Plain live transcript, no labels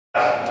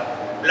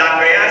La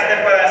creaste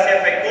para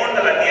hacer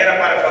fecunda la tierra,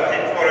 para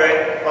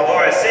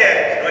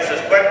favorecer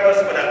nuestros cuerpos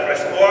con el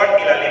frescor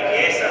y la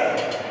limpieza.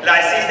 La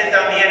hiciste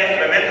también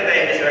instrumento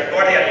de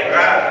misericordia,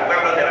 librar a tu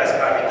pueblo de la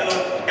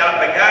esclavitud y al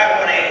pegar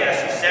con ella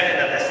su sed en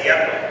el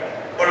desierto.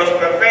 Por los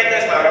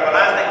profetas la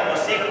revelaste como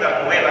signo de la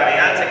nueva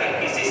alianza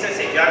que quisiste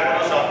sellar con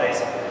los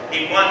hombres.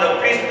 Y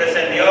cuando Cristo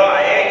descendió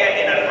a ella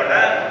en el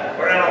Jordán,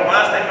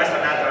 renovaste nuestra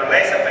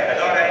naturaleza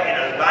pecadora en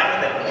el baño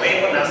del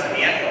nuevo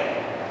nacimiento.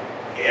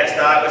 Que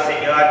esta agua,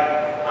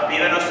 Señor,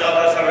 avive en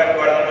nosotros el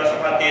recuerdo de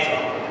nuestro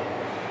bautismo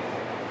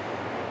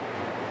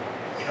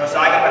y nos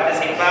haga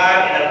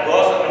participar en el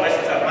gozo de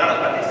nuestros hermanos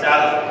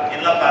bautizados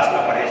en la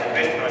Pascua por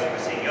Jesucristo nuestro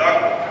Señor.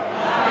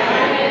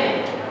 Amén.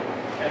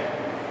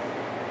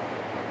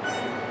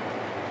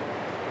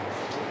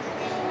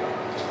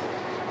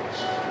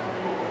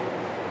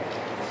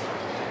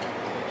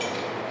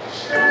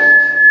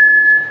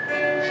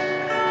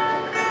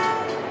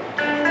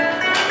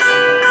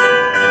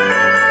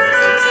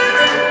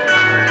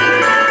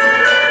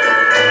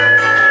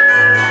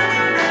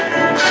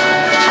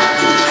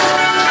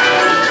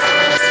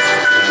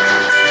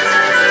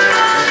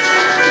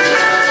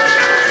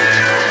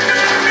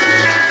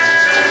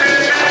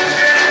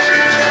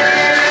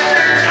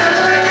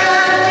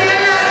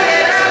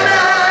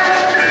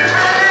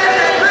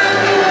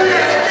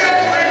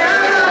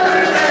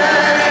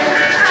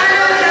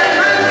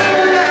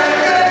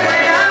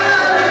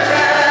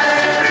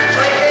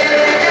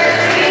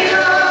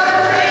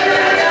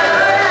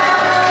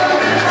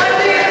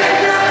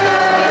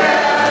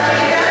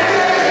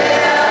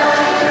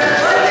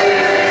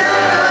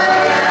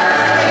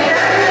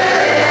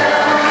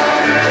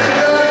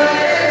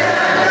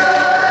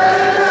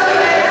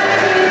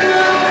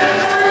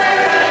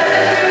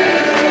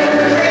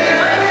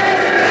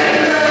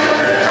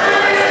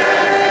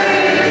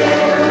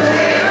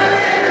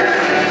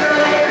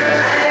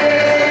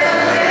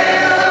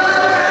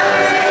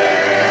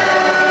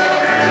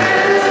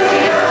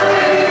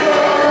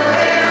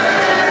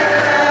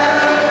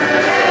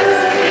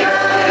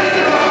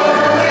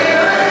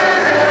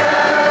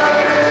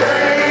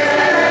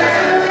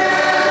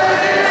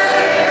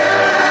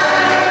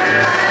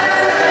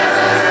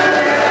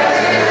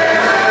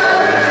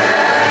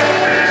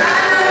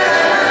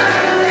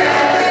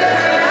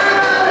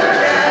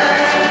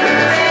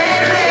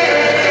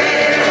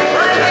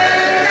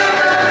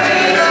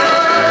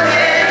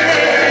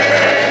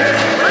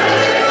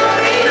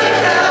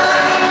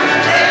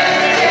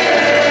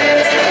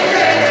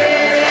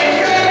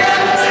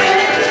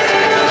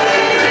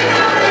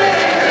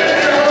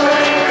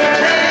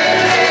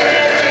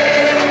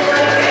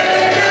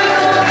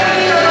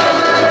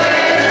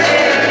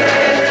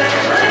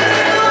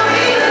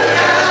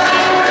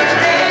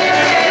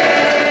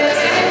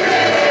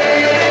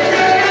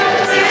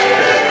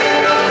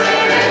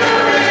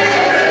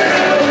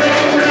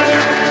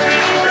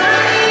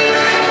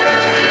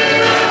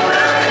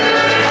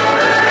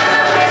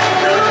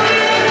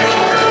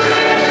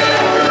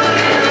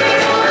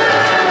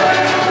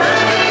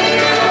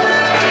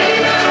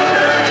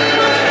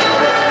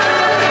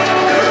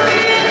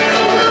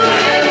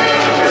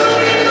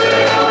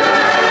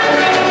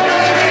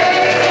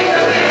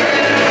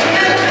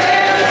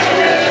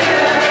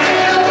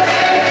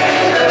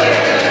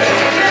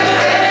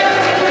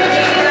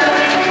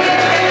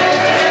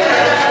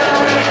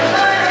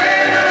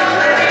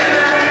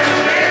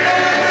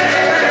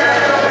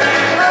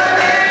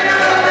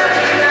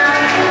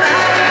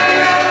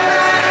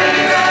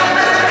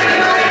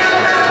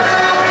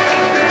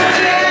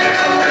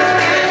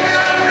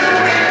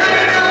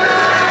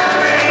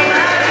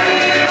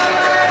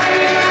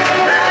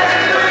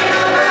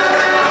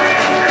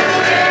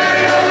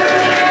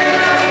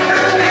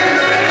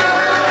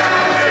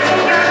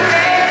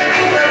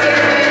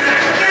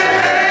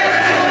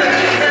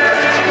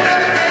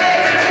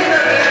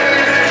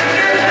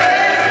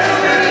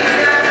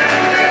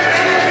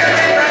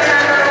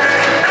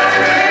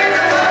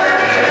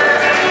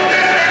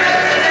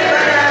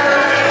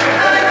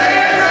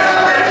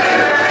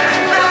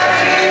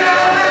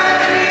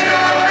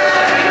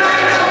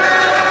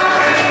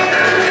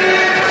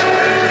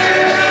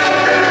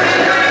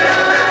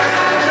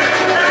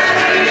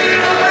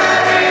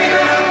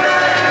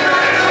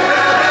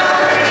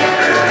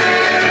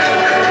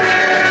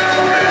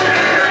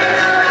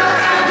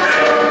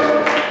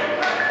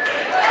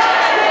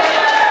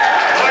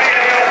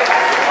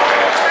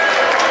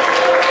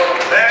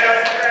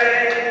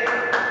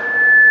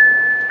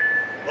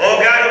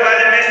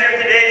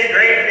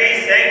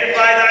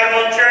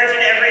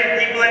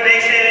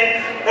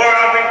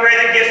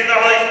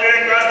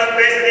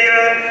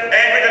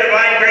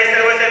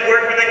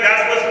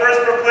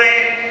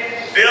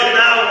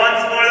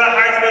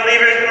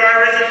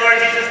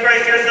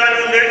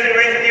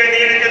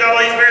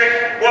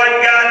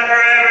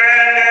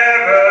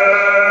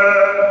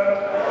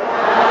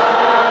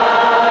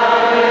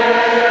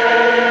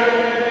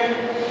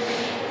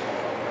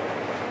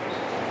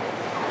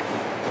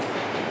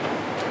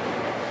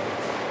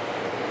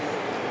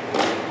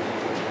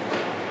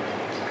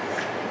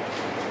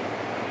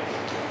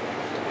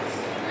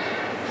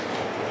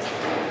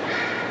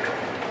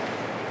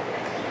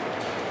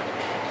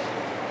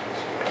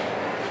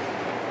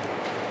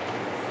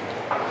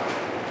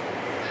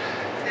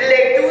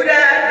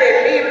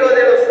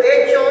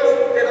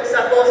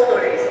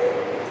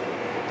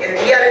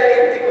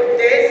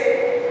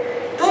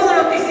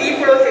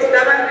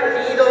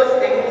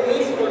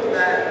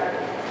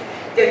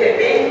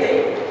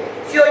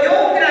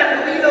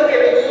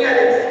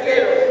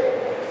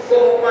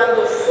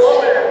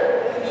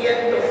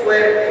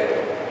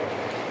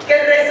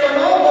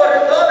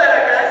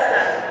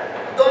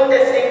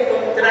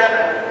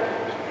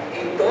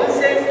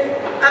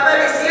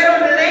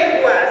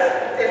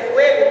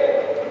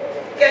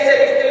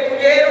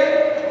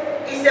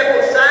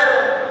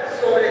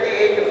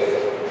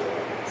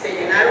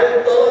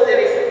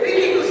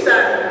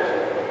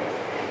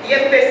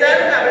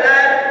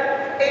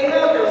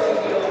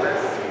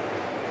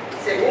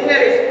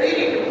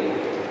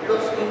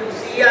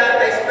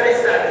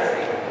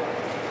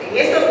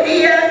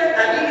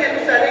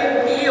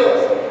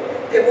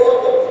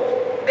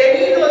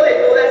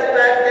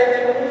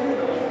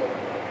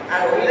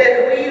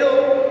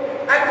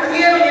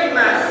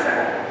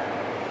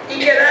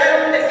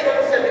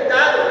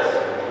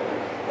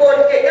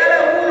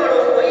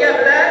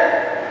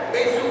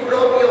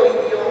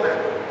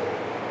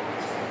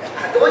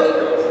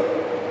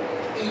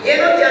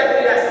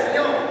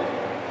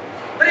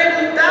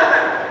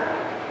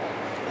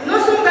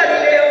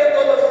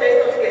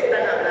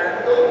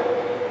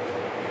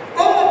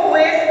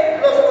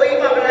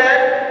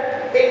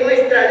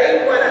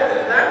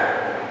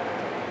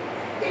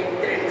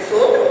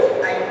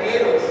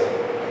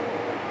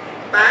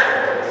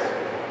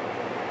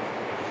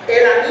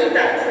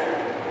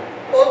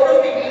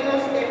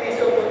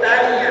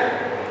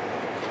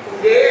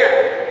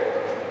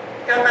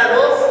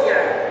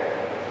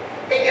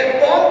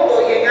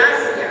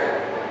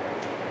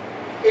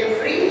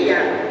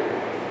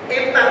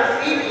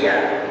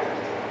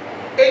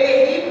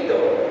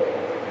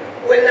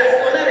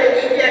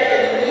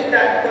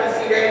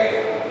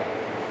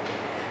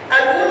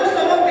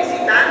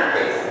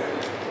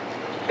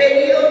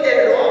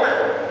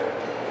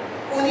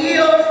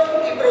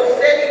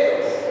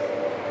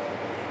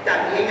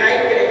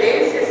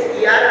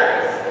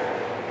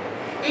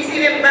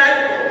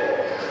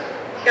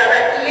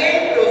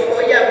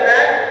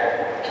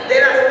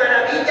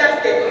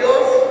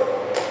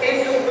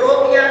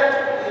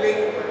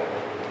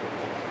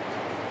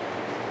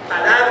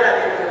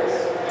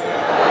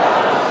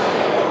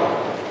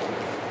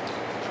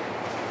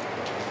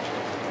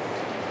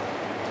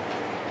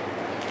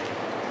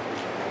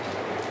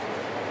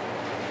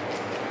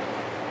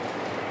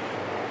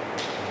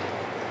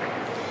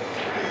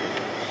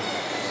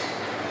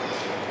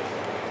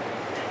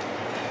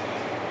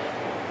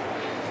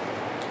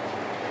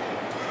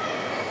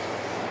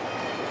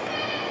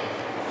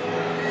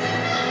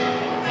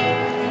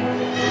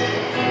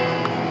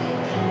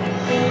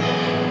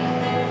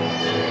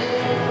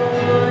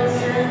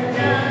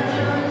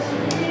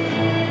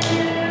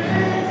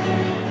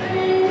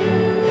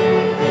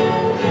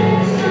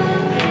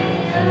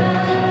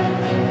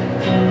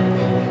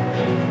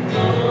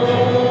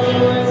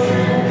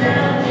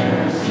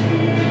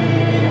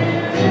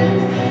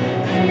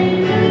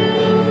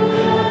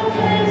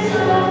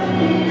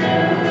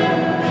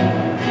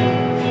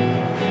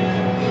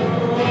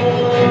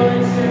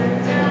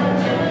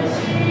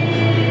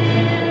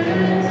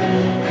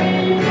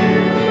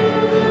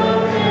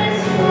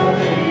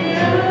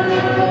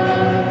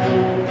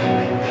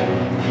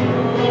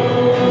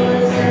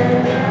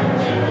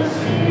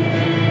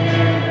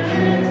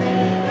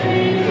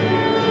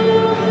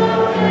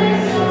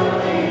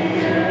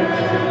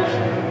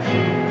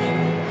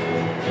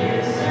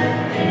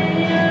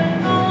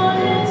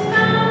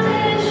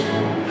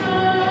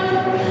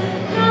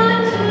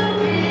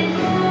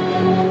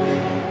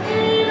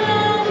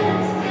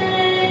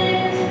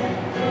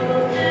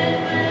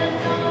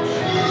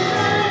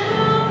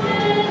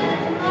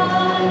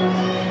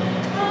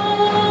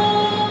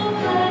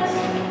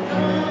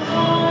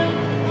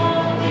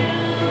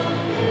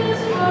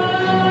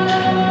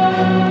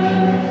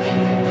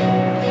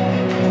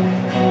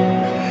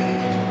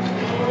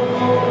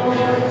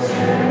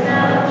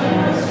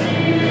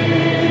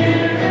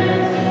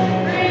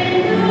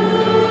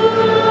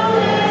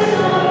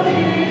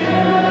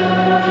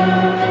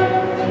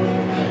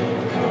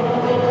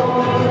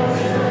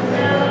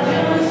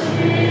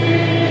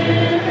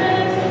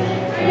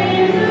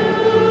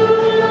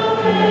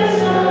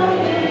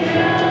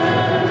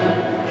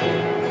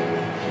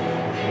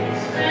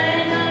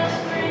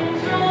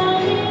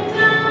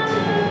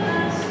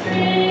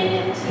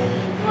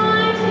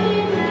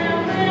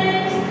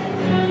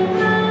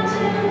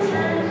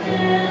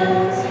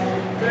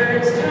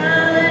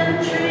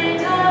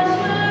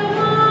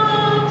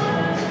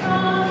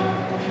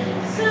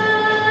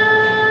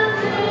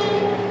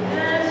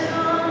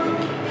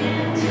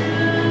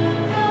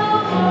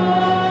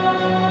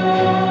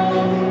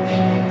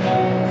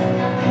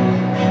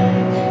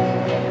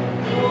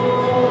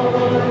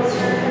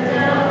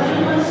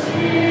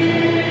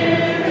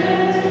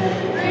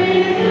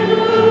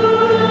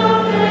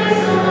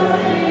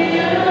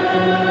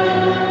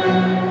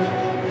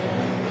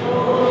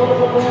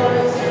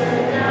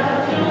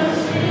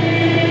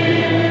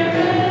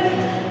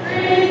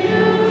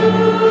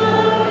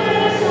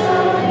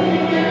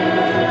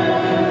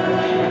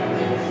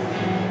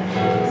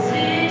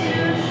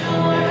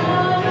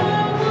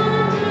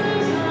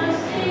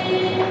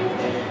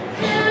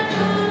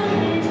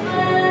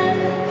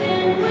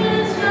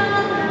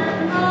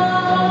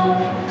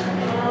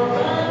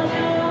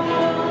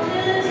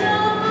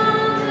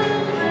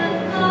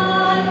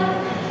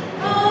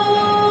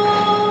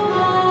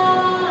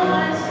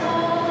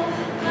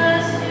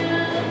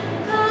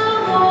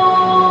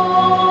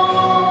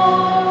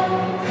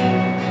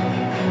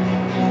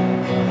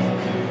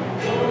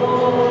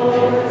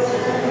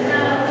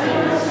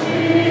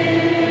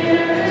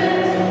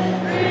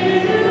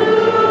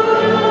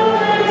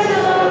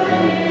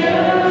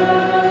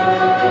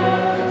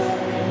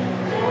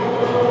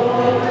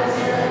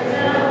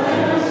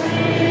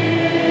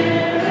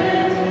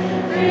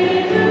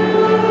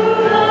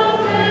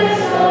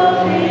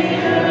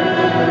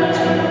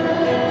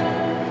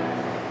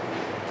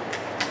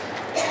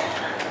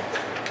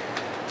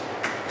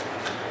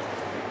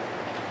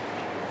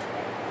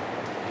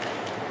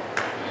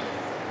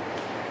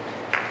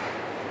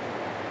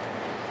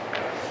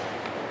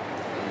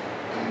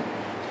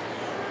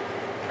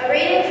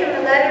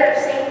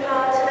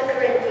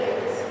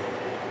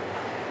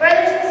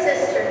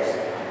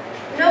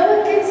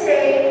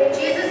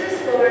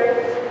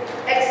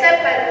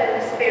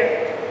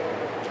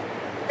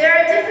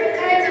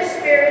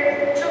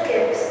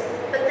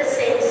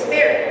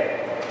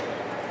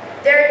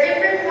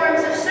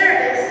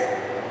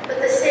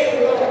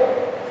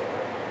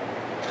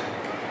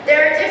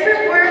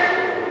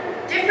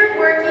 are different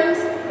workings,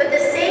 but the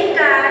same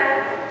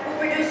God who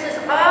produces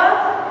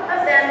all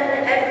of them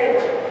in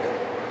everyone.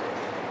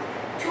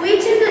 To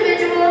each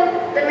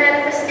individual, the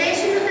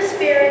manifestation of the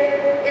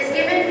Spirit is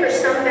given for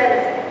some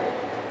benefit.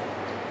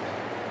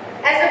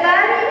 As the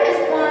body is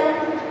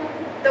one,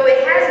 though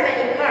it has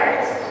many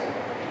parts,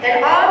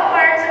 and all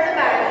parts of the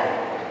body,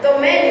 though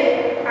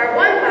many, are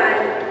one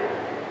body,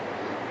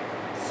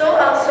 so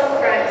also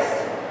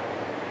Christ.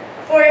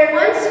 For in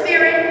one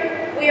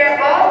Spirit we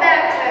are all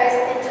baptized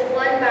into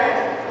one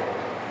body,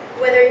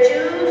 whether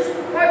Jews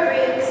or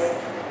Greeks,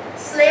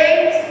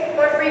 slaves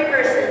or free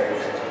persons,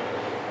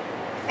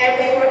 and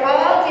we were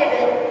all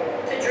given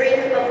to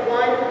drink of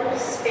one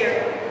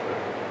Spirit.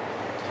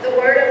 The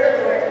word of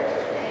the Lord.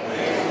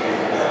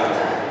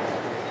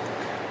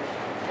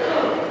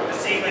 The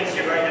sequence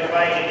you're going to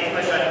find in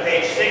English on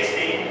page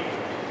 60, in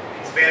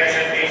Spanish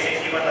on page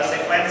 61. La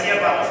secuencia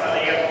vamos a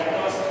leer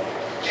juntos,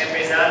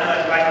 empezando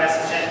en página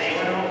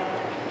 61.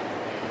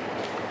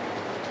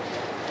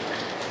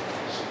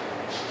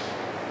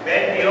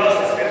 Ven Dios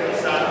Espíritu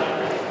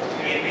Santo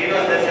y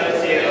envíanos desde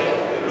el cielo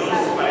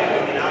luz para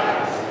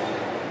iluminarnos.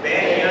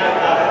 Ven y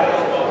habla de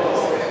los pobres,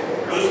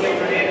 luz que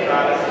penetra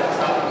a las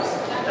almas,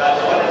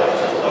 dador de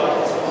nuestros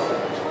dones,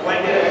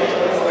 fuente de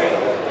todo consuelo,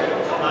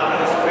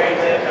 amable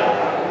Espíritu del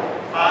campo,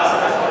 paz a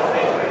las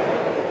perfectas.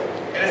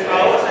 Eres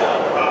pausa en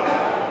la roca,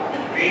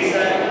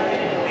 risa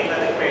en el clima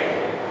de fe,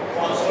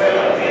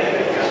 consuelo al pie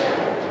del campo.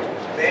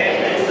 Ven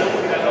luz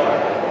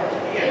santificadora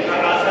y en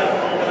la raza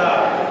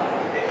fundadora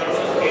de todos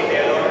los que te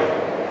adoran.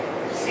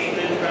 Sin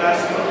tu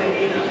inspiración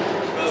divina,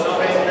 los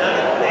hombres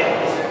nada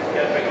podemos y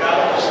el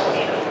pecado nos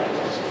domina.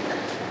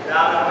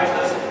 Dame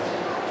nuestras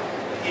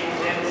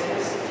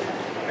impotencias,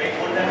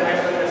 fecunda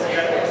nuestros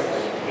desiertos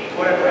y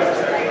cura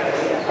nuestras heridas.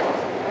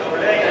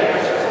 Doblega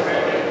nuestra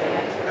suerte,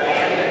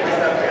 calienta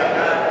nuestra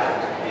frialdad,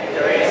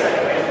 endereza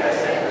nuestras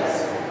sendas.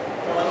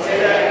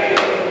 Conceda a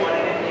aquellos que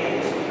ponen en ti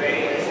su fe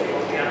y su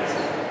confianza,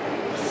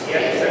 los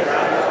cielos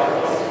sagrados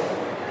ojos.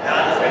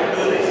 Danos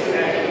virtudes y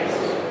méritos,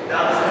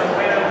 danos una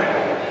buena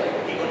muerte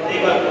y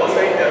contigo el gozo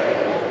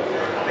eterno.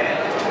 Amén.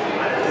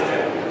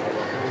 Aleluya.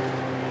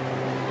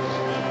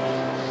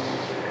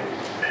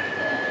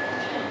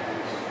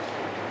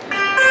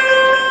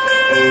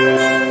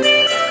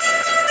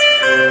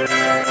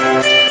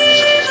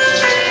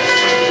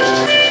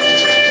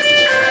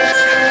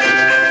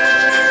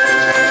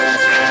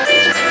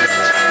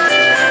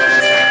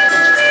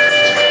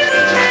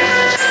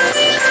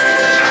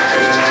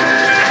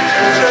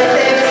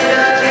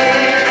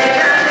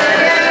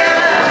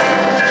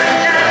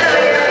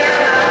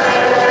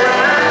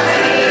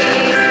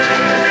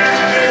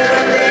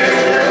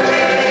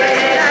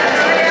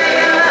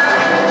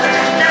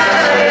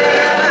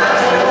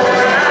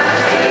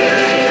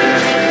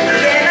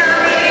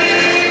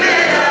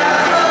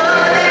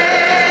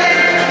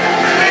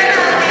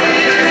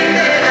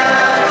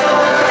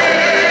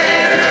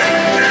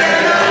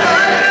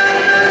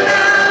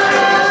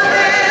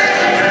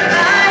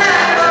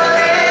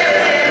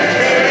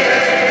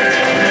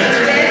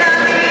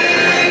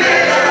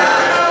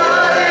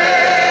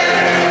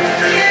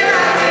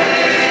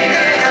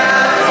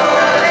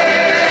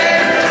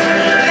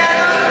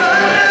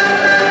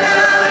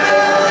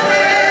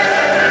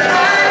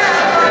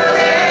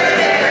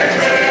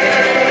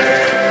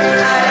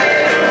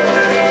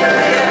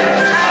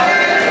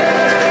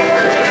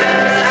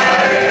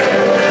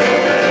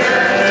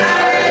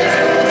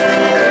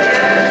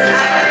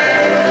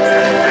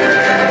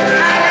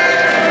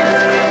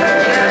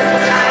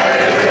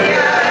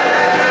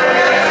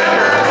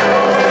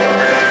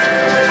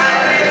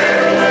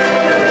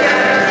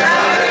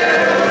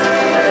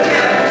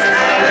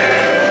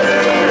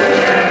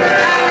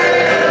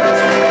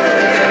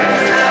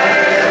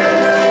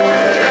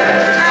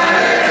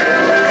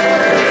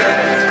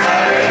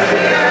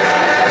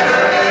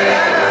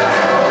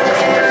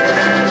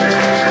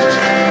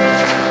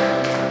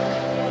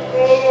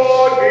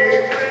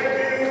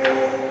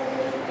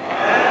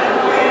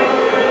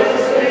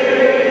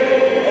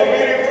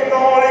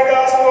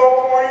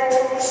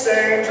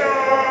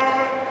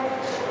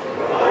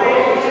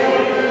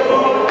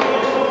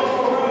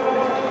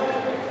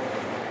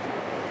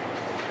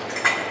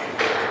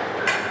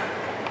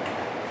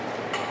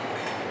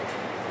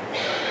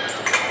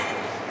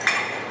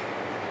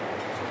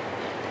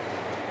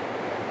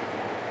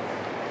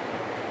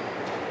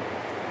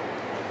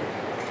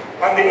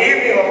 On the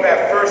evening of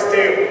that first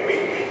day of the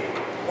week,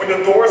 when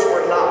the doors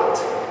were locked,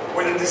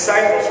 where the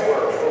disciples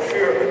were for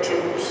fear of the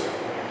Jews,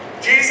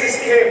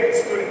 Jesus came and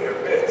stood in their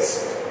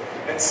midst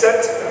and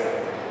said to them,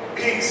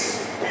 "Peace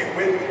be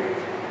with you."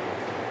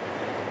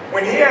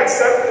 When he had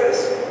said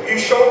this, he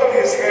showed them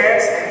his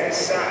hands and his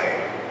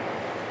side.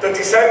 The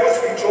disciples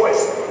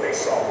rejoiced when they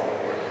saw the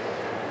Lord.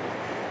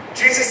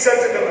 Jesus said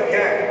to them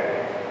again,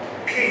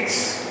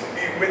 "Peace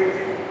be with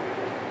you.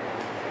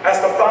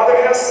 As the Father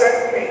has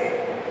sent me,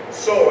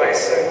 so I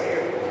send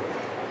you."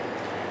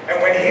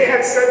 And when he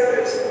had said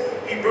this,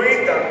 he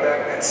breathed on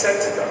them and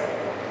said to them,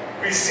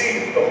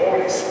 "Receive the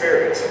Holy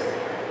Spirit.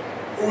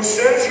 Whose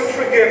sins you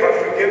forgive are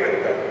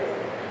forgiven them,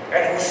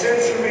 and whose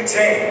sins you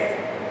retain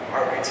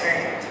are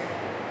retained.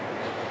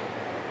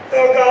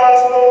 The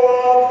Gospel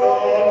of the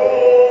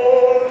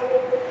Lord.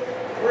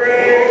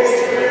 Praise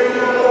to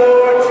you,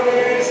 Lord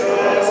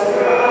Jesus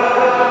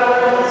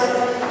Christ.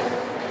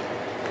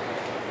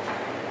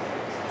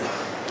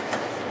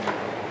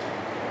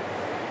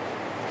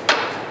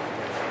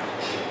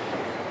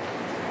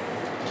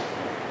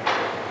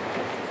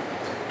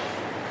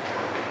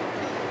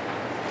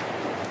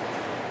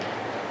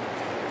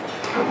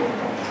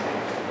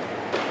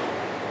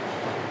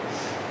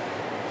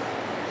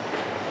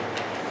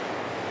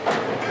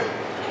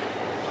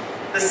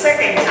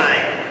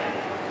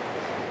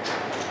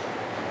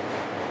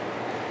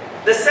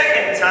 The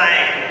second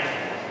time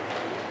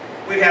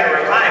we've had a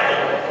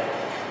revival.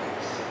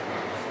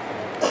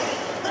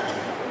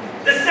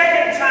 The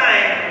second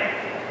time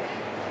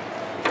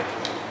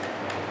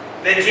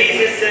that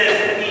Jesus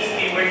says, peace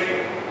be with you.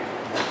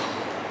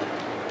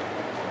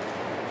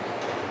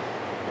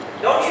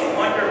 Don't you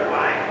wonder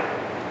why?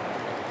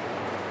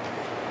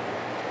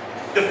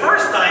 The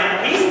first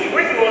time, peace be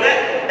with you, well,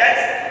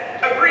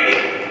 that's a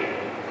greeting.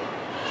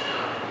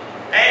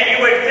 And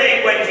you would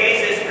think when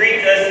Jesus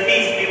greets us,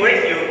 peace be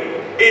with you,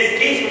 his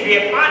peace would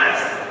be upon us.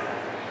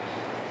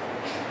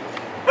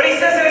 But he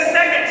says it a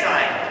second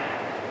time.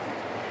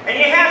 And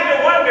you have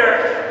to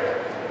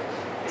wonder,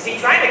 is he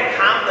trying to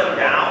calm them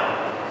down?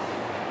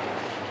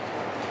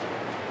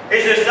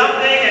 Is there something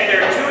that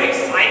they're too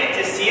excited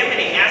to see him and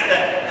he has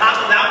to calm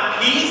them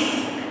down?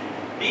 Peace?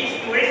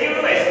 Peace be with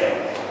you? As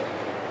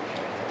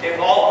if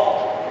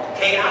all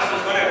chaos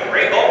was going to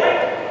break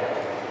open?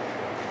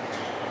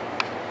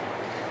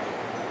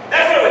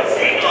 That's what it would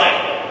seem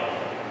like.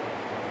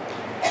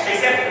 They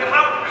said,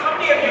 how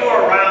many of you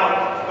are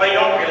around, well, you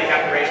don't really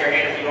have to raise your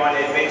hand if you want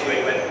to admit to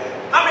it, but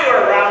how many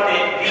are around the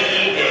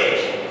VE Day?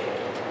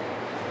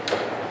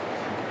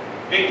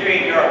 Victory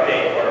in Europe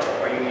Day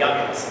for you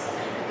youngins.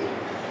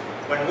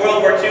 When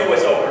World War II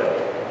was over.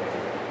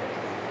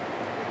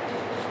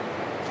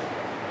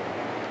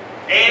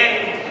 And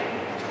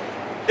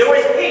there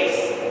was peace.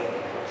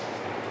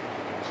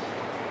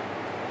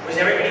 Was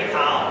everybody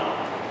calm?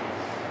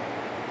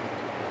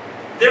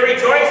 The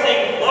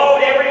rejoicing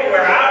flowed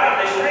everywhere out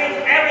in the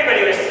streets.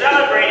 Everybody was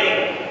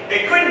celebrating.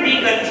 They couldn't be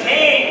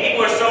contained.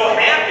 People were so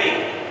happy,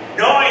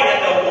 knowing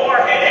that the war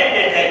had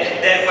ended,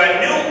 that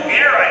a new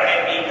era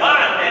had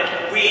begun,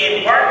 that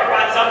we embarked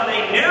upon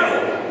something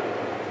new.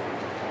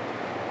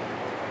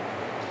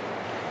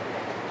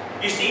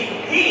 You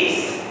see,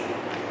 peace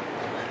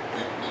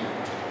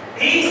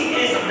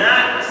is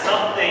not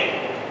something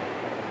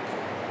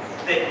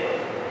that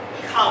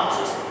calms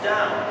us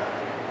down,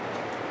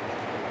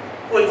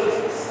 puts us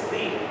to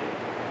sleep,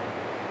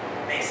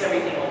 makes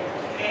everything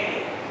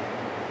okay.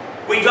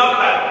 We talk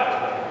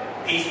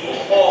about peaceful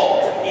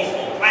homes, or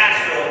peaceful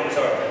classrooms,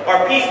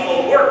 or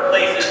peaceful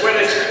workplaces where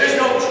there's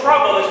no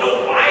trouble, there's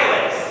no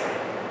violence.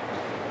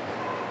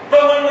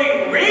 But when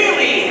we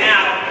really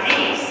have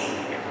peace,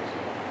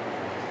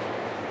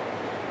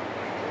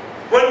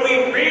 when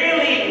we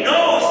really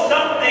know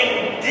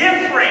something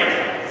different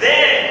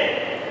than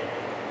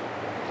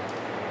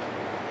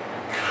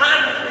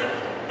conflict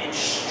and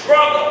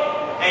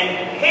struggle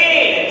and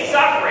pain and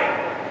suffering,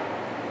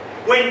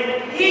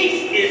 when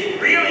peace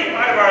is really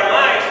part of our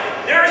lives,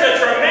 there's a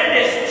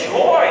tremendous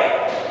joy,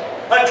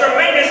 a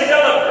tremendous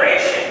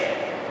celebration.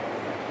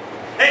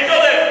 And so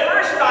the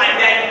first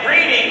time that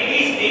greeting,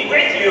 peace be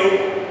with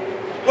you,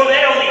 well,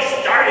 that only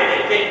started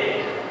it, didn't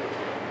it?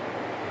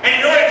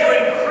 And in order to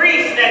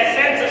increase that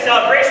sense of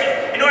celebration,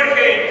 in order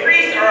to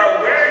increase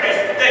our awareness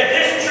that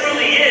this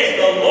truly is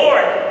the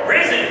Lord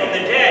risen from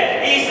the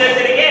dead, he says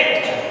it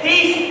again,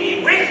 peace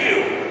be with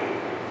you.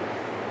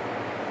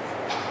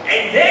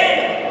 And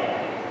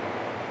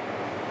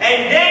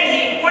then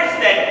he puts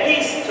that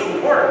peace to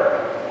work.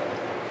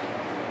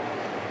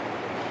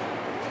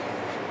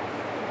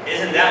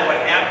 Isn't that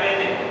what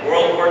happened in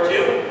World War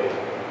II?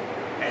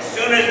 As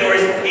soon as there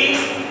was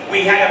peace,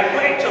 we had to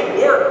put it to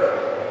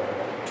work.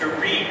 To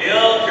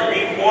rebuild, to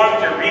reform,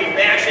 to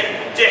refashion,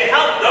 to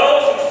help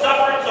those who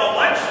suffered so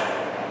much.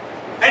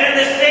 And in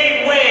the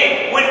same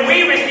way, when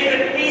we receive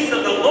the peace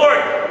of the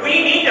Lord, we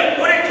need to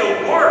put it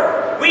to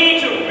work. We need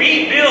to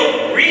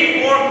rebuild,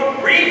 reform,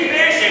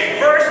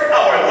 refashion first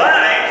our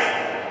lives,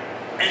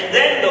 and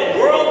then the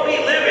world we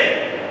live in.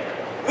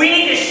 We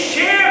need to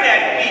share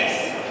that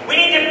peace. We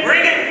need to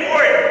bring it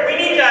forward. We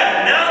need to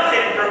announce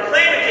it and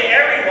proclaim it to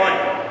everyone.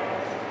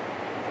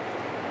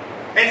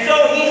 And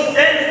so he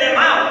sends them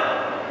out.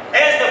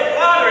 As the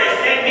Father has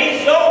sent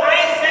me, so I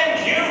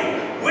send you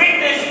with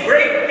this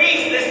great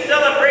peace, this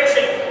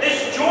celebration,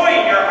 this joy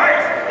in your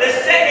hearts. The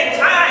second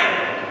time,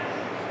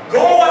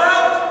 go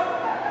out.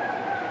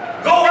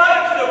 Go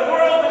out into the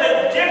world with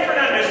a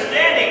different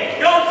understanding.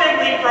 Don't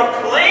simply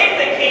proclaim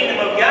the kingdom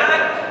of God,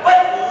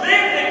 but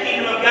live the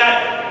kingdom of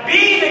God.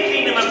 Be the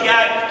kingdom of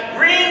God.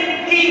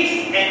 Bring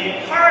peace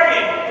and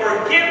pardon,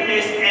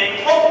 forgiveness,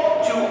 and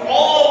hope to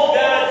all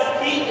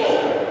God's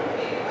people.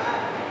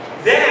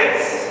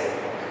 That's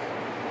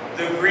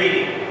the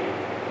greeting.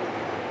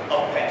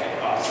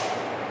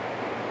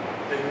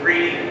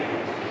 greeting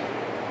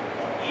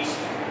of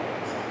Easter.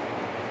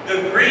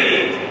 The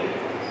greeting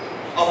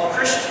of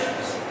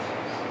Christians.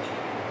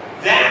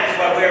 That's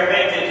what we're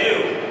meant to do.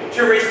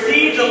 To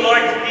receive the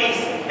Lord's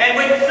peace, and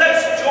with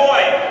such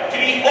joy, to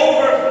be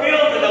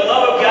overfilled with the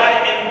love of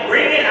God and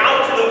bring it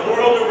out to the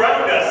world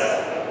around us.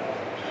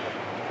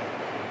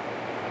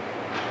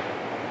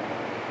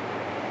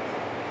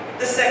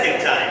 The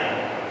second time.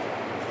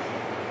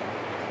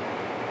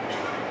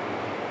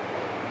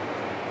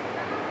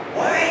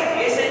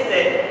 Why is it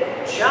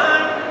that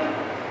John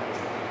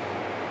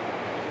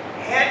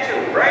had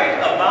to write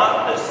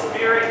about the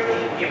Spirit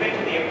being given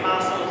to the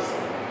apostles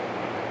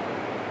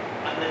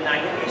on the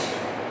night of Easter?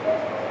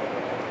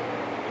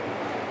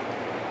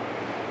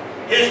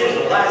 His was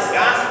the last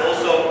gospel,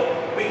 so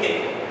we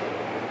can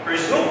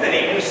presume that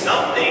he knew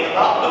something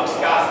about Luke's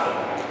gospel.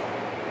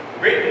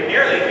 Written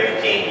nearly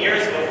 15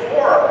 years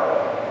before,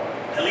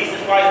 at least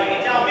as far as we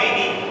can tell,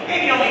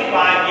 maybe only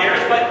 5 years,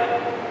 but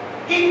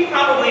he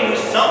probably knew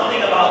something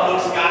about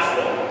Luke's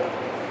gospel.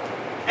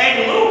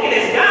 And Luke in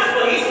his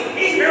gospel,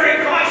 he's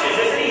very cautious,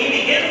 isn't he?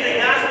 He begins the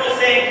gospel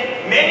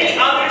saying, many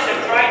others have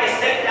tried to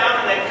set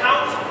down an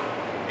account,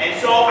 and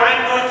so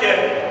I'm going to,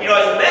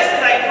 as best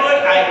as I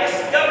could, I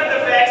discovered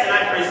the facts and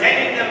I'm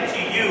presenting them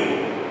to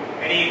you.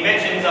 And he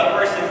mentions a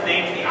person's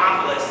name,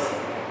 Theophilus.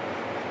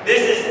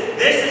 This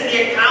is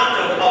the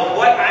account of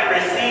what I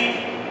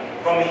received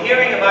from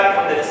hearing about it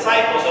from the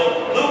disciples.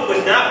 So Luke was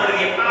not one of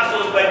the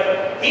apostles,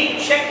 but he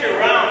checked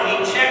around,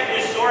 he checked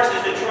his sources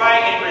to try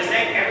and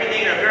present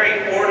everything in a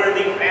very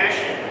orderly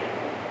fashion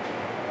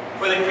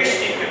for the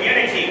Christian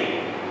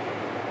community.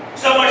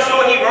 So much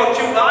so he wrote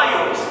 2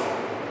 volumes.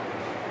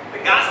 The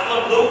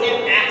Gospel of Luke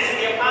and Acts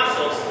of the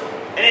Apostles.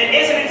 And it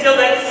isn't until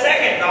that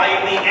second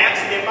volume, the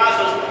Acts of the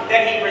Apostles,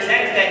 that he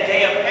presents that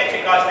day of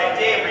Pentecost, that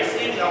day of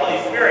receiving the Holy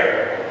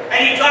Spirit.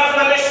 And he talks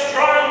about the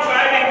strong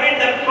driving wind,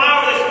 the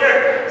power of the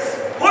Spirit,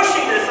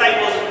 pushing the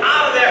disciples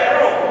out of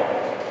their room,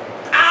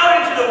 out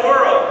into the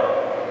world.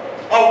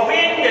 A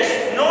wind, a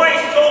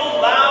noise so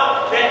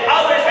loud that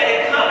others had to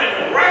come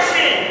and rush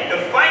in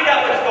to find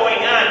out what's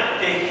going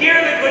on, to hear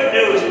the good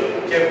news,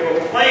 to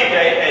proclaim,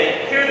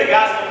 to hear the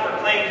gospel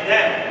proclaimed to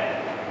them.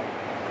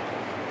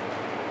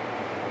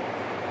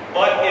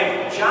 But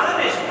if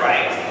John is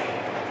right,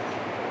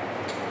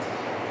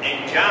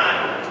 and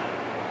John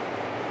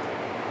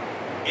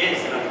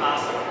is an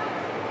apostle,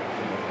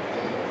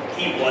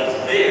 he was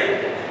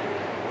there.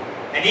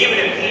 And even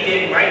if he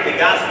didn't write the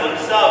gospel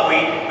himself, we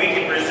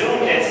can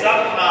presume that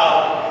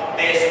somehow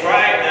they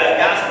ascribed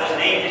the gospel's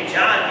name to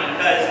John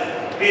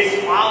because his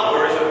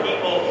followers or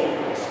people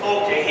who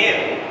spoke to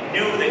him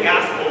knew the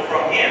gospel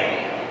from him.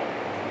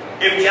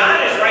 If John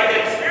is right,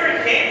 that the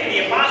Spirit came to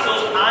the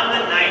apostles on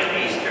the night of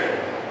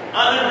Easter,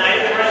 on the night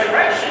of the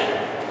resurrection.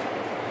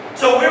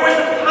 So where was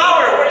the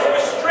power? Where's the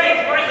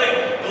strength? Where's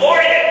the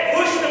glory that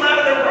pushed them out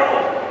of the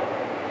room?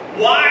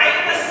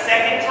 Why the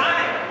second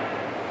time?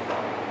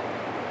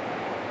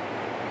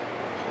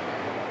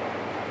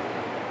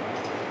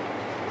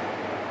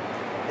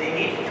 They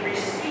needed to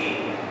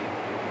receive.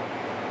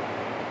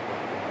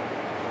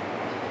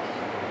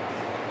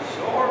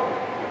 Absorb.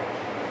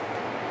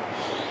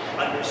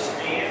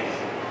 Understand.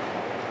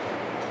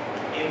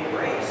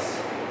 Embrace.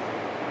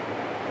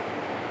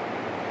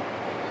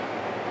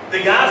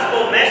 The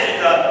gospel message,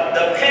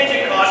 the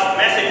Pentecost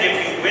message, if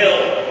you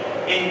will,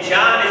 in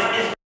John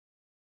is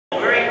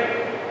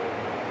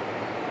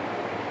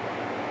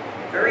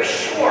very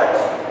short,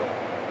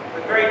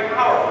 but very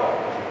powerful.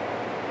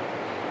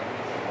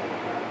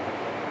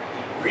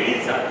 He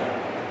breathes on them.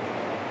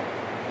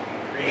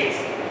 He creates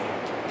them.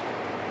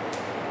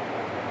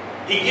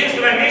 He gives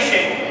them a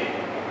mission,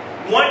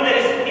 one that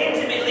is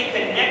intimately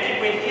connected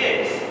with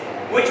his,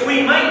 which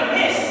we might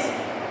miss.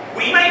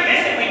 We might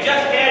miss if we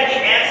just had the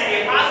Acts of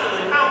the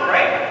Apostles account,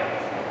 right?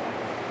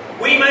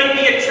 We might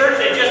be a church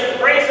that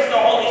just praises the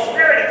Holy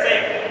Spirit and say,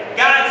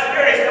 God's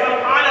Spirit has come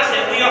upon us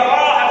and we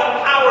all have the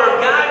power of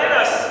God in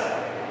us.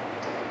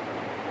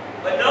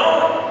 But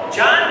no,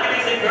 John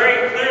connects it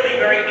very clearly,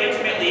 very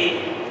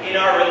intimately in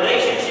our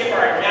relationship,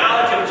 our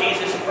knowledge of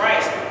Jesus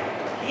Christ.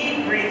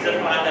 He breathes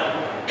upon them.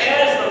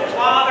 As the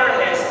Father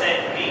has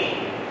sent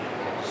me,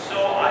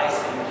 so I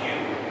send you.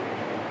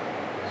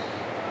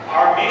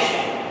 Our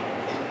mission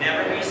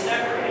never be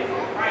separated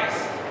from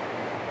Christ.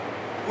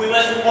 We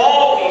must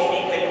always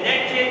be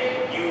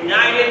connected,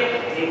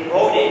 united,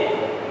 devoted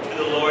to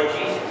the Lord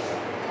Jesus.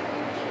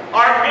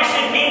 Our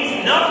mission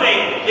means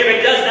nothing if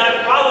it does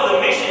not follow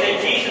the mission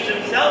that Jesus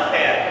himself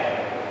had.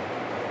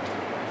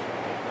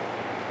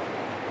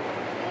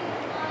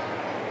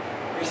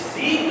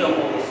 Receive the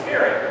Holy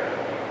Spirit.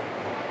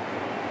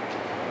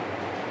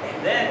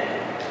 And then,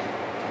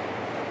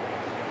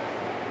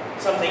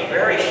 something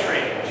very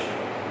strange.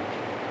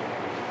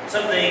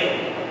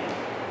 Something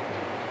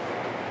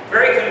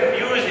very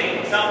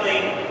confusing,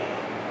 something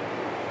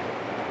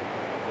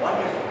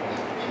wonderful.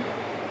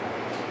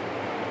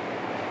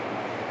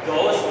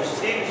 Those whose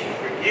sins you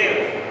forgive,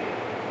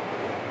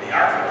 they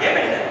are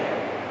forgiven them.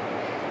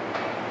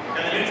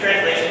 And the New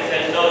Translation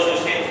says those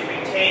whose sins you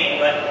retain,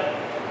 but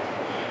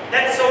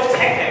That's so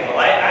technical.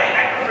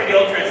 I prefer the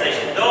old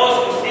translation.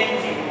 Those whose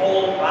sins you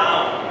hold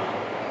bound.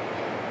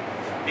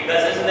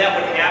 Because isn't that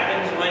what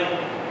happens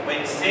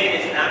when sin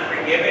is not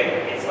forgiven?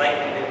 It's like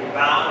you've been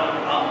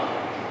bound up.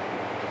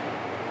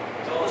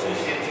 Those whose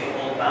sins you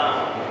hold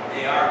bound,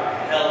 they are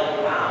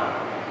held bound.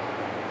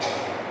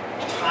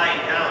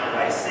 Tied down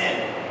by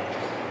sin.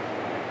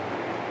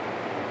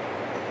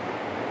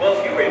 Well,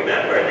 if you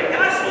remember, the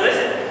gospel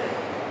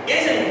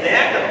isn't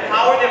that the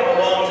power that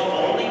belongs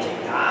only to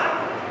God?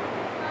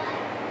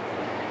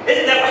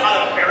 Isn't that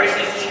how the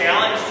Pharisees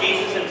challenged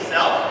Jesus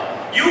himself?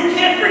 You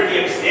can't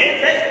forgive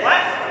sins, that's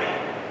blasphemy.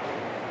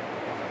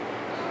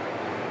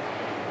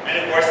 And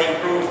of course he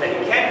proves that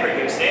he can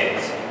forgive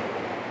sins.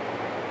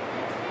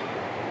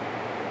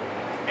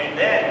 And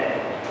then,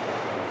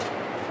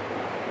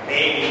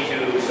 maybe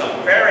to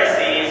some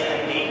Pharisees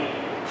in the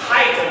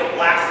height of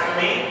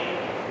blasphemy,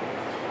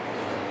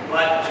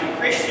 but to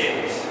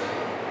Christians,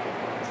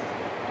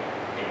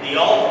 in the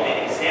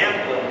ultimate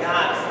example of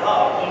God's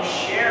love, he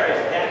shares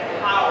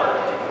that power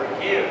to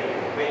forgive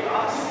with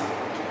us,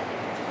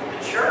 with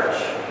the church.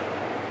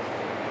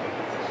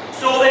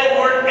 So that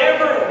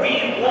wherever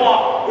we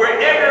walk,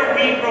 wherever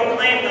we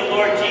proclaim the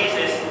Lord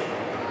Jesus,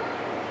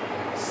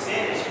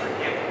 sin is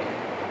forgiven.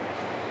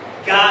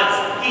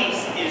 God's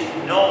peace is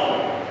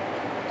known.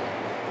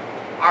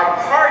 Our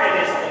pardon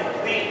is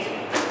complete.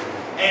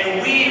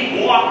 And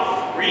we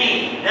walk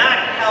free, not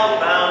held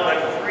bound,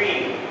 but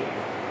free.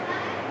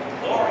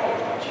 The glory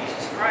of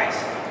Jesus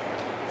Christ.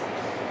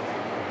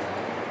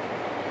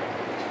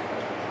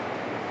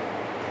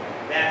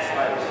 That's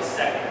why there's a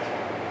second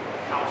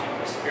counting of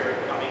the Spirit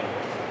coming.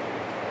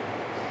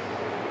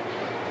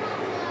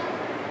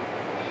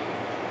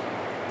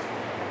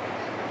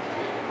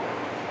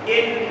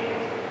 In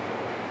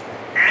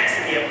Acts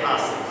of the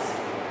Apostles,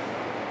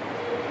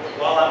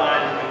 while I'm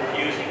on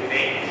confusing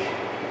things,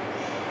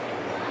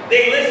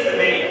 they list the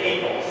many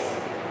peoples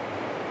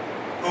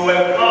who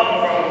have come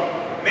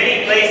from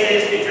many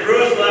places to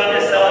Jerusalem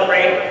to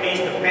celebrate the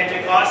Feast of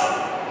Pentecost,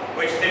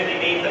 which simply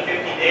means the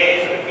 50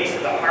 days or the Feast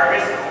of the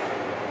Harvest.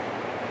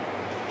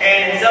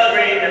 And in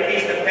celebrating the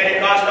Feast of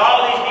Pentecost,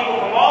 all these people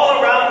from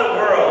all around the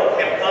world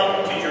have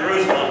come to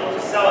Jerusalem to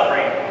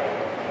celebrate.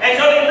 And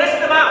so they list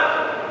them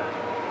out.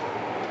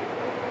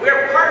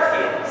 We're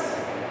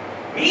Parthians,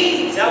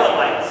 Medes,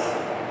 Elamites.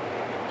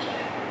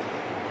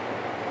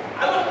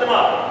 I looked them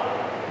up.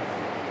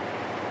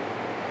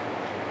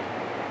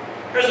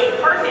 There's a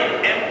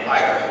Parthian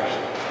Empire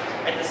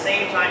at the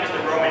same time as the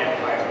Roman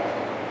Empire.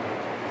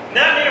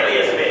 Not nearly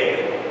as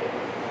big,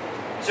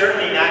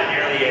 certainly not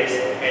nearly as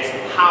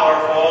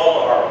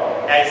powerful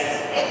or as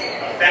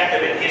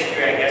effective in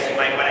history, I guess you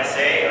might want to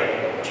say, or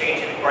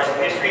changing the course of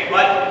history,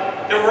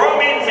 but the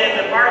Romans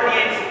and the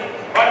Parthians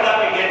butted up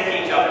against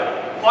each other,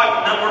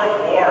 fought a number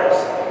of wars.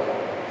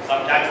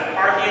 Sometimes the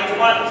Parthians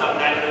won,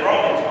 sometimes the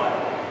Romans won.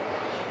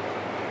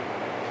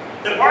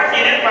 The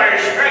Parthian Empire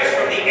stretched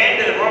from the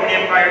end of the Roman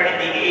Empire in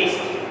the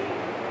east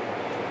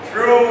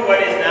through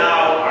what is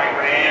now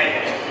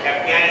Iran,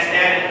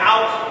 Afghanistan, and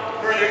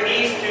out further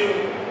east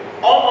to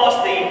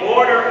almost the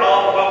border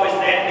of what was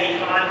then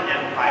the Han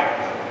Empire,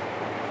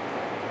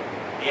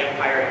 the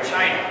Empire of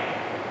China.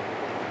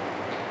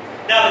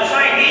 Now the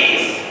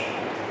Chinese,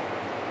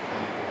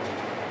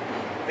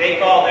 they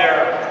call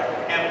their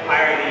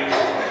empire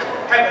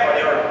or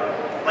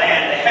their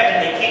land the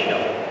Heavenly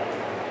Kingdom.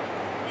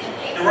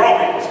 The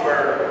Romans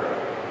were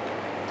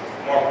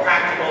more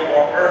practical,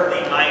 more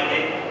earthly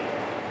minded,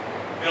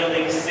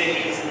 building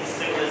cities and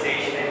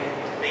civilization and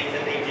things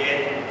that they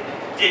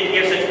didn't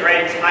give such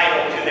grand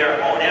title to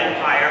their own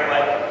empire,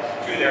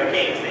 but to their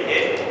kings they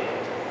did.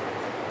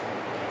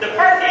 The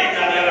Parthians,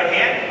 on the other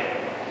hand,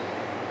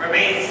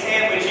 remained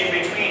sandwiched in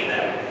between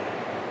them.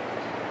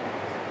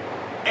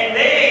 And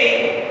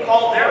they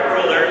called their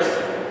rulers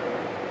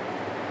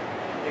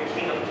the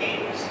King of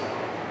Kings.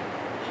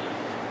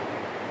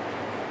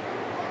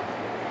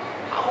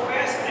 How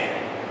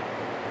fascinating.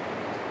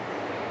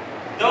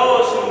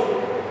 Those who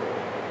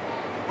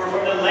were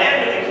from the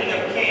land of the King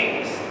of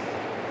Kings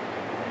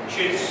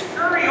should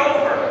scurry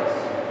over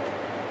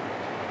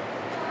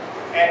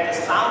at the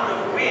sound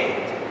of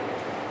wind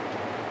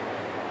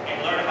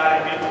and learn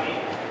about a new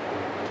king,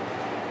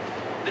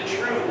 the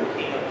true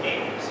King of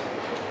Kings.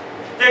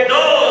 That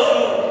those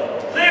who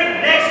live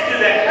next to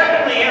the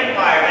heavenly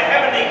empire, the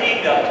heavenly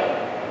kingdom,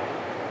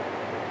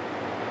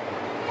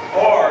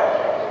 or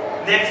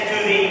next to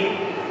the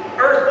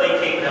earthly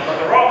kingdom of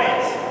the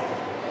Romans,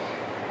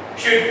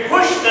 should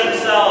push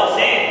themselves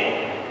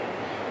in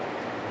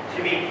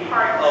to be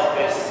part of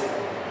this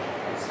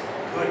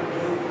good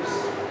news.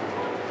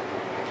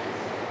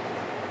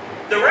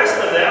 The rest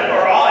of them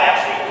are all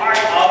actually part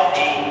of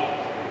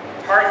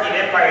the Parthian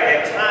Empire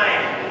at that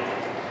time,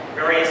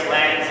 various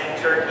lands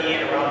in Turkey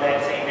and around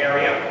that same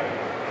area.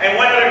 And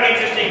one other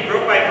interesting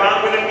group I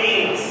found were the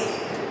Medes.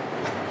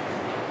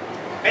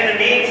 And the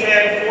Medes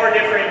had four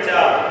different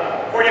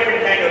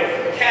kind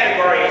of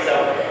categories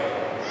of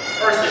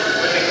persons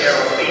living there,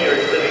 or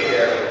leaders living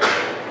there.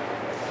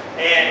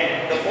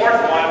 And the fourth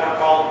one were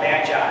called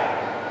Magi.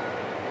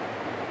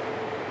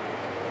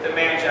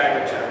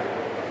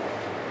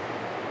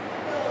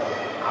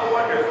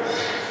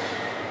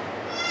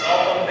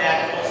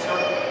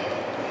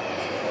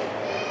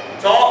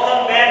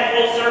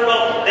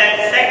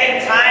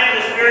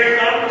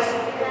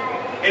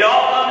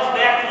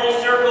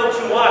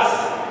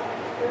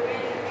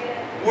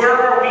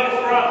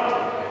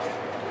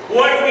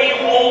 What do we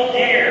hold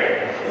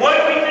dear? What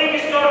do we think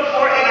is so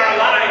important in our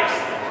lives?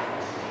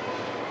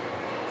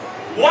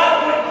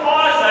 What would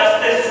cause us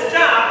to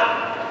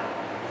stop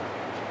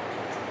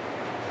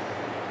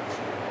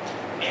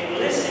and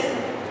listen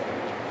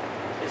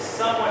to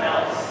someone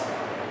else?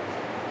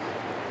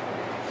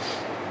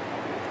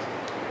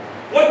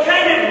 What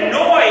kind of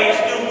noise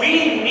do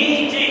we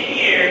need to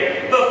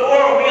hear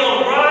before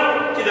we'll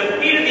run to the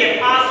feet of the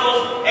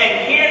apostles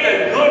and hear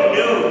the good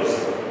news?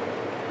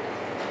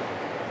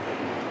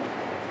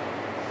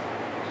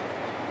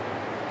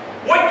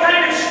 What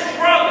kind of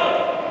struggle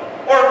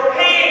or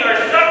pain or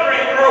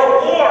suffering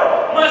or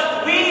war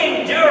must we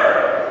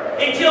endure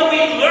until we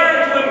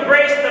learn to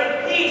embrace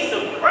the peace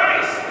of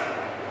Christ?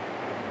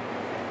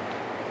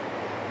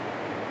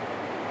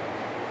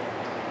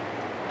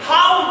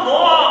 How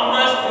long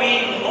must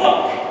we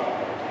look?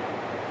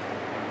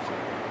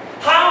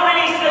 How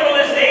many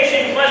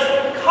civilizations must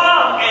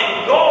come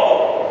and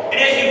go? And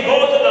as you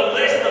go through the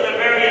list of the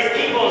various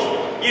peoples,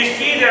 you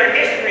see their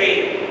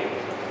history.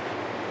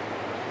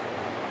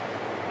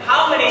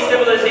 How many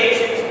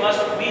civilizations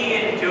must we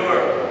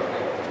endure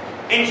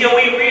until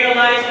we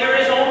realize there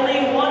is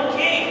only one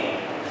King?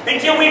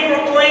 Until we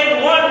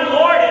proclaim one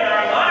Lord in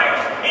our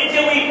lives?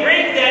 Until we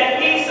bring that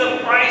peace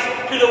of Christ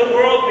to the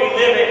world we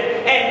live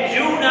in and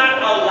do not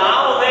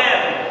allow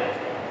them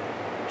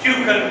to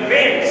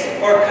convince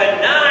or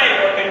connive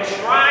or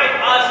contrive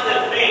us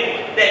to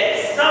think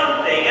that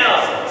something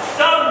else,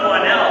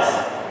 someone else,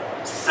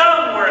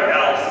 somewhere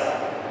else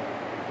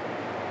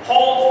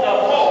holds the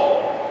hope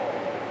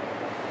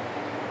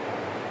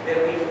that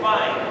we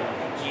find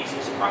in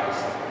Jesus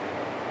Christ.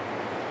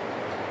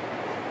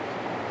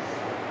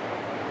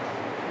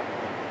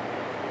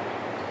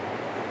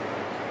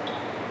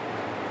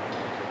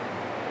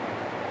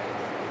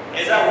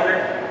 As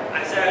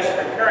I was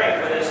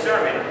preparing for this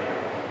sermon,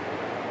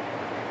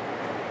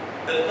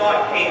 the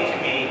thought came to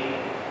me,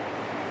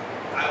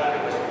 I hope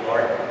it was the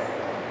Lord,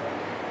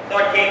 the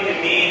thought came to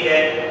me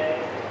that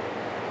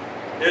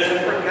there's a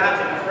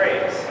forgotten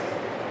phrase,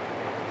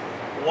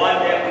 one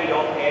that we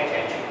don't pay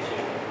attention to.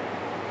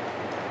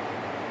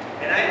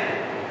 And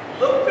I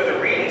looked through the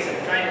readings and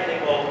trying to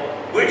think, well,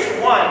 which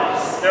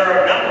ones, there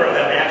are a number of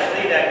them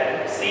actually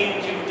that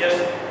seem to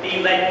just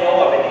be let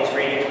go of in these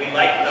readings. We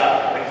like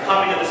the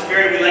coming of the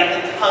Spirit, we like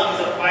the tongues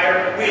of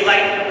fire, we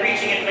like the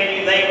preaching in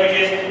many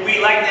languages, we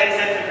like that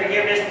sense of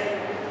forgiveness.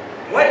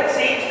 What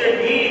seems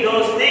to be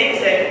those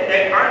things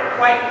that aren't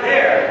quite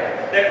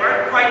there, that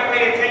aren't quite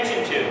paid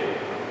attention to?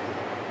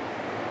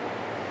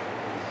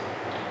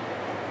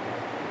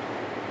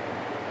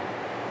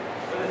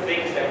 What are the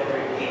things that were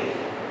repeated?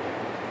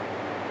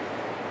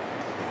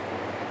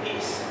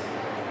 Peace.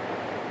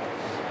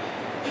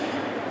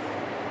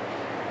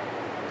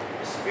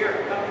 The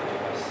Spirit coming to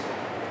us.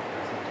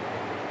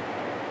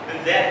 And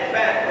that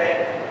fact that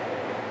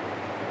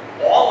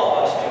all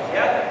of us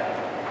together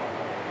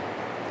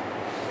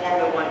form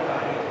the one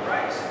body of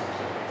Christ.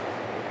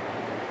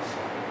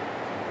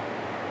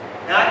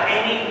 Not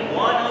any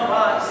one of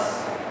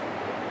us,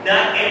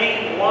 not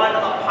any one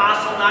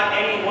apostle, not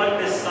any one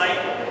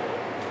disciple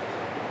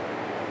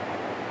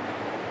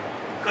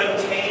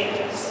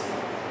contains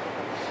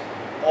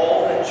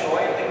all the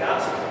joy of the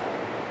gospel.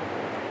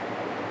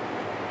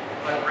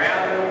 But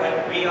rather,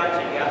 when we are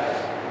together,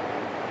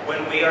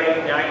 when we are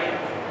united,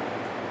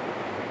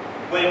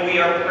 when we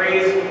are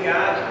praising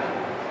God,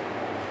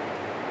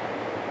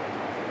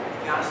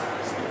 the gospel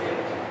is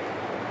lived,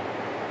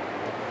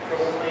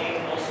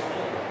 proclaimed most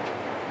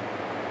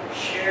fully,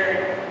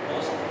 shared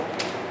most fully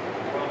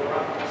in the world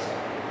around us.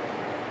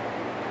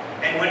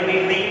 And when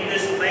we leave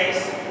this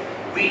place,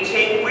 we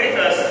take with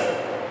us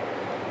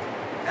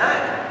not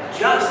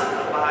just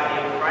the body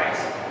of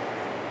Christ,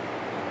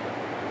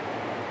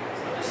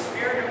 but the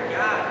Spirit of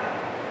God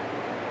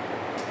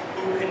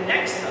who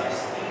connects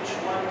us, each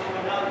one to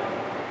another,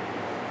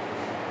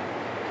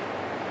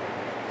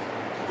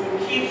 who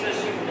keeps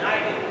us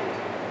united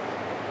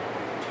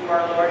to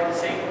our Lord and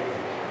Savior.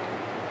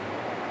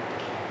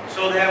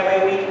 So that way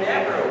we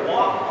never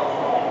walk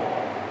alone.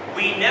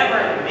 We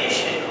never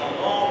mission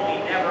alone. We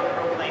never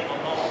proclaim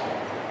alone.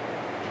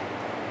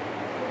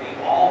 We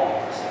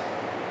always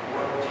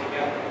work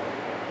together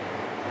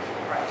with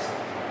Christ.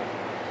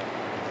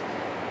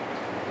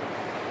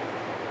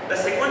 La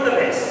segunda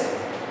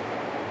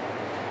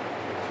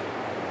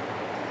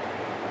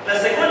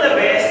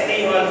vez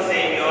dijo el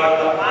Señor,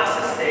 la paz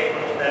esté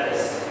con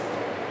ustedes.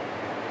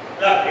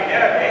 La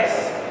primera vez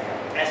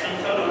es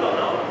un saludo,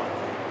 ¿no?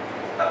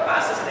 La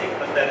paz esté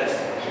con ustedes.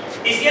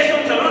 Y si es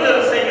un saludo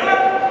del Señor,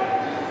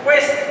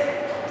 pues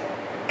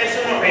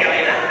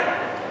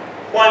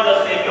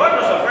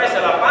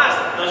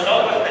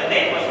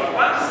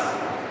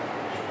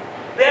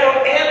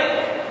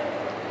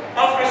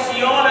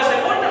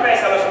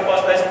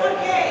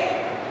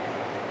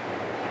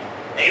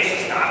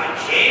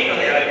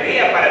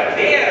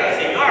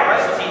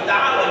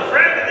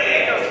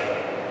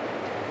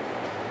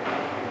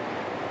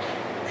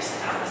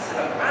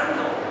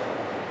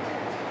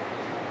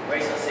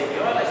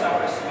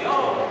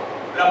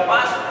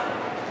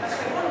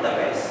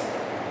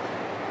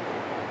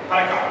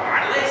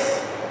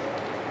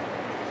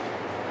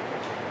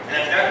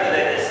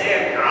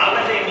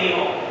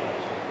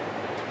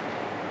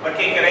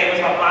Porque queremos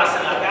la paz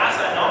en la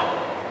casa, ¿no?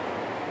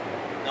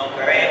 No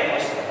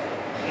queremos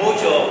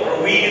mucho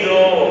ruido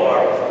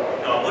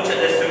o no, mucha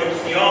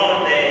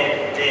destrucción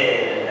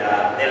de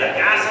la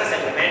casa,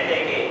 simplemente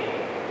que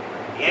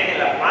tiene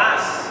la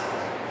paz.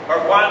 O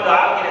cuando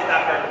alguien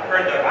está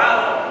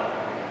perturbado,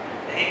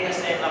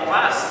 déjense en la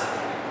paz.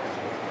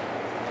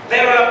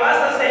 Pero la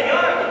paz del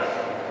Señor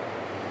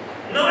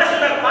no es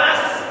una paz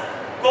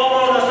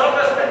como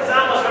nosotros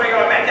pensamos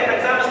regularmente.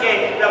 Pensamos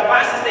que la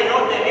paz es de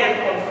no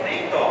tener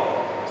conflicto.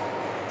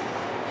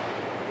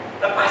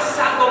 La paz es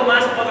algo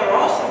más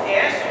poderoso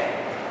que eso.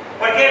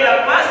 Porque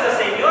la paz del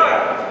Señor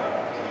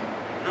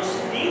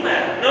nos anima,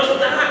 nos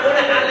da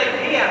una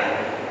alegría.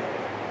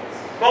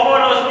 Como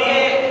en los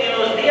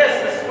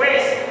días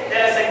después de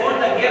la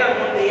Segunda Guerra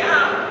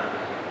Mundial,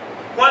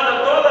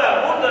 cuando todo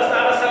el mundo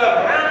estaba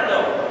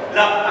celebrando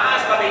la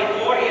paz, la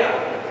victoria.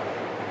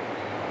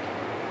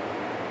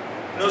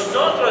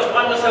 Nosotros,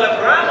 cuando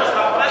celebramos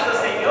la paz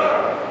del Señor,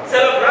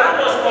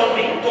 celebramos con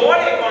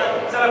victoria,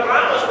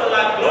 celebramos con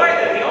la gloria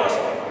de Dios.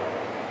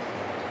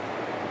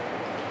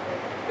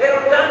 Pero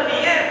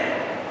también,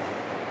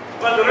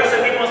 cuando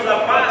recibimos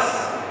la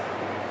paz,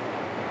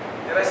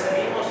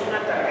 recibimos una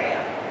tarea.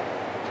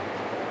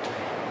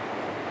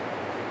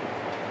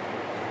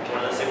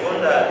 En la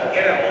Segunda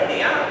Guerra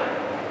Mundial,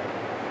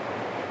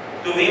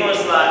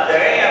 tuvimos la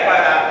tarea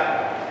para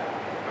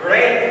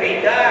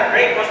reedificar,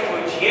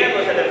 reconstruir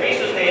los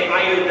edificios, de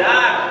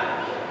ayudar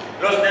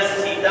los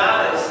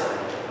necesitados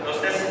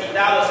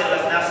en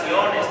las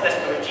naciones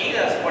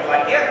destruidas por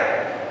la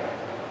guerra.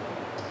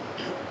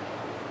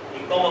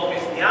 Y como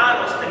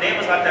cristianos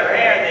tenemos la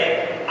tarea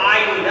de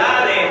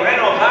ayudar, de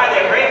renovar,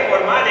 de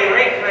reformar, de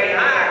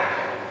recrear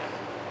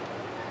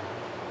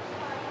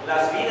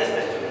las vidas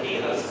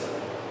destruidas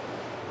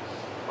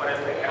por el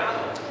pecado.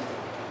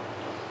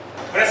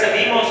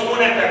 Recibimos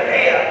una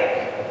tarea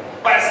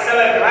para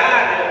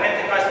celebrar el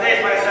Pentecost Mass,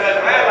 para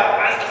celebrar la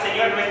paz del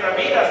Señor en nuestras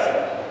vidas.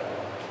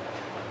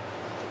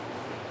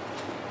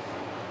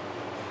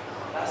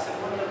 La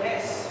segunda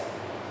vez,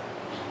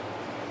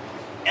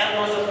 Él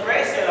nos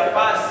ofrece la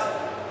paz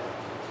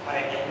para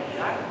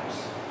enviarnos,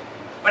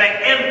 para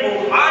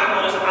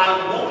empujarnos al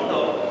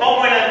mundo,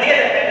 como en el día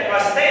de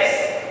Pentecostés.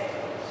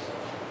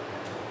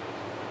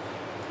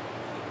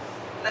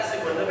 La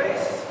segunda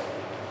vez.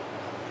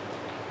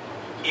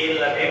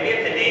 En la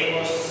Biblia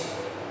tenemos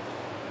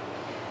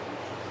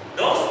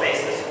dos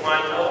veces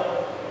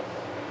cuando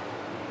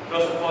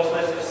los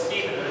apóstoles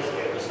reciben el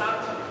Espíritu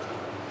Santo.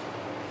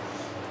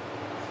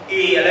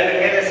 Y el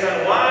Evangelio de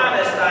San Juan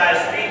está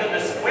escrito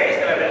después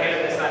del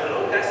Evangelio de San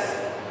Lucas,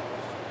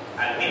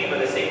 al mínimo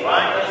de 5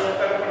 años,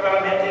 pero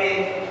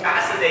probablemente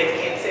casi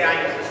de 15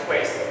 años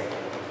después.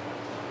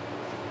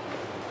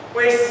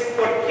 Pues,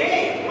 ¿por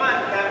qué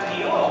Juan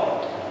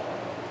cambió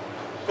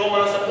como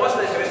los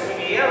apóstoles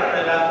recibieron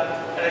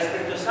el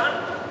Espíritu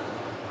Santo?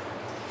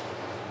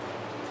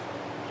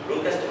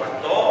 Lucas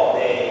trató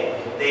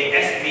de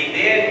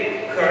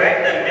escribir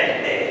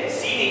correctamente,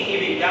 sin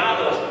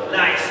equivocados,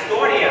 la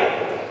historia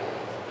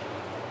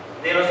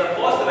de los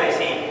apóstoles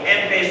y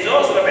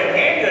empezó su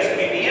evangelio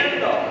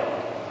escribiendo.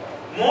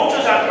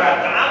 Muchos han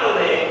tratado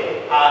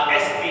de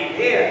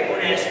escribir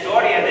una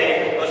historia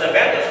de los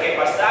eventos que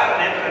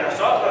pasaron entre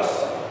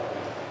nosotros.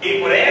 Y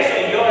por eso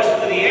yo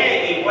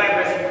estudié y voy a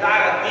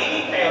presentar a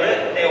ti,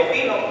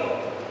 Teófilo,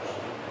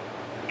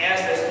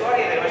 esta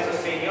historia de nuestro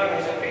Señor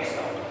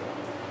Jesucristo.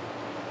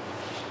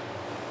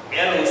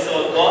 Él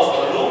usó 2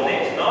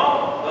 volúmenes,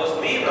 ¿no?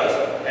 2 libros,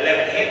 el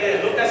Evangelio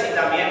de Lucas y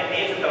también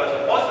Hechos de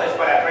los Apóstoles,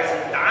 para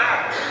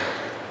presentar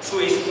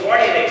su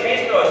historia de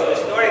Cristo, su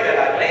historia de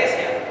la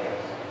iglesia.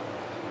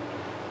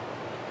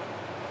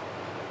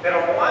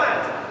 Pero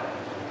Juan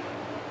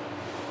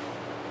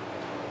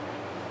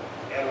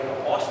era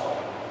un apóstol.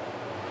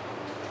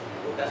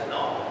 Lucas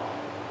no.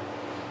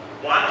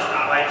 Juan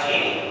estaba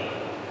allí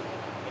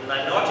en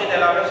la noche de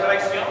la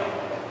resurrección.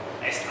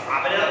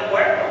 Estaba en el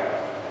cuerpo.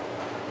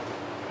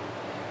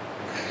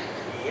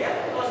 Y él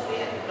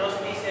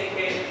nos dice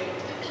que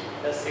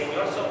el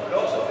Señor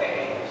sopló sobre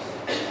ellos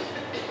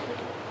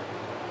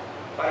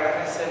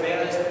para recibir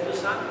el Espíritu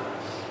Santo.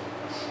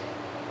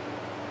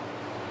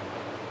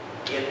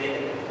 Y el día de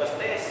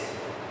Pentecostés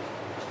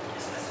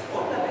es la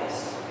segunda vez.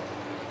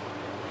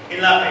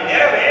 En la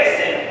primera vez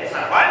en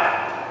San Juan,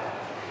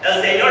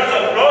 el Señor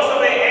sopló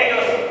sobre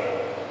ellos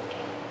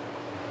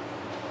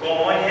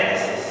como en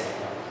Génesis.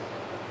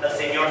 El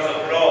Señor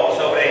sopló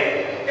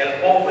sobre el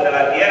polvo de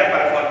la tierra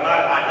para formar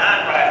a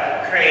Adán,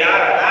 para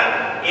crear a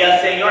Adán. Y el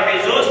Señor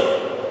Jesús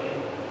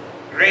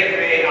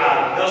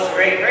nos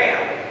recrea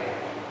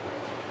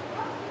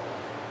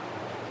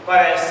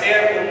para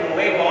ser un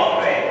nuevo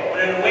hombre,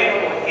 una nueva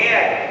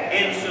mujer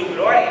en su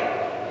gloria.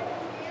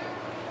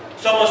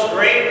 Somos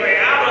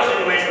recreados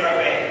en nuestra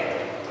fe,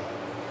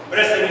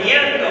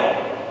 recibiendo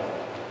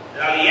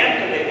el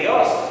aliento de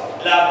Dios,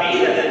 la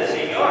vida del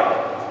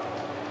Señor.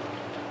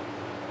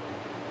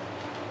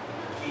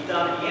 Y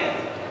también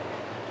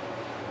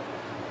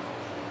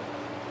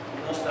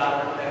nos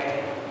da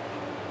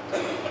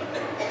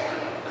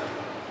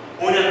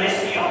una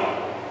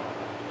misión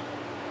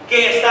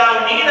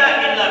está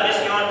unida en la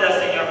misión del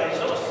Señor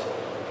Jesús.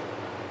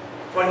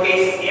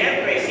 Porque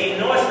siempre, si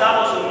no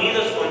estamos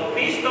unidos con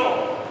Cristo,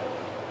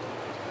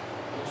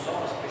 no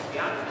somos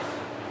cristianos.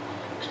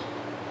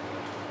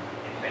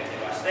 En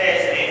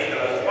Pentecostés, en Hechos de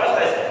los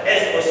Apóstoles,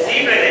 es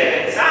posible de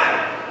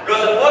pensar. Los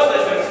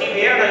apóstoles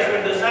recibieron el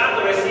Espíritu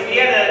Santo,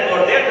 recibieron el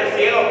Cordero del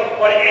Cielo,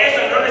 por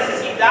eso no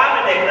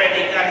necesitaban de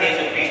predicar a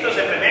Jesucristo,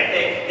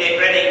 simplemente de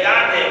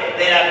predicar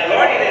de la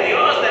gloria de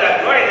Dios, de la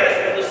gloria del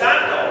Espíritu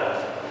Santo.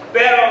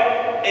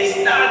 Pero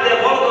estar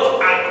devotos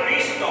a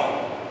Cristo,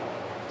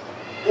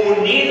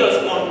 unidos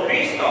con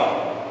Cristo.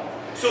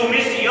 Su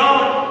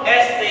misión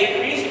es de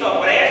Cristo,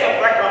 por eso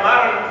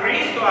proclamaron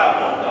Cristo al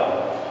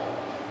mundo.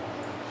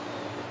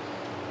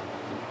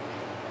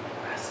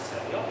 Gracias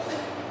a Dios.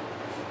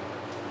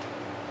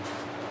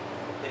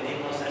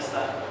 Tenemos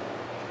esta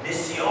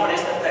misión,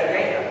 esta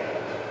tarea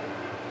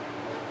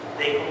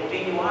de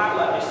continuar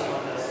la misión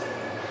del Señor.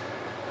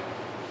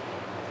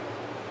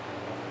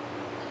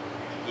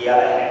 Y a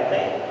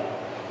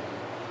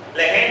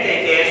la gente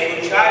que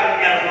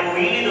escucharon el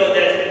ruido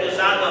del Espíritu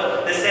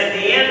Santo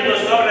descendiendo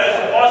sobre los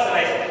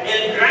apóstoles,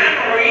 el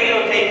gran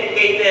ruido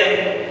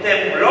que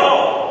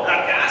tembló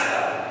la casa.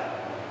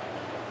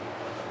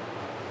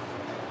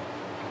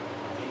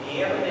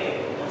 Vinieron de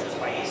muchos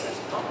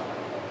países, ¿no?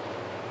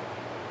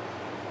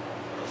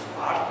 Los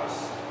partos,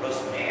 los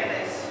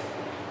medes,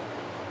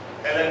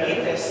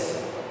 elamitas.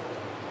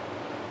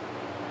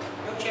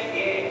 Yo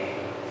chequeé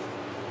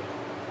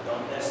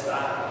dónde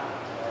estaba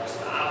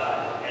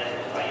en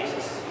estos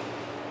países.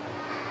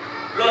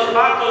 Los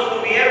partos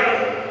tuvieron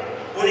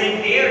un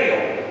imperio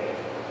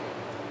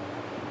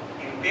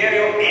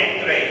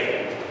entre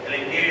el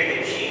imperio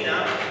de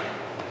China,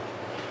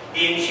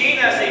 y en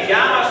China se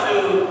llama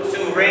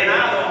su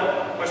reinado,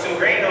 o su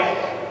reino,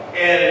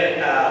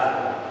 el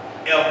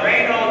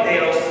reino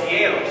de los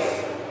cielos.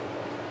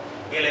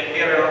 El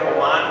imperio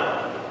romano,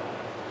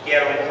 que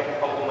era un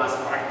poco más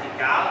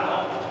practical,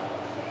 ¿no?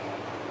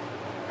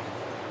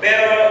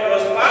 Pero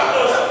los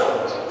partos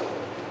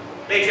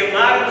le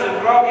llamaron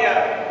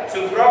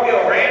su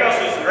propio reino,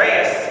 sus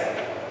reyes,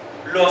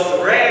 los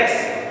reyes,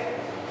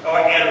 o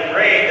el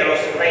rey de los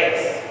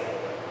reyes.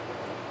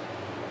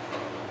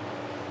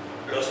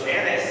 Los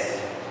medes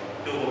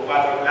tuvo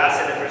 4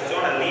 clases de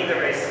personas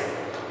líderes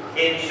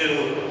en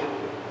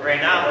su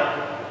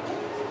reinado.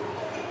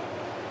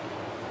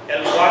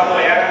 El cuarto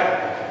era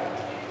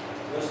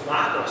los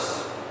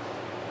magos.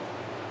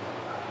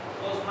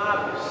 Los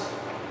magos.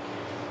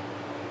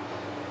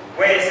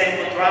 Pues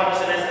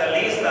encontramos en esta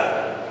lista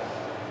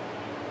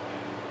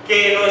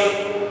que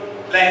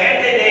la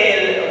gente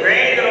del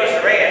rey de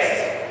los reyes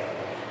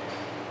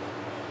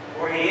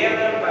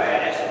corrieron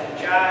para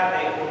escuchar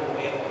de un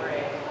nuevo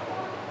rey,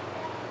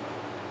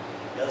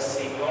 el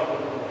Señor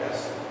del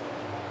universo.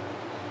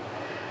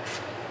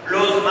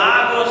 Los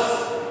magos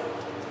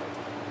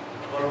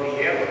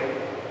volvieron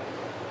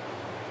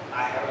a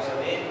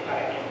Jerusalén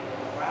para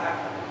encontrar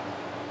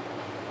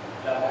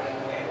la buena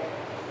nueva,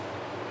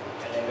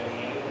 el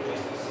Evangelio de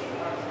nuestro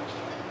Señor.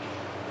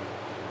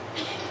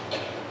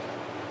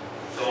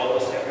 Todo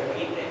se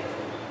repite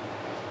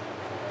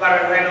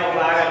para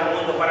renovar el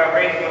mundo, para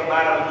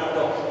reformar el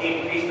mundo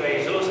en Cristo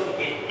Jesús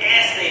en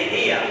este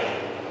día.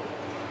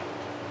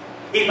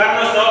 Y para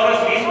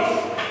nosotros mismos,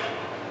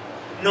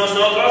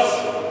 nosotros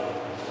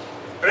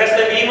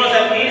recibimos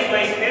el mismo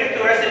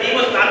Espíritu,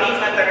 recibimos la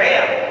misma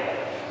tarea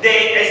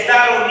de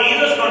estar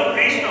unidos con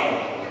Cristo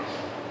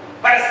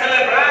para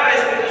celebrar el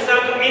Espíritu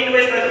Santo en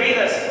nuestras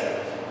vidas.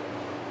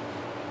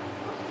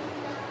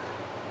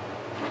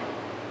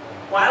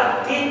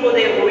 ¿Cuál tipo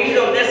de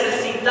ruido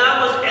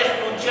necesitamos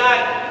escuchar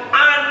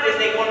antes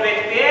de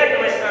convertir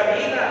nuestra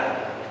vida?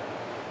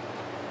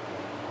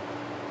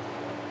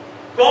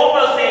 ¿Cómo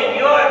el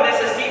Señor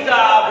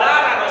necesita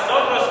hablar a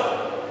nosotros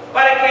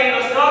para que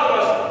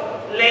nosotros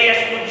le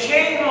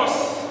escuchemos?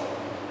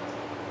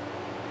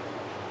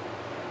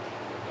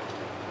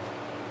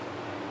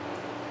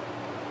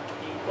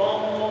 ¿Y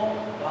cómo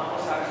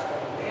vamos a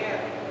responder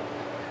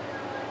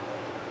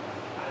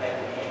al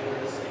Evangelio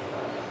del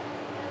Señor?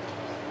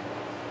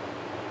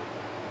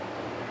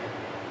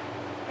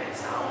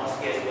 Pensamos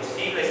que es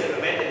posible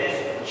simplemente de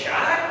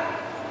escuchar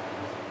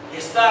y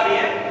está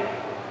bien.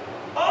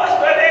 Oh,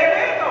 estoy de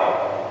acuerdo.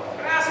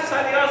 Gracias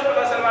a Dios por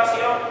la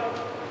salvación.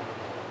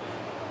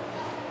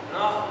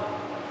 No.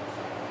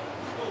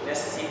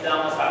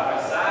 Necesitamos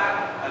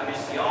abrazar la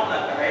misión,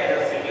 la tarea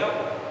del Señor,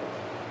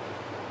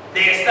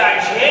 de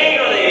estar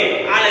lleno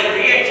de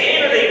alegría,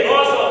 lleno de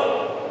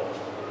gozo,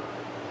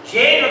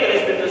 lleno del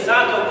Espíritu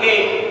Santo,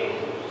 que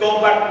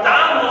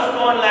compartamos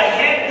con la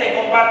gente,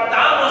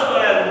 compartamos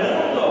con el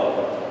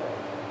mundo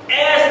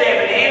este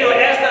evangelio,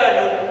 esta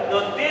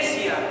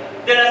noticia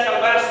de la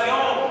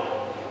salvación,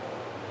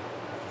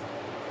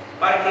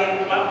 para que en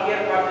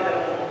cualquier parte del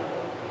mundo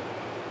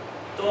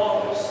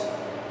todos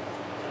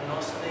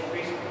conozcan de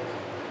Cristo.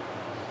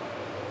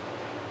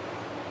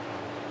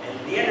 El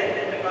día de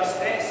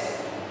Pentecostés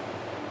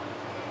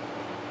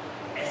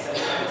es el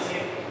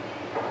principio.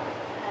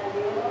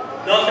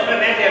 No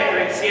simplemente el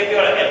principio.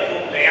 principio el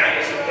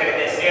cumpleaños, si quiere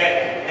decir,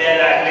 de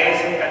la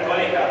Iglesia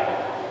Católica.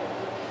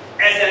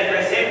 Es el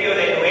principio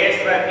de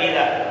nuestra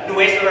vida,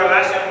 nuestra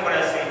relación con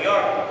el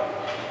Señor.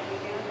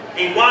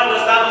 Y cuando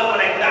estamos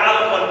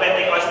conectados con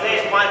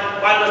Pentecostés,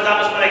 cuando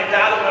estamos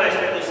conectados con el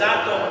Espíritu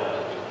Santo,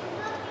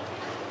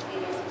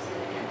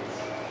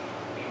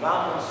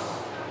 vivamos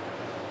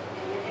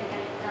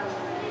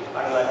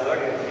para la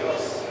gloria de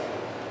Dios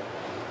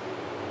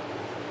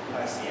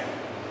para siempre.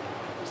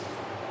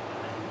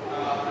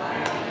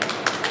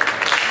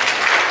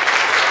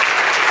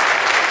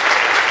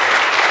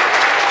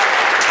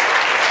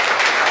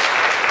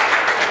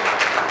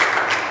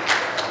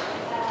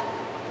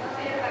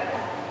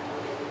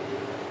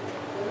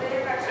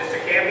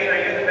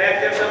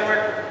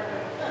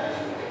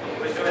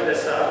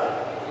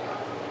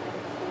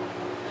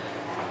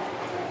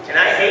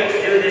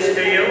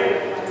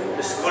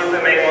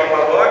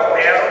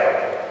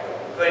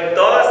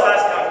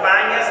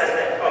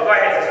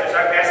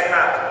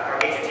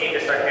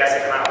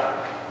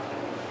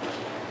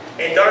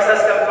 En todas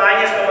las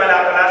campañas como la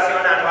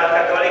apelación anual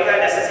católica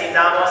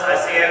necesitamos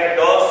hacer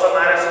 2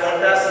 semanas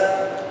juntas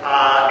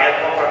el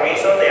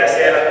compromiso de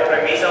hacer el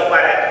compromiso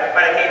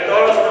para que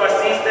todos no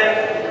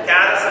asisten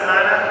cada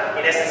semana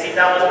y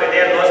necesitamos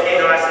pedir los que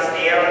no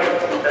asistieron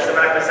la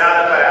semana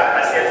pasada para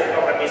hacer su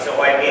compromiso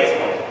hoy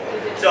mismo.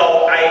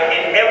 So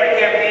in every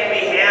campaign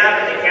we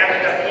have in the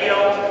Catholic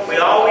Appeal, we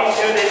always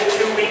do this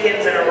 2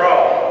 weekends in a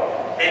row.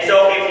 And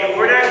so if you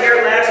were not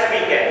here last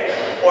weekend,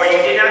 or you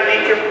did not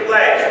make your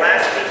pledge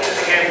last week in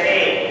the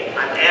campaign,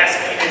 I'm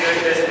asking you to do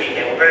it this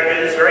weekend. We're going to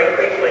do this very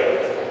quickly.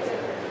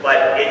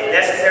 But it's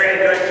necessary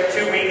to do it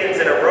 2 weekends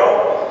in a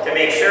row to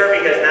make sure,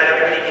 because not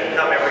everybody can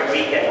come every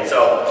weekend.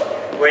 So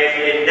if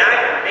you did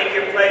not make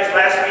your pledge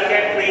last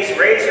weekend, please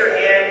raise your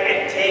hand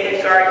and take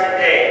a card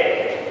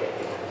today.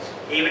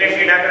 Even if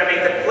you're not going to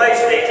make the pledge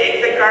today,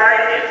 take the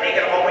card and take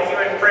it home with you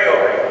and pray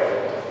over it.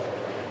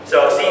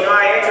 So, si no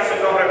ha hecho su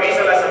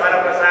compromiso la semana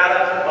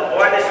pasada, por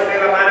favor de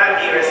subir la mano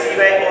y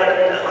recibe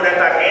una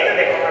tarjeta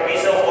de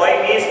compromiso hoy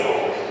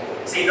mismo.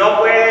 Si no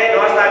puede,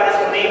 no está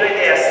disponible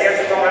de hacer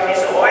su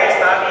compromiso hoy,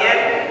 está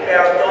bien,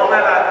 pero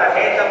toma la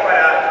tarjeta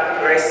para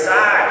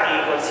rezar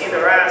y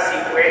considerar si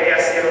puede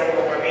hacer un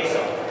compromiso.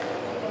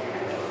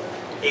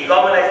 Y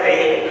como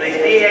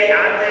les dije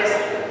antes,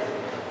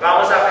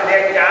 vamos a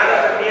pedir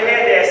cada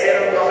familia de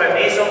hacer un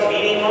compromiso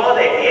mínimo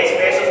de 10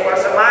 pesos por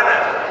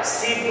semana,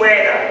 si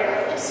pueda.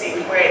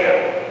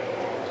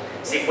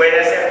 Si puede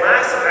hacer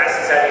más,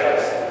 gracias a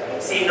Dios.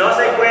 Si no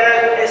se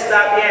puede,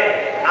 está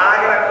bien.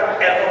 Haga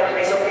el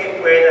compromiso que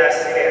pueda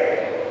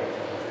hacer.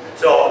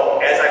 So,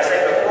 as I've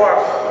said before,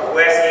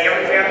 we're asking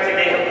every family to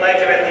make a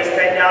pledge of at least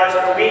 $10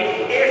 per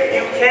week, if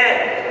you can.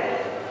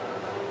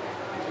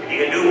 If you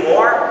can do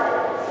more,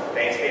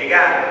 thanks be to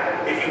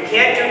God. If you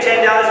can't do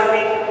 $10 a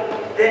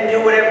week, then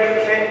do whatever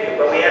you can do.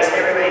 But we ask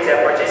everybody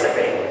to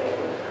participate.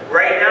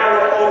 Right now,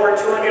 we're over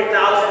 $200,000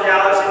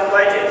 in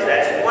pledges.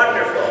 That's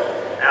wonderful.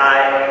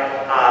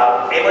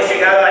 Hemos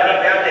llegado a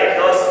nivel de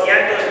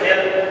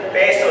 200,000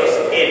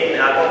 pesos en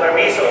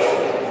compromisos,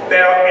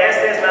 pero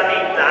esta es la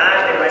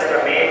mitad de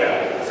nuestra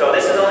meta. So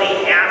this is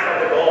only half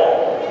of the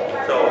goal.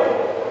 So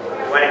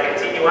we want to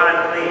continue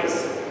on,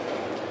 please.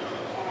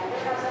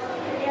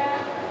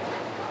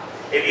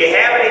 If you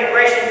have any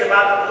questions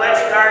about the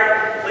pledge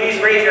card, please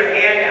raise your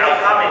hand.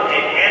 I'll come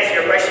and answer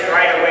your question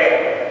right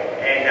away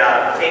and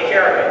take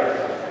care of it.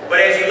 But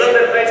as you look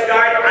at the pledge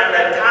card, on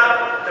the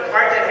top, the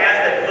part that has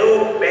the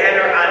blue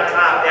banner on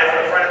top, that's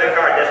the front of the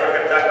card. That's what we're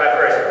going to talk about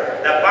first.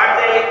 La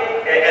parte,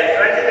 el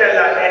frente de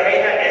la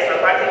tarjeta es la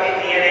parte que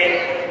tiene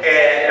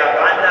la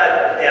banda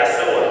de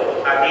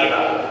azul arriba.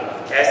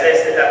 Ese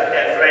es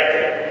el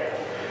frente.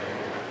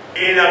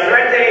 Y en el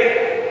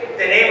frente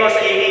tenemos,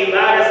 y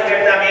va a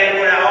recibir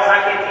también una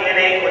hoja que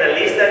tiene una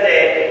lista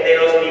de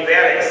los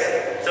niveles.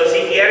 So,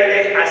 si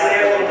quieren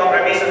hacer un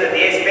compromiso de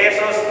 10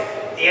 pesos,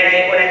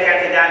 tiene una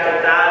cantidad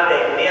total de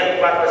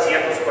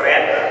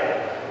 1,440.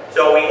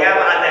 So we have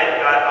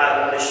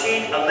on the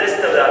sheet a list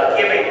of the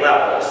giving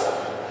levels.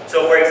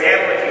 So for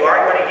example, if you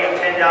are going to give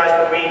 $10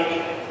 per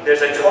week,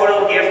 there's a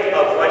total gift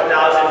of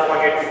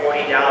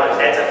 $1,440.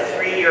 That's a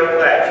 3-year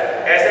pledge.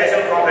 Este es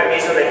un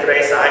compromiso de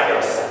 3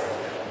 años.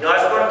 No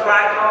es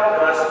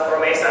contrato, no es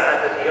promesa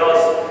ante Dios,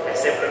 es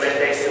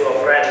simplemente su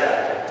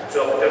ofrenda,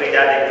 su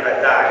oportunidad de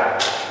tratar.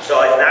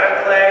 So it's not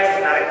a pledge,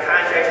 it's not a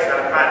contract, it's not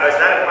a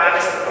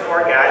promise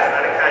before God, it's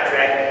not a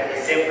contract,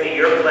 it's simply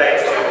your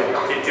pledge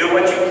to do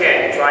what you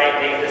can to try and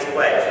make this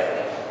pledge.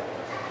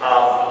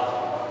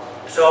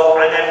 So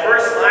on that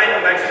first line,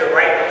 I want you to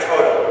write the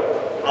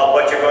total of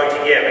what you're going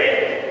to give.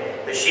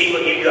 And the sheet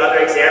will give you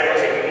other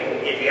examples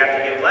if you have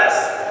to give less,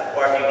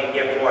 or if you can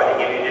give more.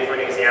 They give you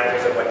different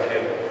examples of what to do.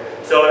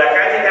 So la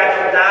cantidad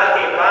total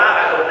que va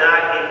a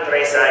donar en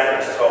 3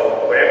 años.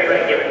 So whatever you're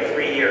going to give in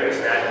 3 years,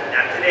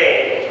 not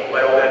today,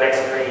 but over the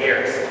next 3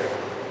 years.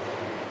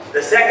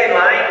 The second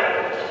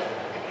line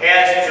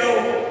has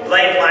 2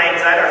 blank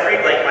lines on it, or 3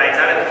 blank lines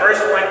on it. The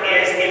first one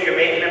is if you're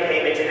making a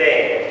payment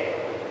today.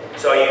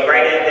 So you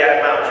write in that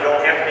amount. You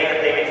don't have to make a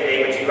payment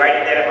today, but you write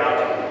in that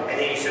amount, and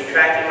then you subtract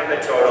subtracting from the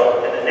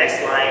total. In the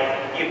next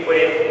line, you put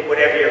in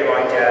whatever you're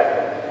going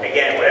to,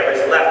 again, whatever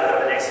is left for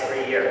the next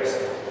 3 years.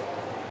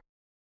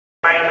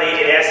 Finally,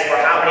 it asks for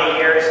how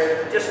many years.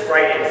 Just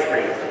write in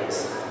 3,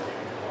 please.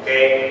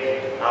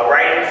 Okay?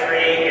 Write in 3.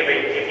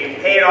 If you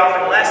pay it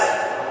off in less,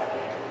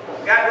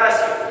 God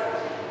bless you.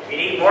 If you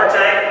need more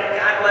time,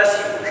 God bless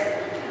you.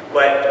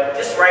 But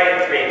just write in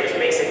 3. It just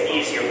makes it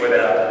easier for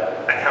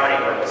the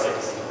accounting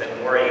purposes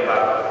than worrying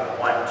about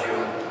 1, 2,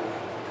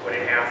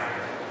 2.5.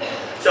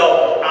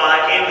 So,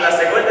 en la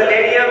segunda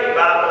línea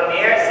va a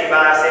poner si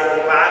va a hacer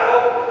un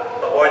pago,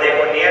 favor de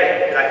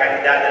poner la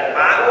cantidad del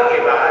pago que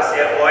va a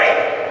hacer hoy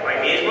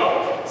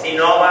mismo. Si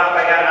no va a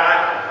pagar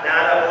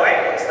nada hoy,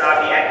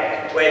 está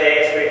bien,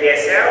 puede escribir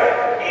 0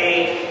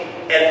 y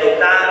el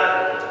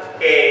total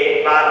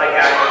que va a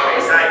pagar en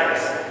 3 años.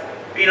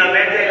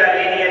 Finalmente la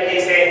línea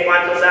dice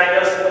cuántos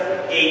años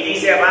y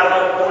dice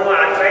abajo 1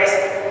 a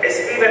 3,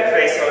 escribe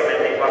 3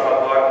 solamente, por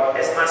favor,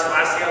 es más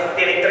fácil.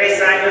 Tiene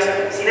 3 años,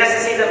 si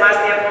necesita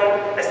más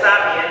tiempo,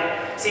 está bien.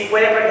 Si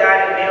puede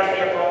pagar en menos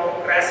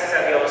tiempo, gracias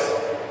a Dios,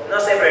 no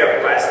se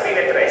preocupe,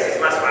 escribe 3,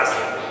 es más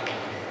fácil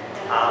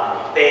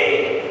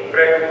de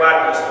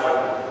preocuparnos con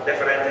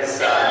diferentes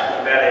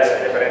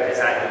niveles, diferentes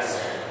años.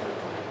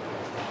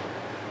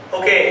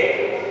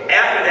 Okay,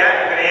 after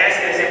that, we're going to ask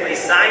you to simply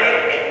sign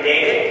it and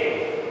date it.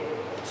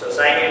 So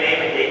sign your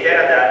name and date it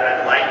on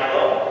the line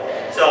below.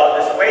 So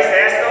después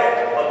de esto,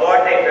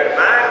 favor de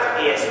firmar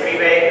y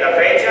escribe la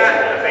fecha.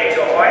 La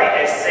fecha hoy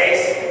es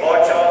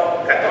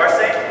 8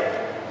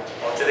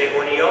 de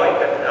junio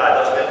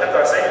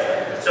 2014.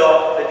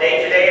 So the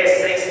date today is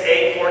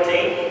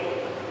 6/8/14.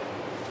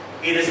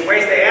 Y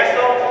después de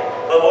esto,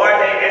 favor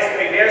de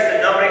escribir su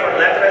nombre con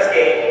letras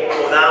que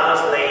podamos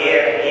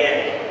leer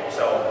bien.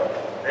 So,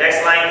 the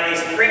next line,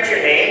 please print your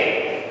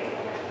name.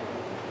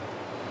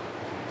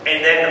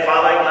 And then the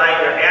following line,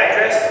 your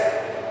address.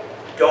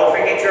 Don't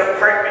forget your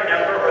apartment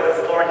number or the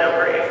floor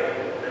number if you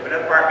live in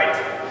an apartment.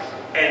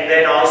 And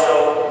then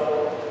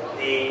also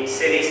the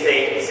city,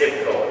 state,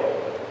 zip code.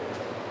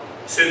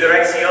 Su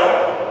dirección,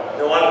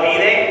 no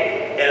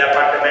olvide el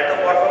apartamento,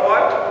 por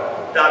favor.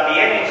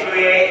 También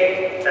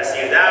incluye la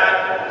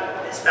ciudad,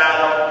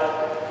 estado,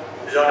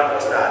 zona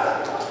postal.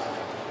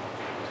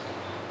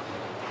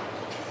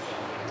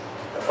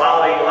 The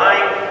following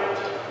line.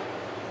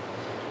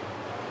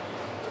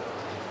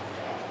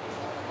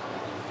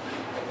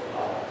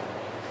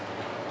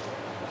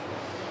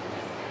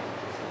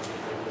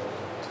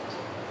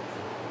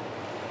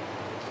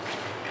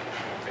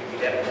 Maybe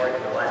that more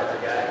than the line I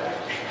forgot.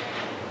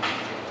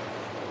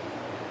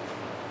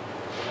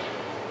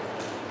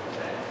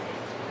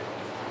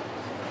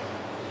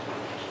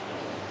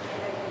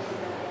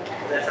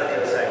 That's on the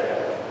other side.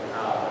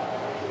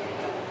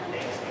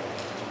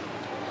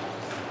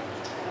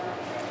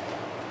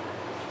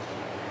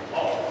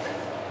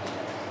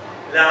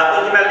 La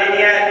última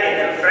línea en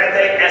el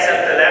frente es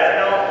el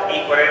teléfono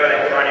y correo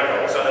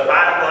electrónico. So the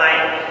bottom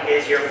line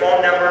is your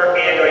phone number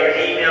and or your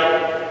email.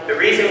 The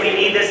reason we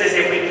need this is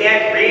if we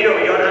can't read or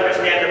we don't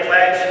understand the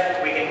pledge,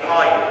 we can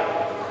call you.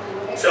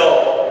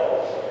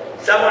 So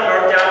someone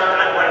wrote down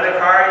on one of the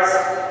cards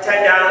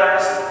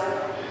 $10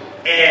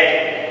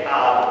 and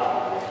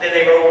then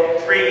they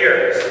wrote 3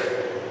 years.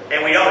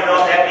 And we don't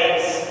know if that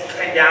means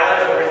 $10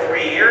 over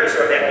 3 years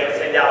or if that means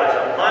 $10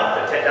 a month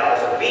or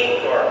 $10 a week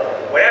or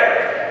whatever.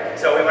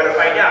 So we want to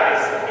find out,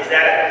 is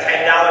that a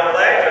 $10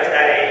 pledge or is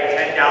that a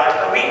 $10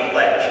 per week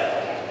pledge?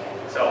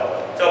 So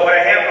por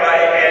ejemplo,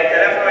 el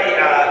teléfono y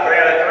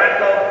correo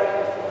electrónico,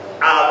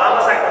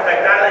 vamos a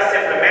contactarles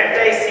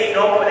simplemente si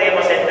no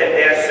podemos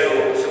entender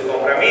su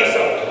compromiso.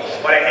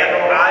 Por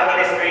ejemplo, alguien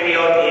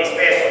escribió 10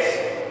 pesos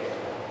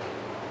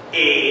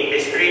y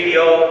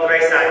escribió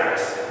 3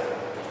 años.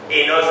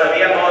 Y no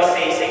sabíamos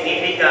si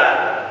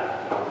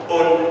significa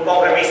un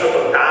compromiso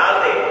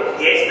total de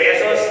 10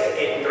 pesos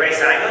en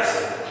 3 años.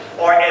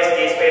 O es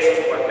 10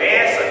 pesos por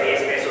mes o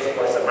 10 pesos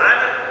por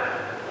semana.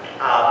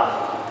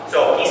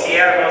 So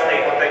quisiéramos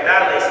de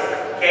contactarles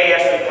qué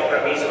es su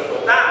compromiso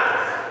total.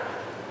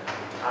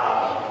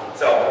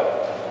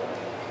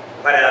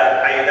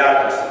 Para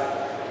ayudarnos.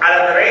 A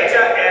la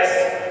derecha es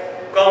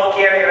cómo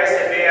quiere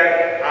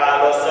recibir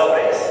los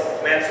sobres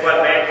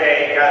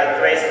mensualmente, cada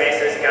 3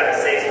 meses, cada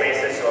 6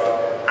 meses o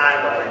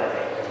anualmente.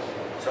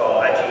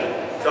 So allí.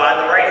 So on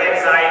the right hand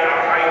side,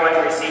 how you want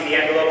to receive the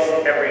envelopes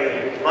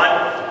every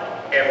month.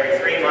 Every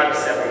 3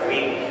 months, every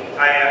week,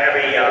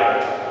 every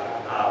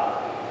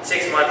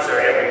 6 months, or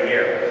every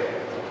year.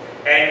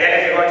 And then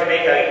if you're going to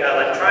make an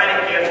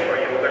electronic gift, or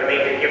you're going to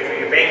make a gift for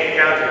your bank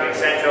account or your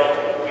Central,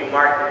 you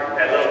mark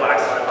that little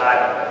box on the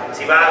bottom.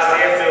 Si va a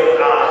hacer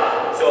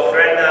su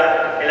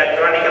ofrenda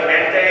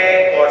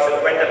electrónicamente, por su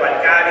cuenta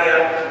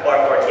bancaria, o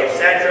por Gift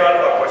Central,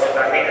 o por su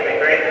tarjeta de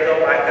crédito,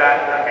 marca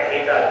la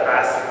cajita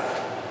atrás,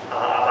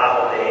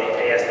 abajo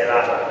de este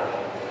lado.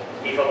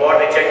 Y favor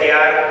de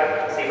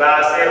chequear si va a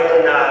hacer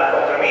un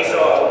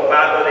compromiso o un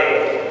pago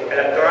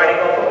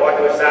electrónico, favor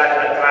de usar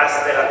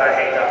atrás de la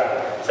tarjeta.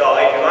 So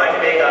if you're going to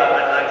make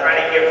an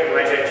electronic gift, you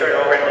want you to turn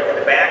over and look at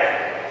the back.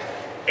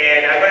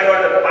 And I'm going to go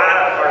to the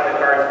bottom part of the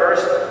card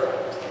first.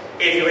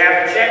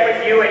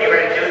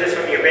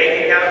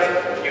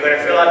 You're going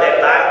to fill out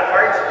that bottom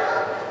part,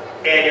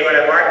 and you're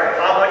going to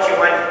mark how much you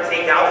want to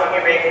take out from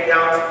your bank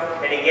account,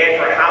 and again,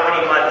 for how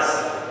many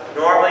months.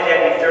 Normally,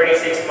 that'd be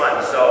 36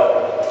 months,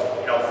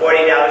 so, $40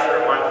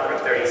 per month for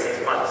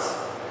 36 months.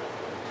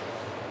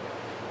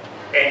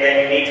 And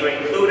then you need to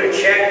include a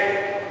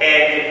check,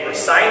 and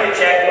sign the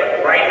check,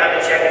 but write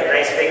on the check in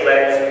nice big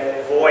letters,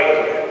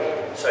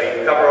 void. So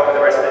you cover over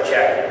the rest of the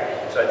check.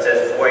 So it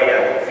says void,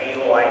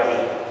 V-O-I-D.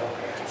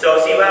 So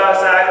si va a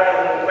usar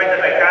una cuenta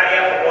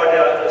bancaria, por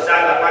favor de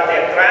usar la parte de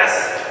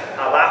atrás,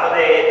 abajo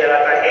de la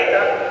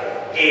tarjeta.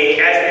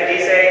 Y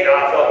dice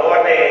a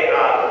favor de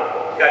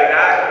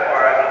cargar o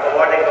a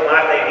favor de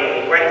tomar de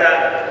mi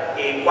cuenta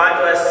y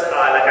cuánto es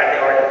la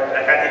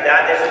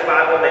cantidad de su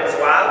pago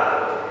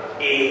mensual.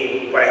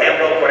 Y por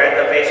ejemplo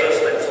 40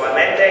 pesos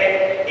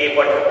mensualmente. Y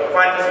por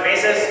cuántos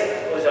meses,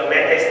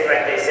 usualmente es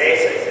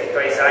 36,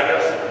 3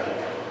 años.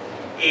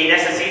 Y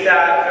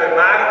necesita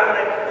firmar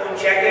un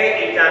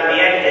cheque y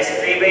también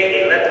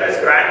escribe en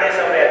letras grandes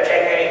sobre el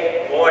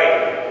cheque void.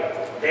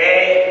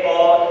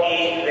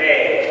 D-O-I-D.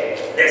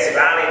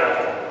 Desválido.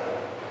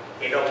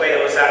 Y no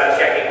puede usar el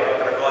cheque por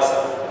otra cosa.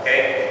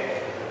 ¿Okay?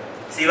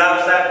 Si va a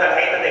usar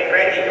tarjeta de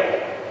crédito,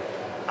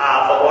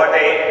 a favor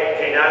de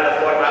llenar la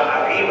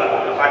forma arriba,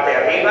 la parte de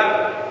arriba.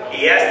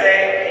 Y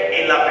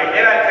en la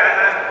primera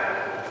caja,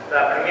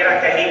 la primera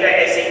cajita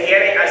es si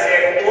quiere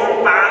hacer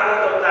un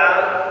pago total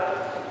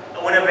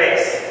una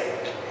vez.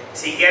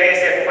 Si quiere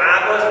hacer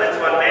pagos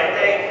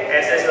mensualmente,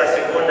 esa es la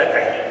segunda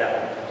cajita.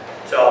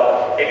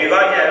 So, if you go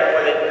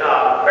for the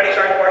credit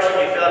card portion,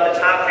 you fill out the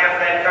top half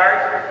of that card,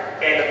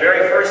 and the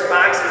very first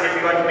box is if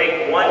you're going to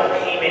make one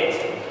payment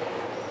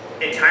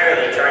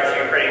entirely charged to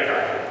your credit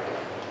card.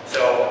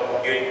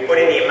 So, you put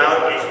in the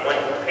amount is one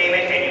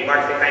payment, and you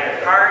mark the kind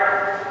of card.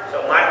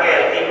 So, marque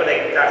el tipo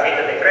de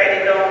tarjeta de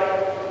crédito,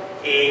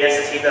 y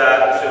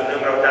necesita su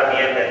número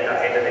también de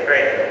tarjeta de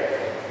crédito.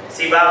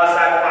 Si va a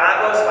usar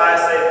pagos, va a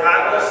hacer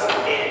pagos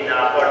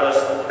por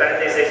los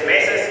 36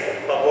 meses,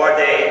 por favor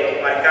de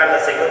marcar la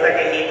segunda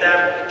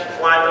cajita,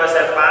 cuánto es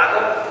el pago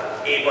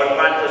y por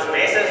cuántos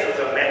meses,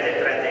 usualmente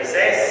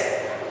 36,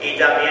 y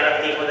también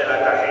el tipo de la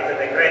tarjeta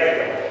de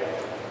crédito.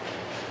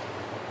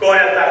 Con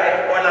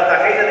la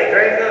tarjeta de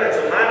crédito en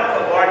su mano,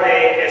 por favor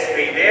de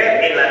escribir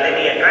en la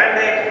línea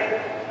grande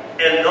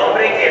el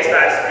nombre que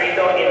está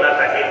escrito en la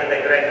tarjeta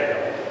de crédito.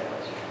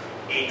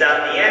 Y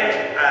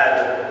también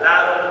al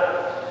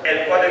lado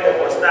el código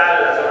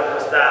postal, la zona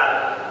postal,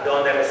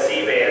 donde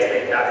recibe esta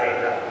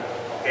tarjeta.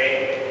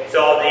 Okay?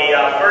 So the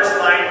first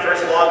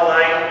long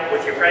line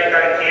with your credit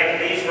card in hand,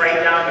 please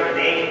write down your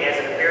name as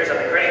it appears on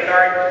the credit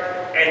card,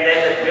 and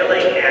then the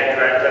billing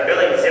address, the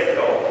billing zip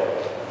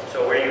code,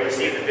 so where you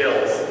receive the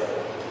bills.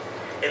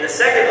 In the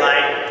second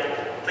line,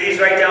 please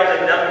write down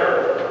the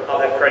number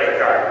of the credit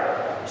card.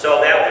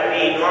 So that would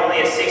be normally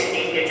a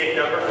 16-digit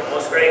number for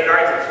most credit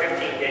cards. It's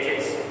 15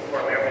 digits for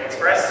American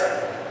Express.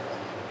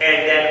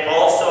 And then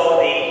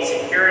also the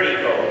security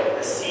code,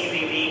 the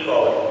CVV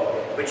code,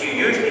 which you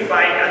usually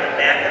find on the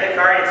back of the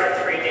card. It's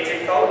a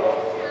 3-digit code.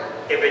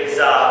 If it's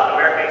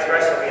American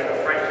Express, it'll be on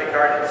the front of the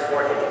card, and it's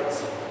 4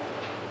 digits.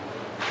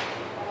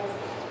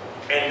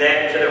 And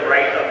then to the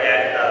right of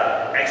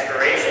that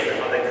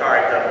expiration of the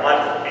card, the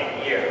month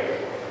and year.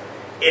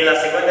 En la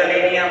segunda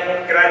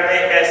línea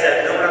grande es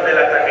el número de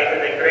la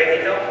tarjeta de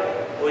crédito.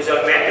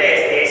 Usualmente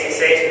es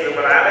 16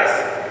 numerales,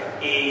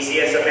 y si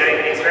es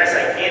American Express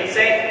hay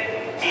 15.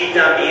 Y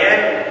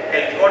también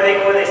el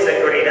código de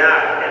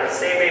seguridad, el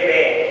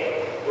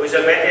CVV,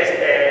 usualmente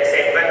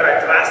se encuentra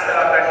atrás de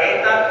la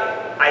tarjeta.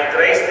 Hay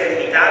 3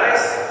 digitales.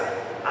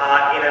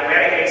 En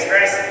American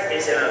Express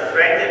es en el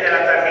frente de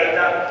la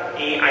tarjeta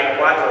y hay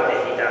 4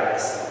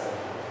 digitales.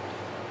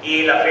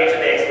 Y la fecha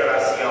de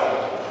expiración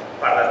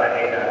para la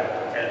tarjeta,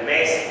 el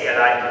mes y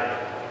el año.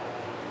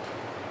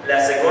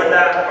 La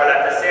segunda o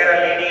la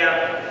tercera línea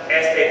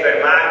es de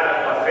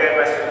firmar como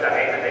afirma su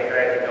tarjeta de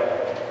crédito.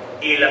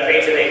 Y la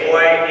fecha de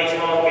hoy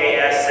mismo, que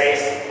es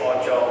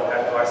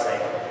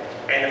 6/8/14.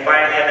 And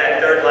finally, on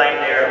that third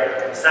line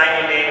there,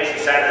 sign your name as you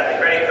sign on the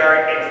credit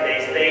card, and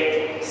today's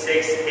date,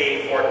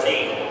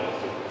 6/8/14.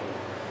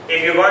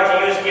 If you're going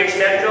to use Give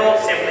Central,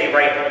 simply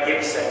write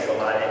Give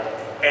Central on it.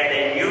 And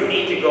then you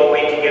need to go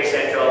into Give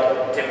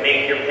Central to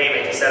make your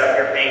payment, to set up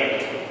your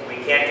payment. We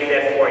can't do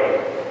that for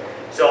you.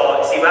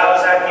 So, si va a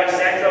usar Give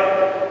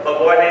Central, por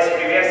favor de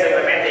escribir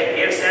simplemente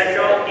Give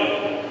Central,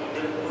 y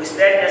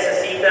usted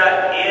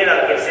necesita ir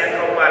al Give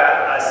Central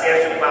para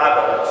hacer su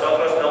pago.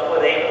 Nosotros no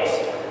podemos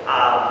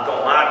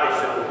tomar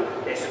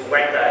de su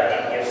cuenta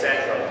en Give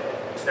Central.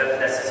 Ustedes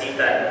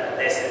necesitan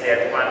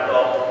decidir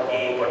cuánto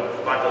y por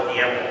cuánto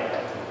tiempo.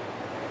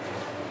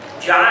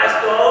 Ya es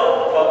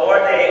todo. Por favor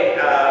de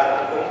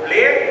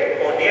cumplir,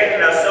 poner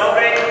en el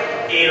sobre,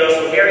 y los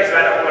sugieres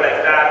van a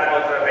colectar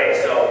otra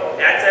vez. So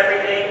that's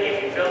everything.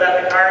 If you filled out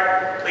the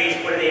card, please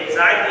put it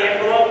inside the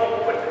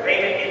envelope, put the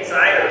payment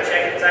inside, or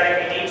check inside if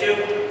you need to,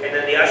 and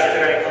then the ushers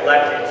are going to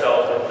collect it.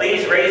 So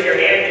please raise your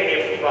hand if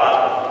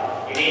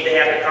you need to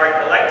have the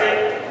card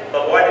collected.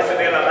 Por favor de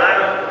subir la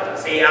mano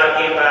si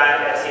alguien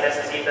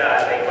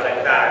necesita de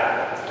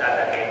colectar la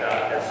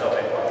tarjeta del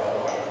sobre.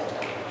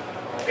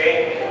 ¿Ok?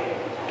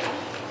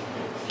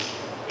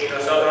 Y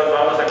nosotros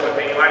vamos a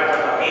continuar con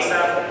la misa.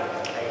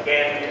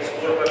 Again,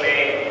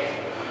 discúlpeme,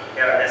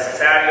 era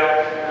necesario.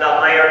 La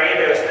mayoría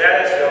de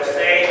ustedes, yo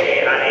sé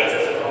que han hecho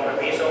su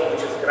compromiso.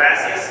 Muchas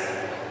gracias.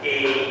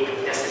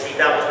 Y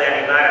necesitamos de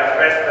animar al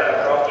resto de la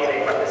parroquia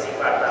de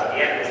participar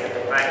también en esta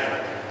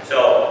campaña.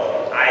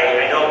 So,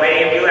 I know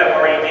many of you have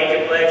already made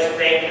your pledge.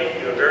 Thank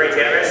you. You're very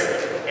generous.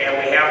 And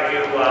we have to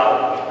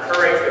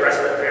encourage the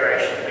rest of the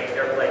parish to make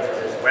their pledges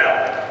as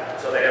well,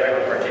 so that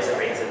everyone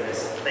participates in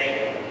this. Thank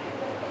you.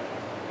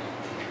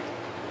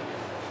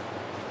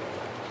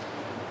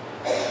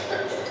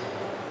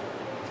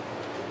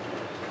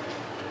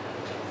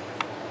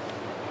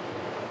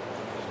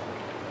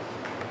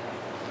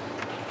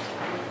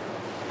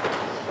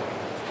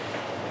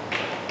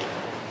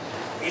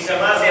 Mis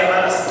hermanos y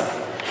hermanas,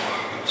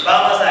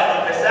 vamos a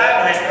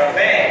confesar nuestra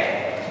fe.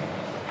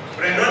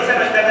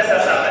 ¿Renuncian ustedes a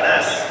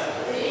Satanás?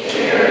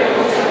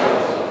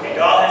 And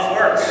all his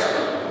works.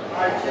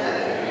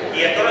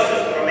 Y a todas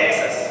sus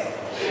promesas.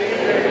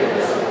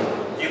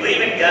 Do you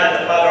believe in God,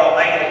 the Father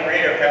Almighty, the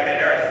Creator of heaven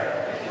and earth?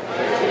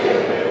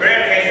 Creo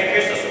en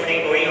Jesucristo, su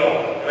único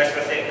Hijo,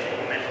 nuestro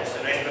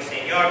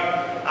Señor,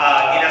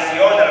 que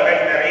nació de la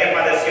Virgen María,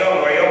 padeció,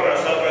 murió por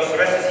nosotros,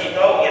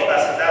 resucitó y está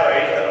sentado a la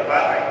derecha del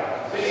Padre.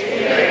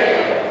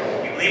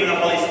 You believe in the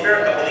Holy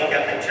Spirit, the Holy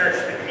Catholic Church,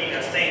 the communion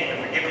of saints, the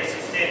forgiveness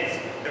of sins,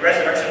 the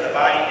resurrection of the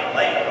body, and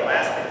life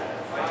everlasting.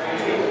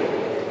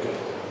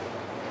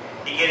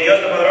 Y que Dios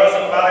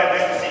Todopoderoso, Padre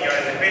nuestro Señor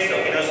Jesucristo,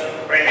 que nos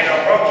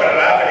regeneró por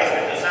el agua del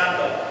Espíritu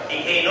Santo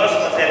y que nos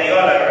concedió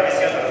la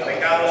remisión de los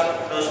pecados,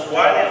 nos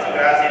guarde en su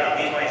gracia en el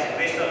mismo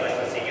Jesucristo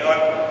nuestro Señor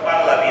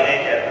para la vida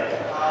eterna.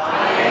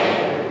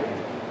 Amén.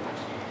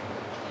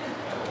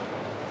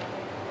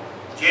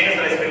 Llenos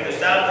del Espíritu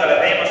Santo,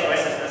 alabemos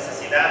nuestras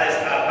necesidades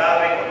al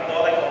Padre con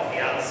toda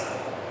confianza.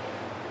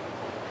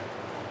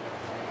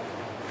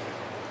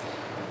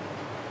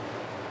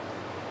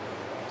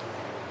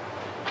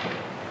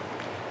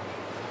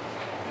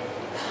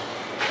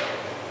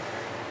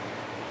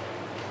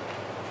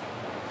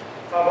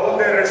 Favor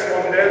de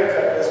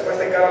responder después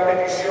de cada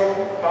petición,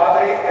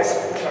 Padre,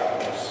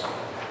 escúchanos.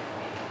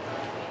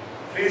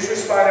 Please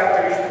respond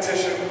after each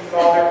petition,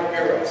 Father,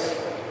 hear us.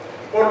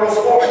 Por los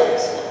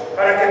jóvenes,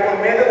 para que por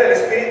medio del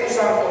Espíritu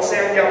Santo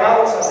sean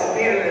llamados a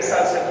servir en el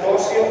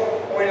sacerdocio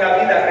o en la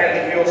vida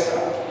religiosa,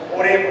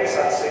 oremos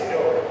al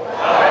Señor.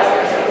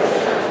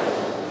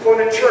 For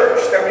the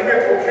church, that we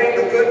may proclaim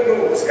the good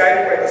news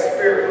guided by the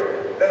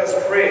Spirit, let us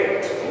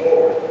pray to the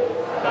Lord.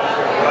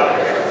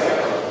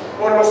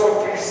 Por los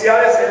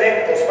oficiales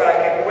electos,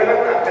 para que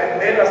puedan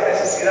atender las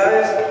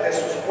necesidades de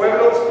sus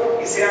pueblos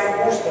y sean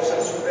justos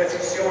en sus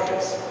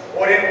decisiones,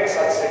 oremos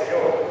al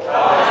Señor.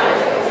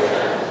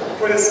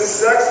 For the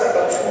success of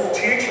the To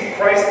Teach Who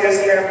Christ Is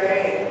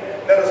campaign,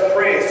 let us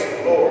praise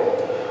the Lord.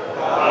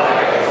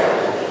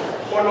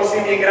 Por los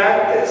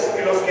inmigrantes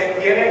y los que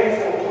tienen un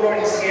futuro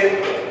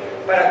incierto,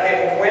 para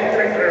que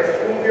encuentren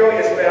refugio y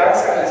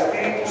esperanza en el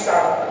Espíritu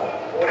Santo,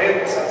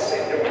 oremos al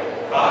Señor.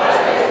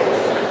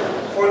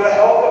 For the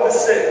health of the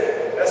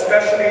sick,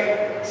 especially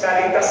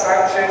Sarita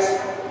Sánchez,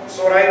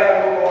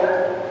 Zoraida Lugo,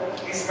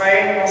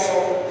 Ismael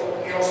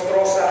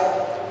Nostroza,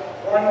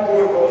 Juan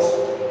Burgos,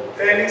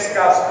 Félix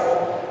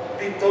Castro,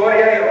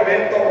 Victoria y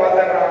Roberto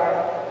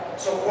Guadarrama,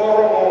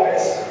 Socorro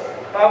Gómez,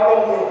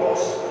 Pablo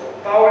Burgos,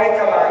 Pauli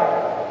Cabán,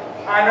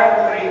 Ana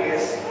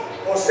Rodríguez,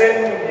 José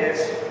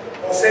Núñez,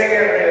 José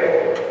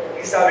Guerrero,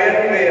 Isabel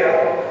Rivera,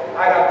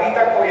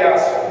 Agapita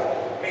Collazo,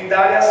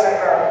 Migdalia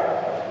Serrano,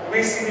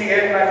 Luis y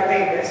Miguel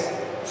Martínez,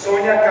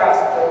 Sonia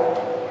Castro,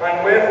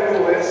 Manuel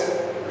Ruiz,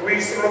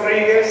 Luis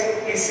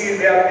Rodríguez y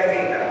Silvia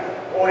Medina.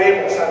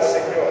 Oremos al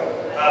Señor.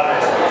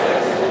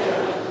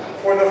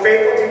 For the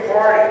faithful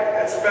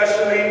departed,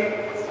 especially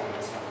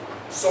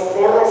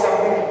Socorro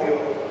Zamuntio,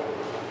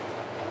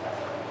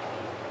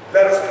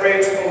 let us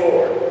pray to the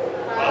Lord.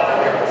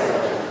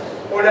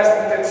 Por las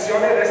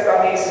intenciones de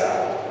esta misa,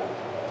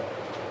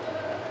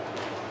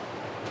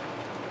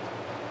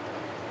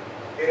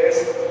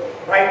 es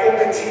Michael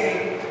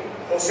Petit,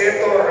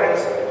 José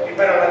Torres, y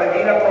para la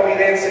divina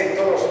providencia y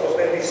todas sus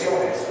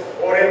bendiciones,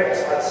 oremos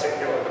al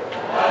Señor.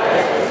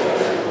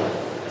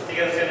 Let's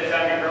together say the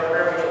time of your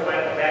prayer, which you'll find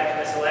at the back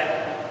of this elect.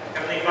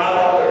 Heavenly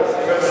Father,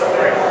 who have so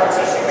many hearts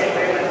as you may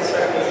live and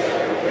send us,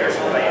 there's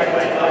no light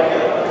by love.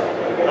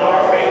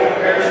 Our faith and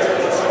prayers to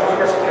the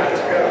strongest path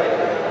together,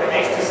 that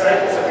makes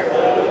disciples of your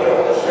holy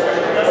will,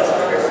 serving us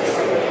as we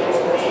receive the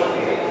most mercy.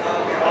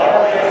 In all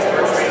our days,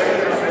 our strength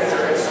and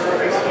minister and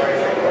service, our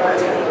glory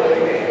to the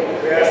holy name.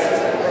 We ask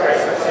this in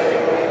Christ, our Savior.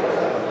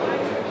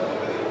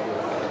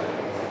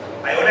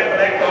 Hay una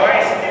colecta hoy,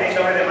 si tienes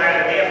sobre de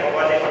María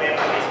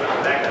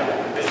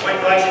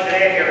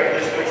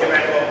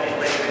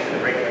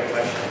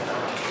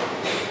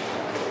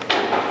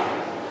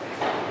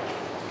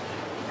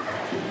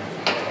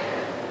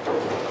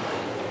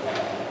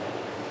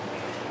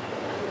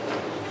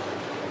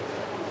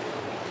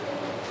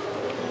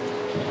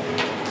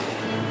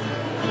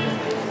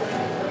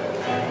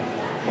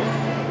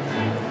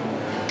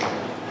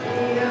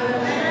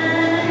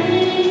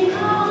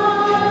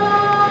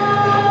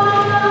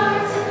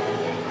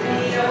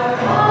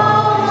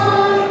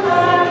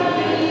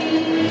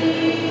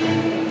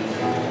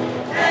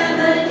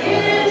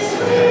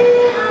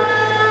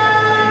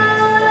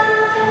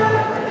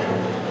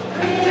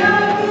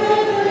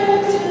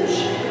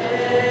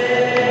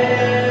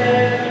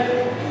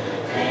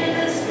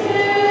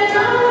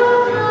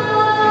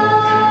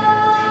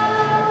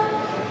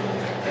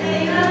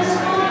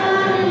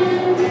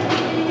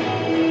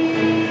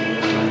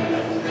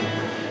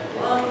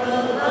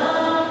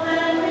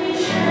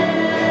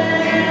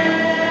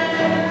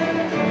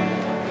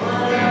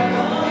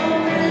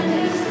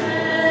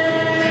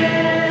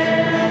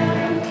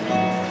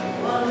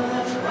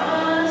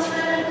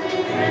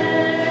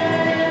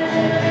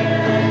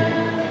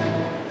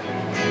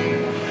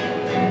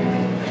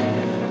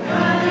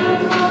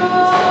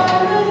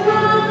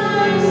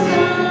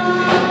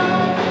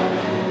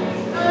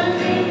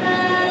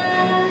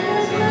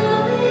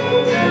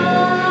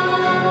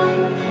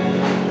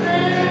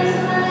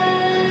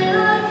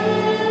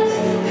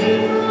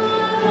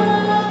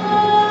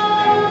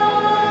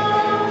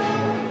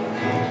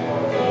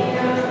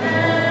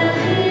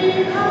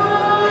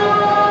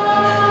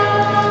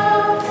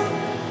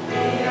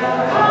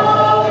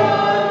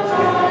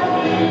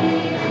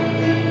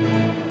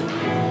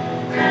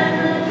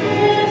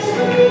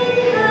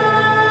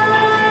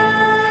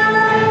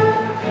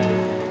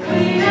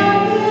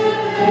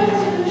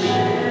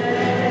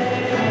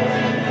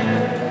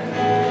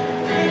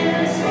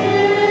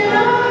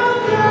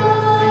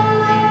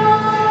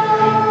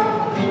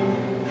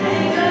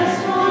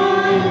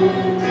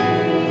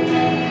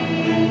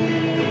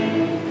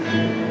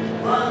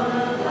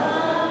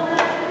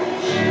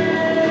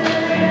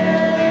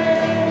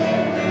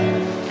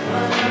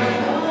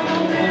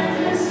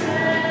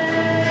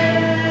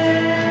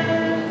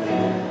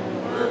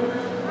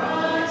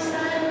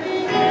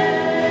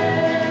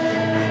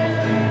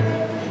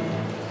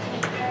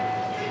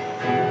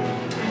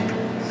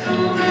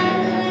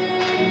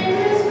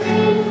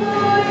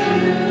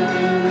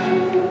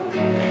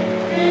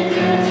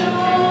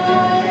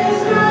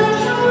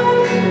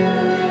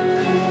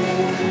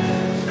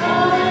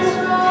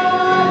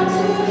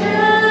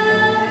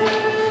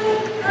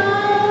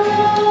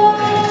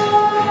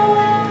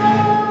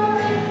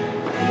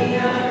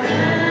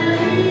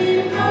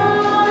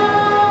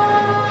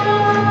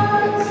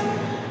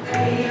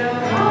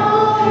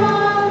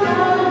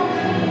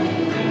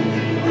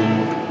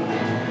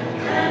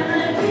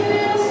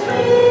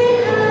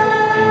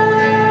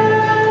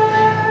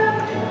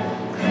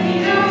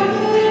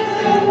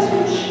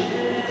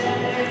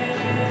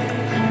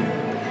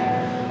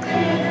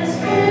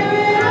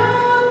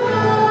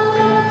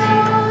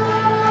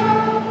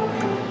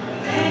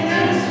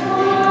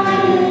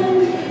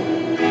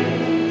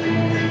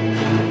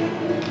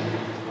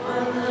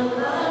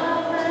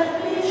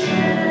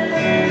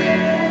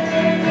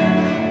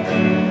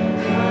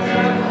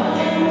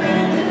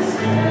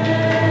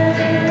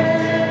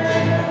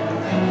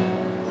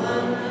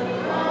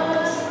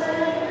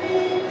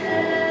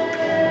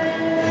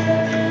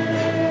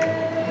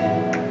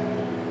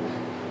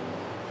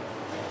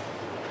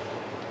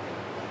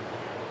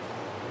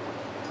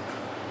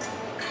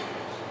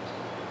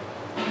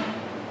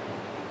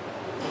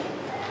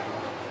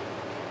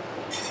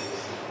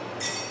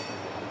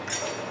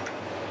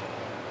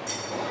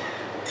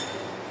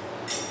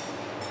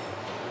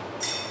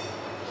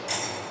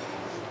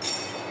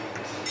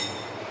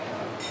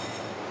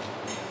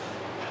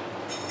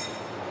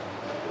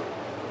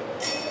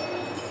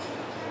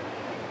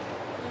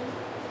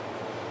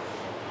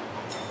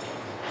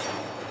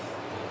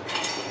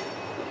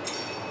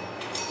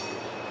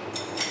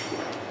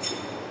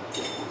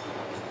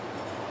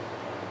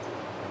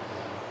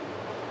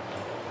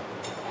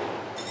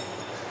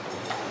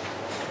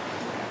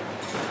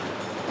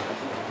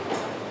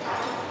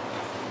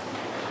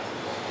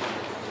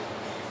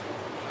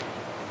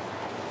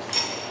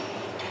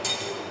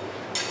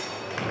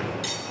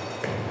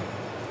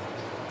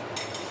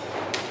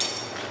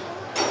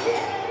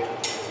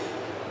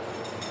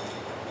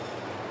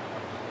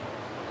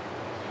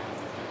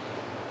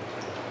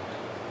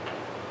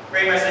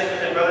Pray, my sisters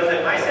and brothers,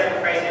 that my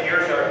sacrifice and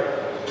yours are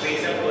to be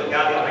acceptable with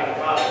God the Almighty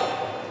Father.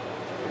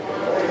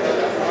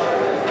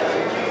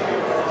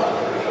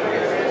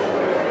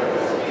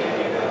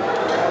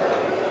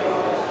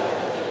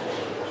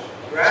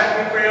 Grant,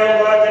 we pray,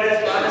 O Lord, that as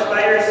promised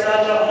by your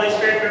Son, the Holy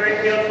Spirit will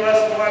reveal to us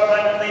more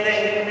abundantly the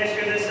hidden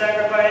mystery of this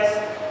sacrifice,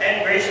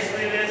 and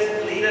graciously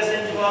lead us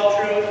into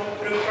all truth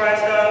through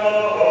Christ our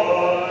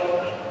Lord.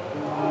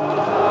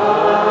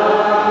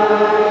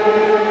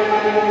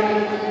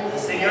 El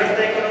Señor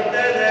esté con ustedes.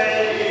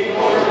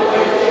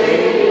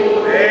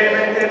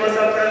 Levantemos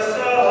el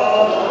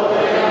corazón.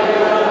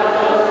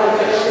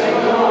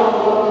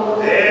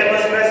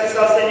 Demos gracias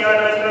al Señor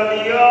nuestro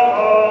Dios.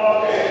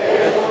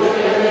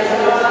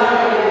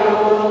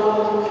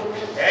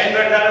 En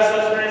verdad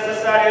nosotros no es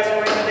necesario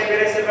esfuerzo de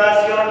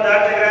preservación,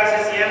 darte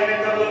gracias siempre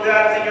en todo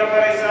lugar, Señor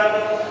Padre Santo,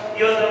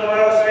 Dios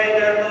amoroso y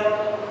eterno,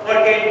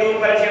 porque tú,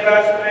 para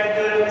llevar su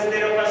plenitud el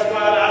misterio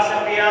pascual, has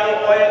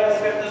enviado hoy el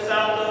Espíritu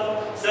Santo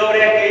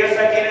sobre aquellos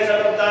a quienes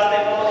adoptaste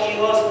como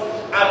hijos,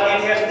 al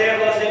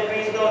ejercerlos en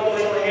Cristo, tu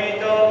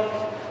unigénito.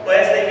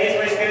 Pues este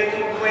mismo Espíritu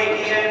fue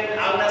quien,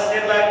 al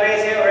nacer la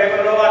Iglesia,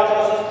 reveló a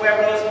todos los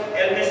pueblos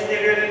el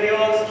misterio de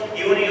Dios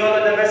y unió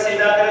la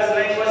diversidad de las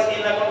lenguas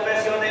en la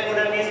confesión de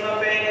una misma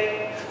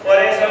fe. Por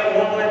eso el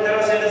mundo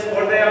entero se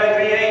desborda de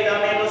alegría y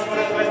también los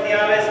coros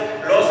celestiales,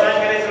 los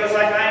ángeles y los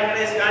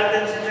arcángeles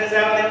cantan sin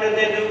cesar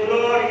de tu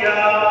gloria.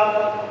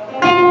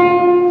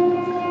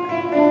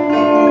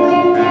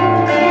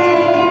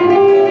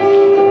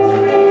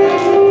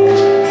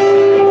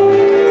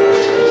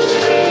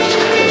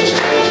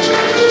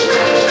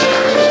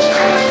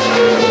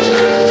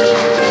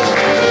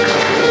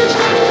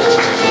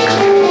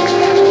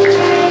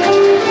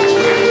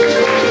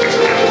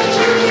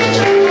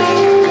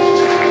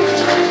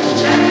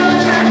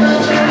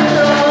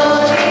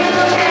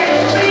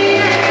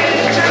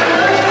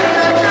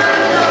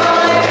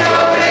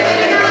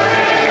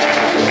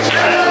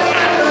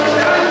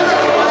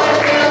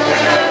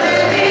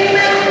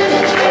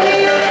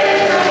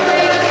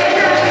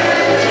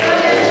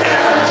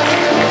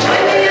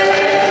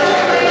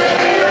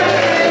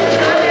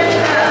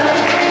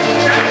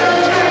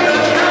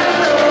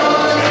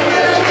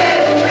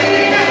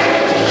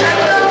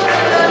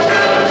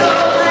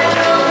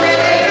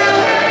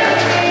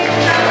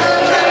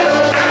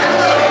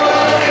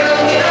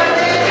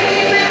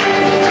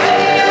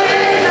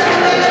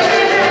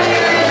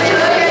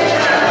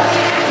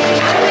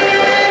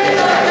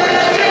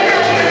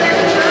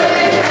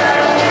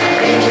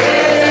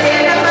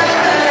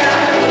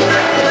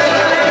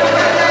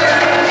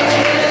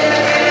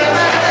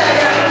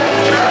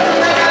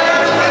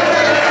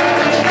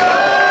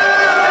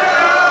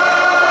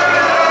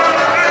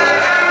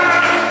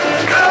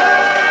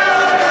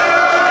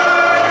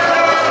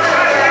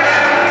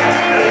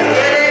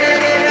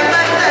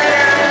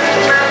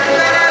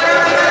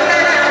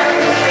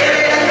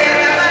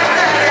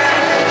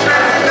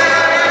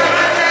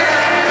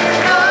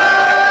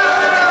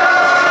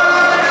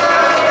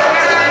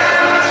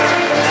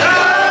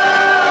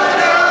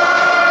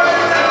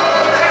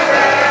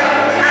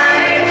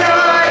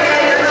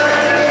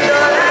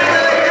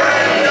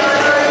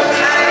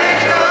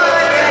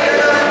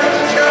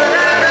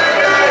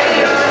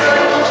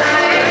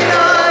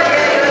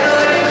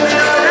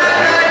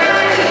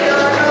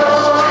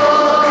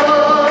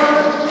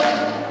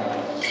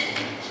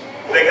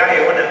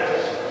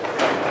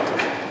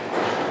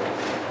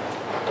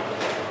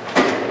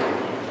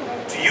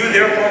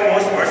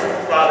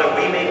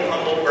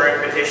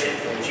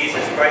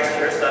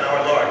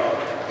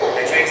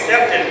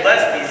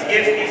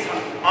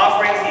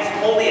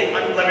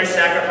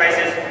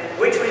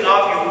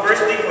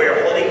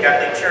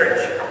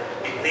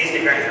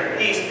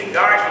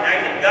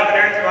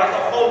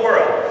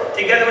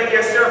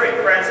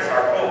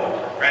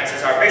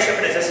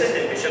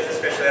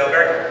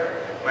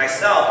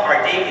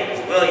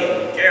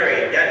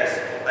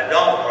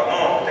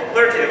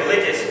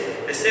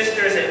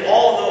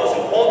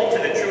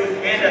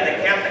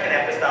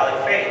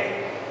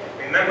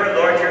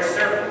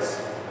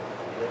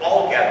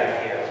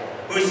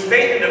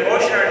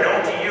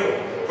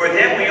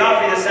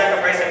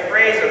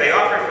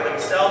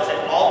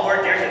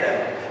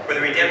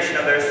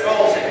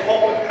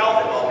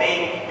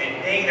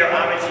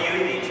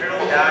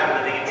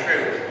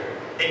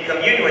 In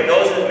communion with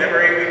those whose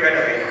memory we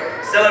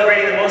venerate,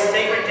 celebrating the most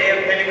sacred day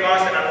of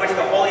Pentecost, and on which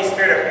the Holy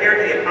Spirit appeared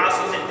to the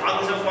apostles in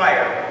tongues of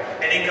fire,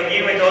 and in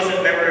communion with those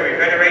whose memory we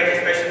venerate,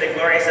 especially the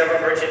glorious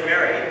ever Virgin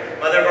Mary,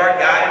 Mother of our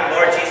God and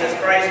Lord Jesus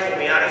Christ, whom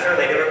we honor as our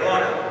Lady of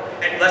Raguena,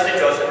 and blessed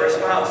Joseph, her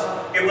spouse,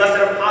 your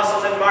blessed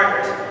apostles and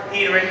martyrs,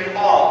 Peter and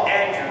Paul,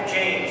 Andrew,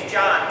 James,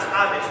 John,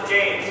 Thomas,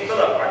 James,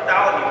 Philip,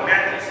 Bartholomew,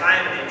 Matthew,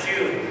 Simon, and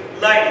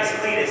Jude, Linus,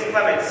 Cletus,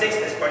 Clement,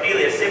 Sixtus,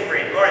 Cornelius,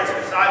 Cyprian, Lawrence,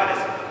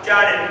 Chrysogonus,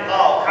 John and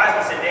Paul,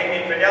 Cosmas and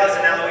Damian, Fidelis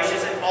and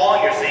Aloysius, and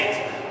all your saints.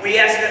 We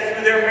ask that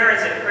through their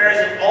merits and prayers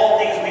in all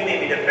things we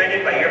may be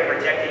defended by your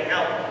protecting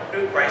help,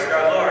 through Christ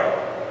our Lord.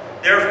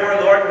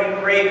 Therefore, Lord, we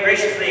pray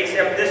graciously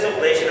accept this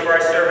oblation of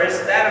our service,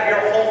 that of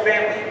your whole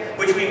family,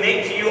 which which we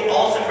make to you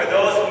also for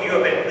those whom you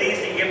have been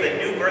pleased to give the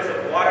new birth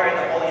of water in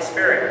the Holy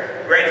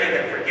Spirit, granting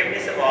them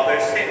forgiveness of all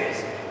their sins.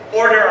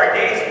 Order our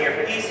days in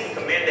your peace and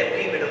command that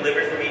we be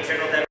delivered from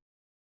eternal damnation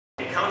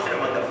and counted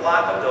among the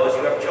flock of those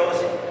you have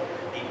chosen.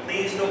 Be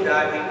pleased, O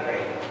God, we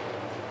pray,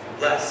 to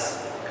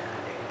bless,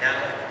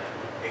 acknowledge,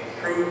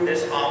 improve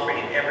this offering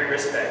in every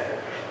respect.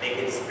 Make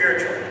it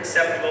spiritual and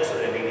acceptable so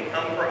that it may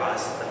become for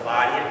us the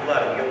body and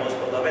blood of your most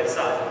beloved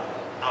Son,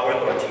 our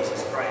Lord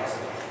Jesus Christ.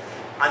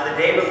 On the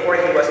day before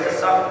he was to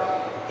suffer,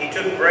 he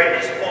took bread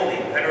in his holy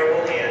and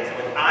venerable hands, and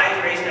with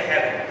eyes raised to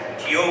heaven,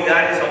 to you, O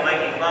God, his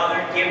almighty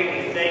Father, giving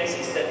you thanks,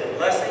 he said the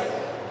blessing,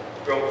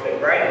 broke the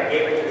bread, and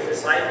gave it to his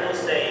disciples,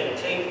 saying,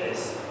 Take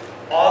this,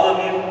 all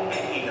of you,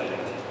 and eat of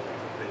it.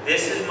 For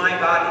this is my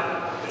body,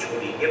 which will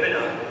be given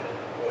up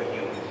for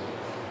you.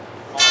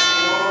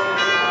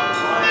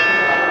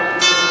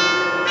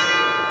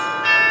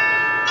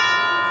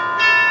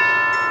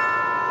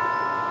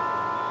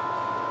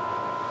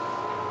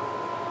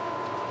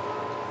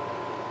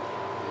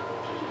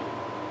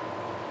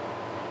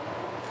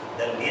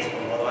 Del mismo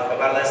modo, al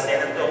acabar la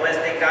cena, toma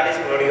este cáliz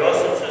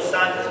glorioso en sus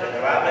santas,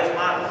 venerables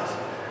manos,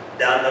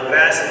 dando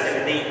gracias de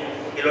venir,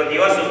 y lo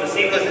dio a sus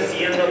discípulos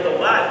diciendo,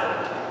 tomad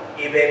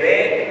y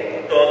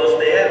bebed todos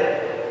de él,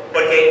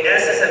 porque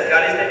ese es el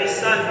cáliz de mi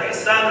sangre,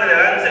 sangre de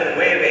la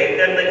nueva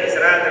eterna que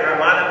será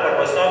derramada por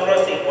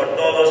vosotros y por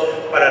todos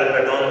para el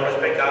perdón de los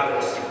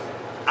pecados.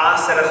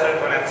 Haz la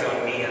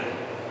resurrección mía.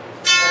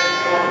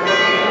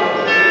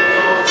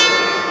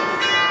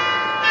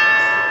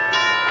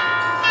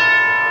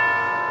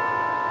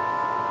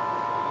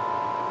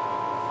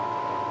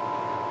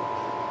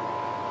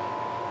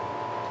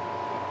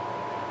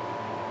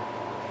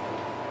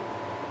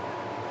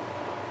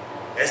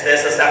 Este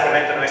es el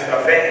sacramento de nuestra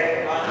fe.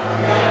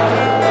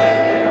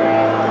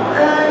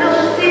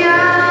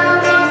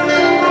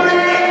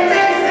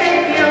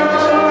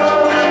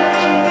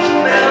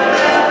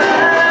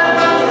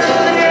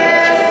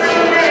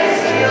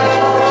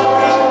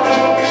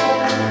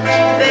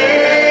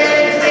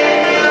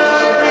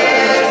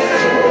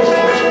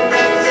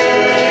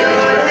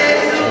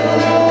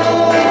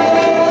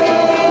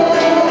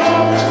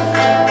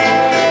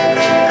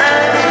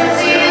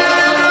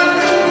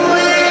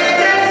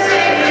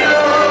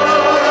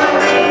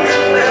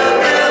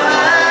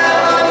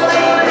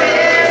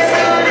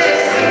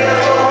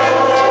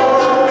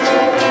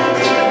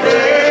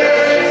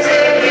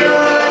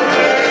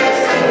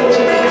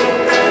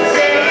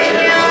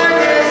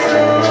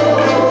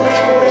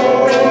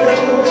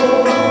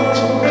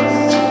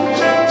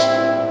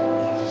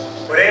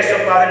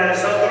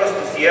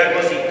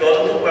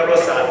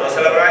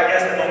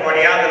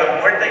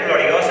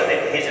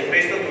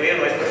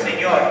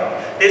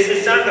 De su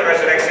santa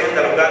resurrección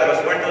del lugar de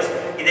los muertos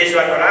y de su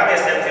admirable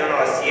ascensión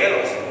a los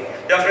cielos,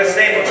 te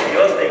ofrecemos,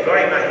 Dios de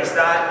gloria y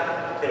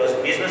majestad, de los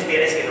mismos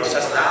bienes que nos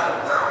has dado,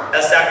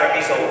 el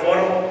sacrificio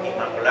puro,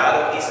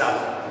 inmaculado y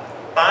santo,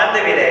 pan de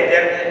vida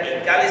eterna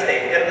y cáliz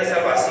de eterna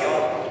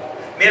salvación.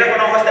 Mira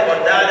con ojos de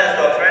bondad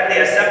esta ofrenda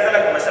y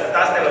acéptala como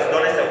aceptaste los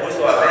dones del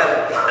justo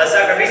Abel, el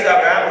sacrificio de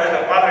Abraham,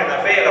 nuestro Padre en la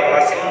fe, y la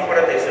oración por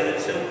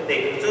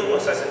de tu sumo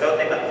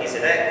sacerdote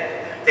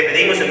Melquisedec. Te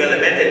pedimos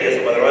humildemente, Dios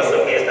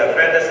poderoso, que esta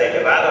ofrenda sea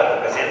llevada a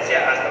tu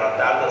presencia hasta el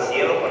altar del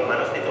cielo por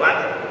manos de tu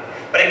ángel,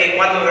 para que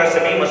cuando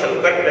recibimos el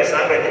cuerpo y la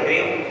sangre de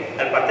Cristo,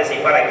 al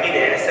participar aquí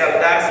de ese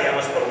altar,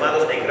 seamos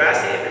colmados de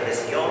gracia y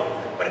bendición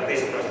por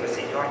Cristo nuestro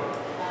Señor.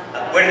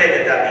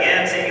 Acuérdate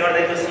también, Señor,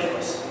 de tus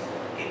hijos,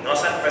 que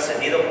nos han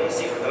precedido con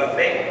los hijos de la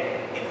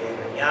fe, y nos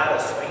reñado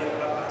el sueño de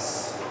la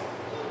paz.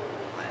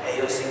 A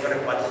ellos, Señor, en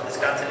cuantos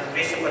descansen en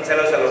Cristo,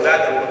 concédelos el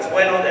lugar del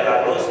consuelo, de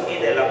la luz y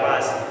de la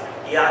paz,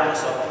 y a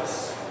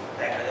nosotros,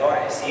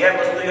 pecadores,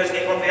 siervos tuyos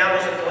que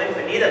confiamos en tu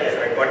infinita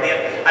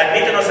misericordia,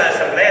 admítenos a la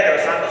asamblea de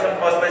los santos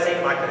apóstoles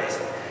y mártires,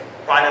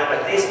 Juan el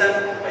Bautista,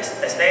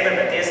 Esteban,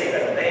 Matías y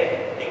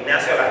Bernabé,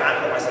 Ignacio,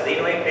 Alejandro,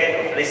 Marcelino y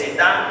Pedro,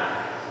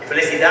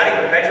 felicidad y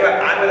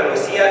perpetua Ángel de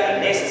Lucía,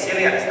 Inés,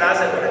 Cecilia,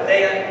 Anastasia,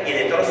 Dorotea y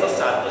de todos los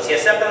santos, y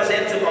acéptanos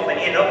en su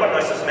compañía, no por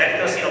nuestros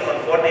méritos, sino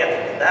conforme a tu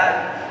bondad.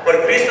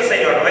 Por Cristo,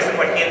 Señor nuestro,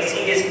 por quien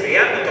sigues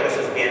creando todos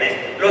sus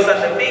bienes, los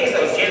santificas,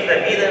 los llenas de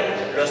vida,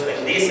 los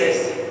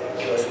bendices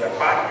y los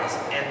repartes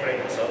entre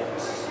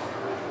nosotros.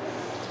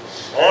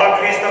 Oh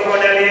Cristo,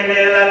 con él y en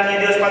él, a ti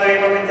Dios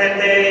Padre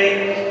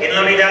omnipotente, en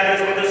la unidad del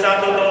Espíritu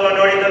Santo, todo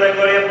honor y toda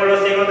gloria por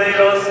los siglos de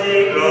los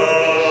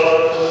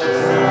siglos.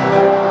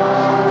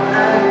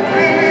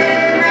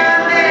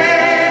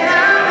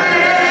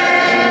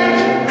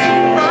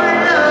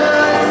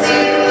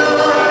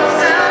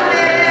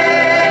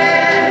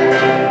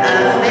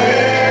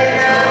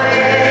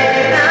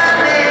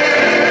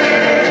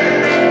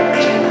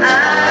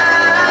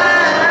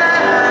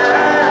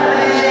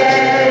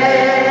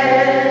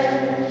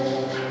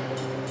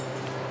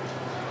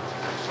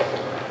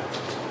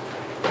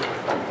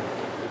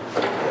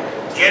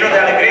 Lleno de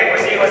alegría,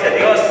 pues hijos de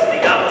Dios,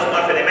 digamos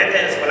con fidelidad.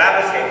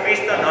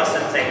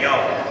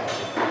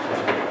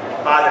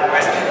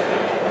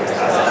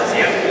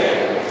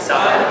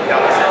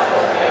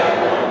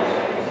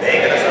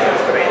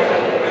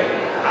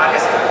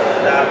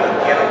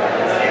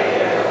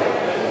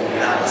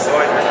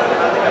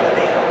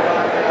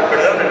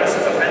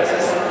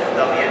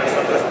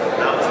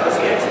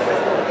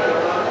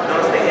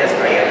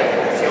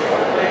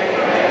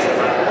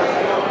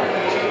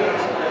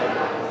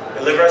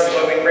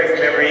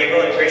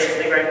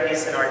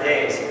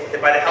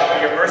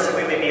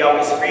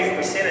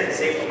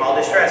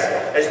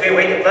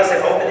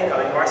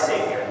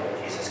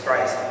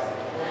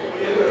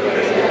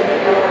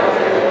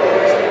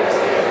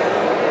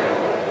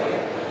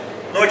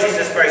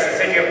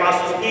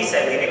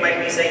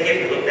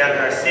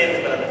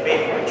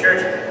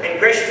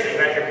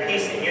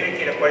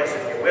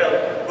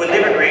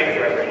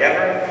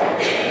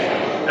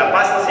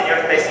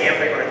 esté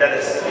siempre con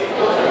ustedes.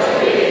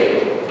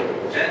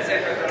 Dense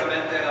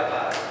fraternalmente la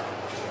paz.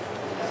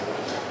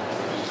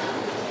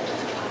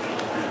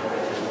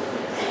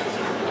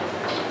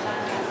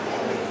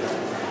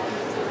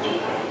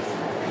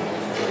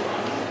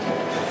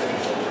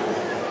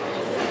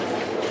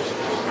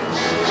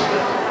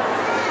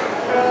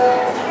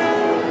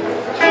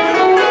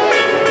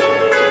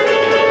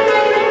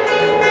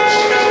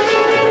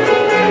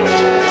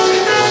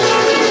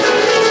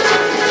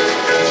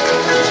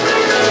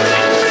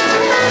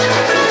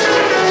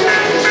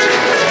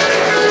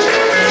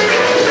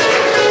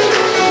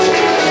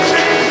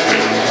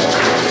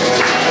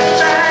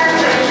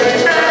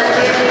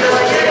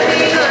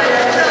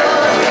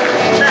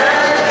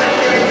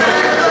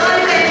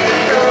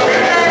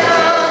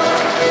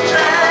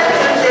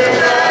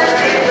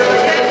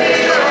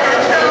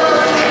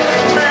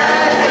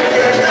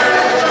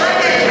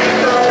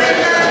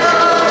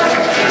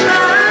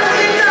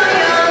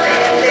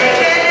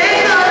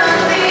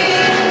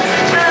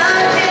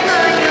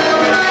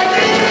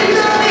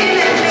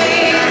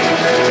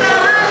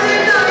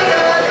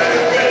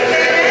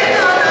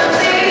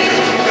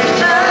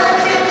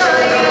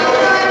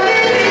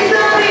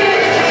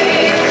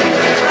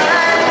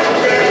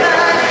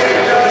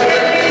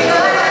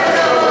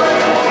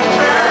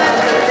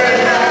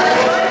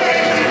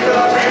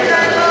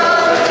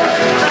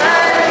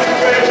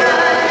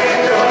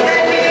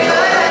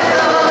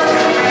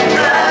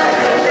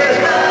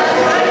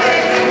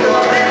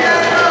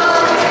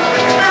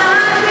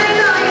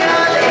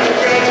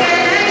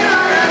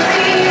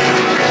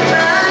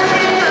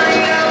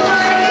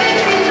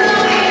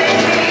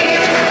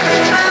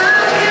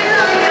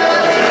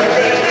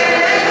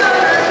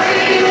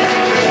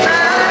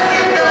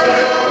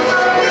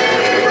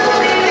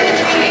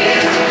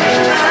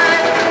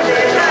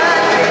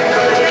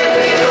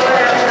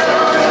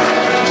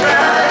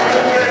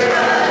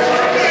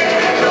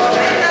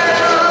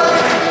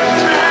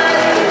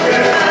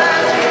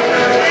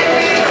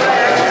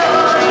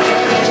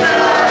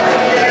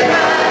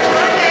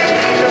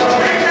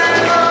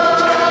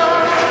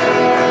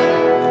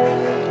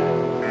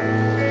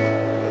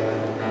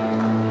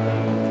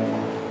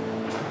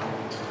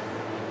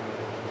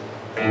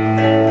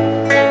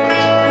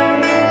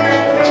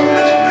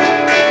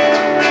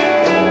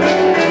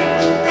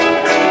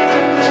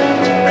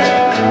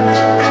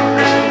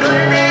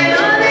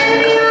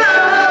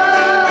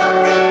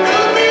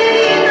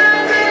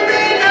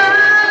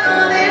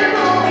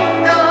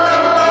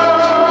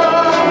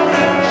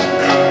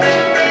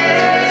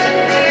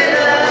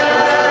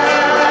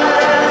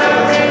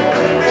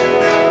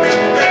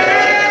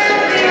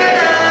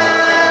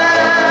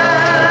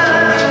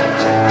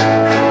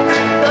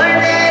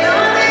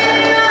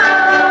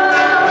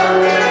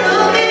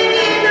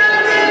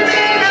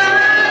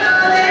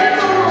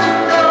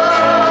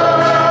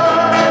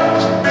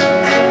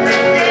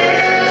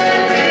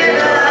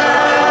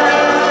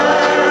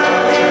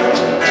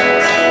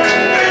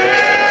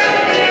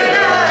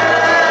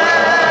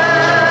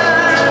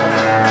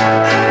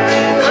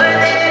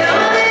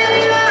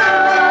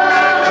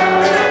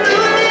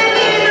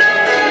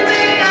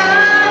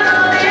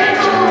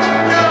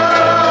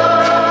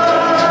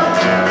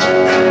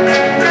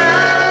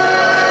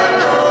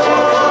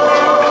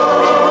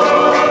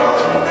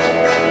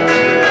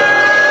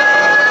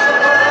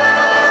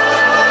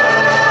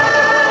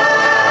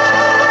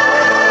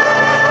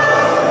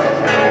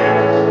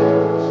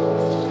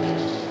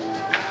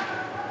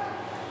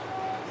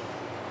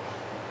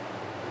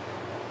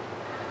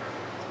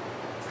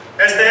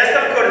 Este es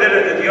el Cordero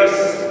de Dios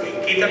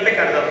que quita el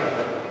pecado del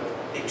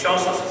mundo.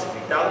 Dichosos los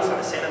invitados a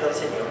la cena del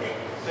Señor.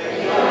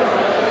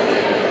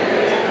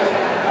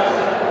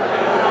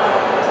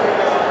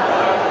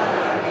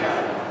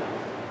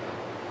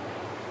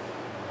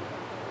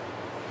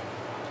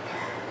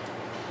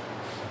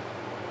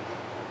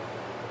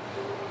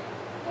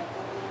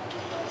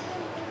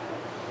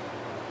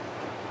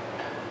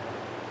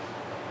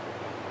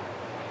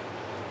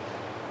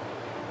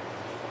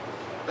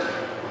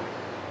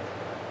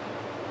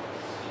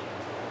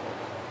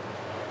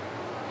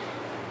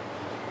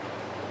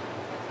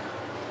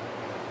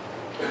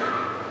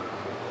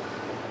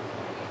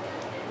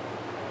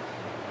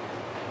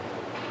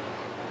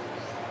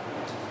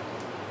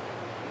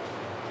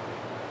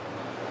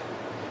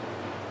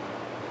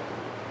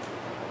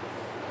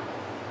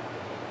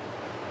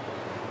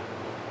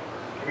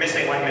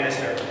 Missing one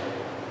minister.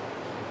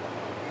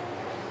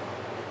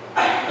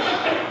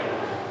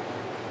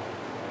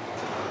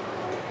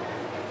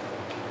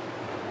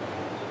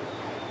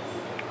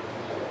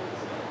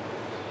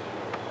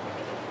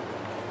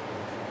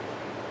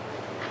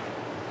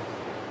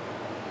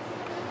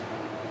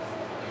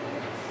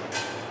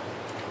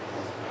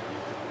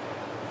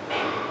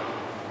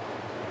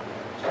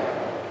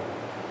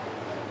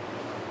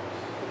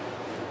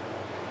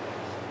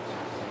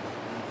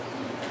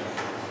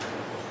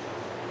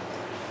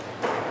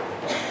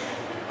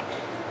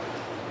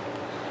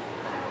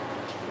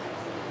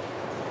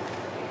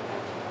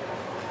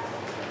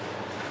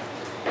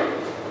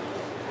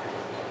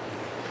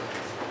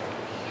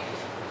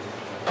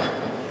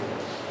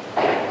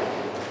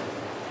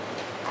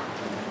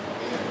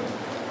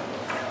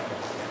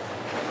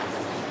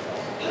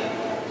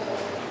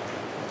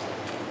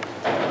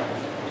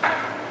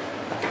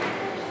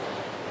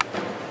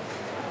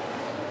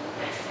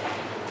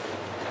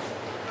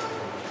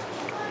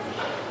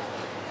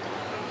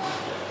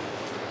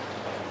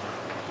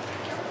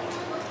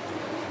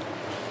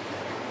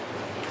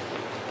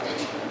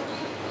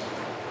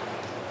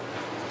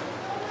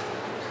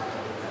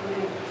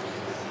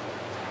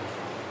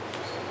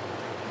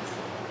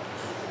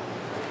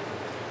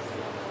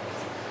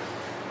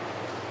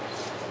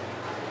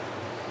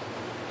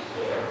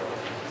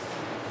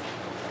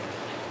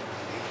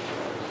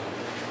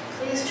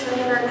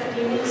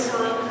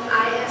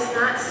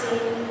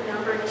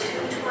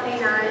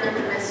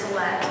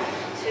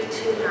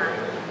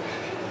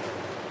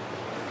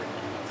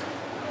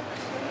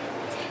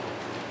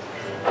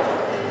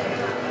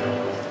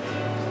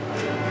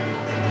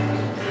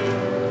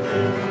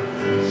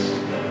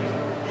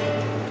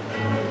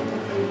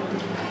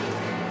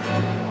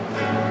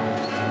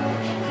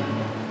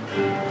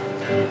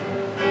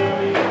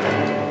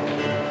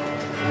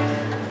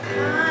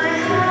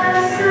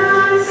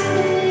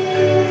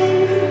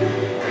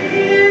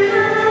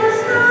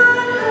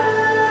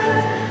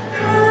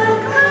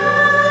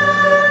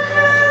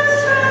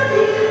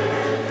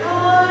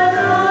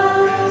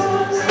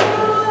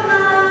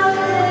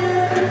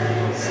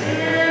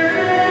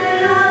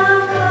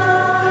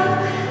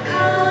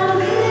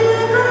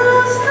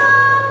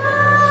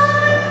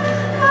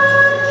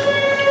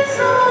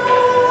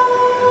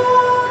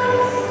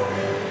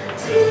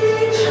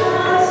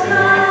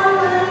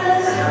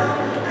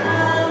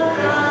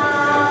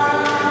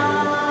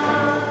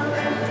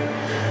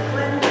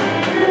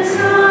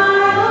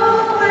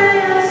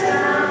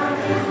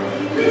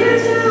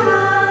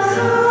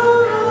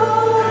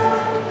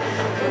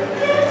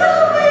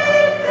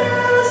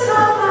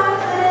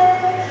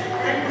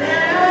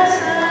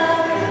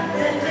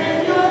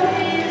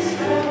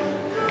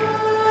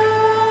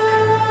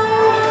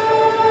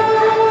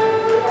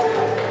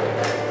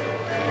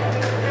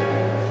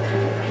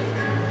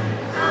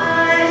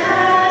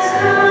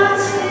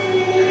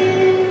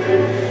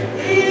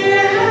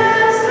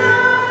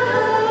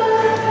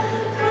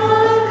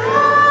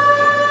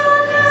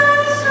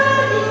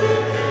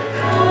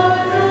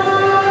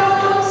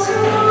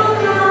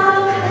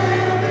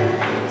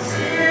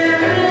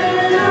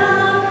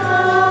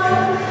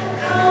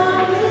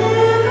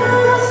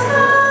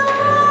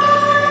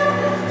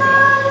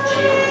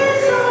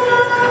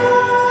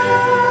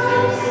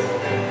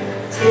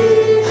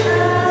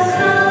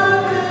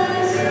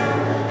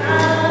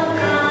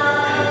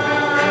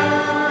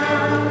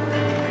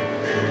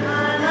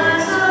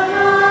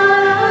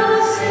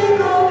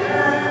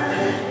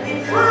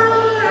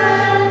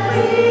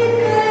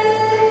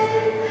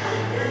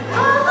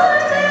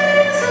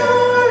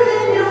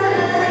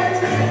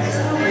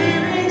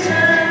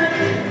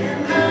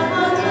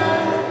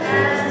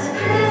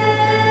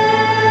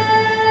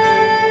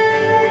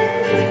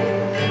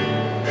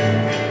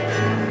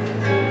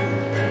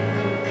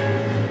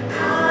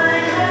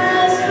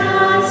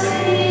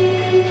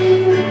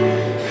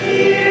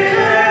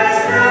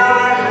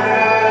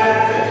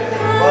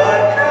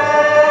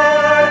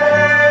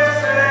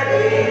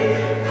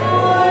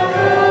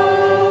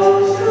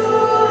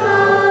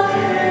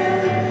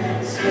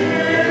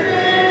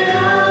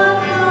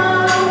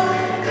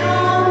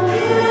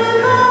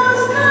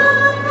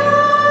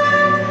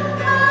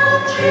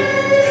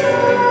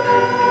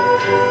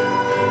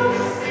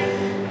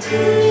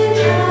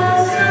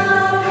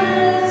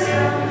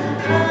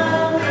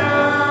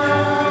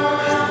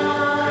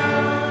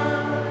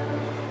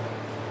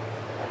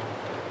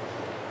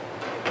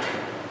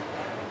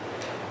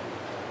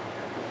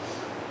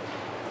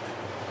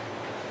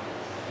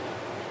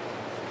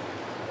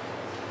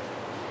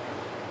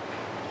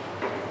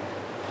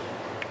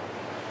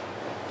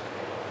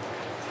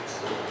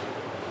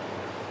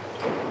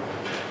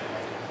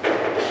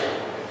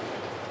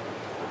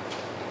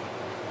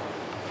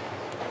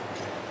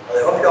 Well,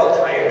 I hope you're all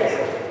tired.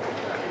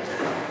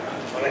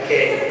 Hola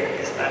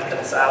que están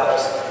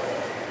cansados.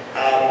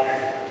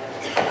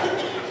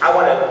 I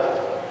want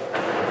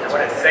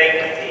to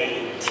thank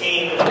the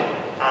team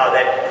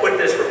that put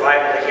this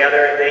revival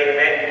together. They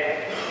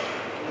met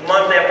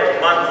month after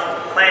month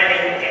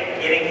planning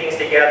and getting things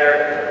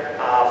together.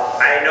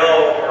 I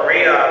know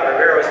Maria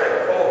Rivera was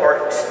the cohort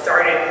who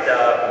started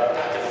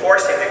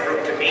forcing the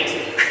group to meet,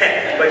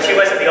 but she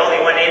wasn't the only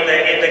one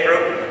in the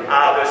group.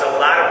 There's a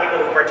lot of people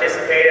who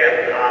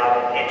participated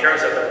in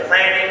terms of the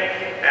planning.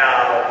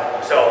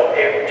 So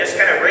just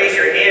kind of raise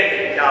your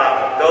hand,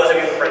 those of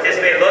you who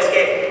participated, los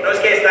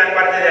que están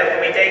parte del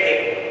comité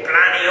que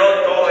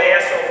planeó todo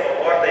eso, por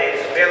favor de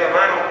subir la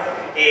mano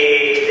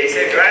y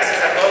decir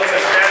gracias a todos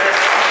ustedes.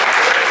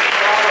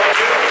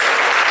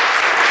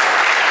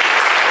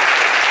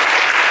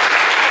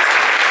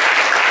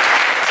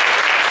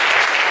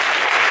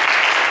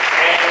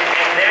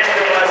 And then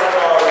there was a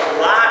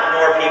lot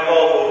more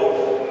people who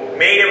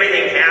made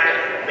everything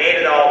happen, made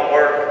it all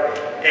work.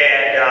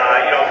 And,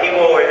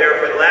 people were there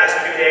for the last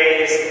 2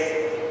 days.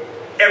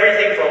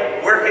 Everything from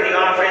work in the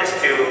office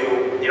to,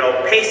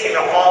 pacing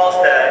the halls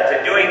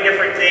to doing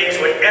different things.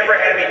 Whatever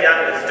had to be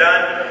done was done.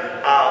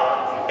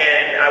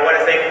 And I want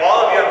to thank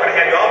all of you. I'm going to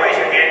have you all raise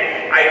your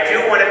hand. I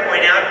do want to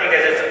point out,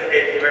 because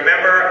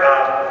remember,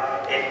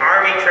 an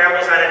army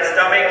travels on its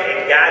stomach,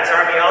 and God's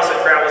army also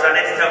travels on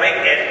its stomach.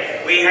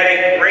 And we had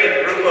a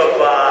great group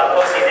of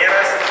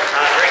cocineras,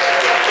 great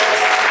group of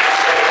cooks.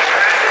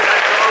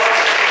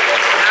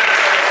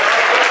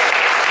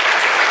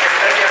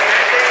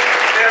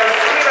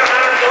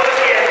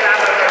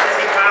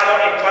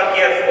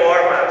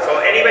 So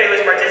anybody who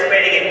was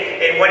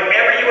participating in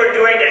whatever you were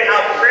doing to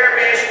help prayer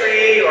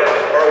ministry or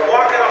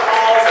walk in the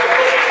halls or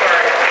cooking or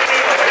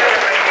cleaning or whatever it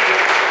might be,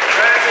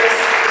 gracias,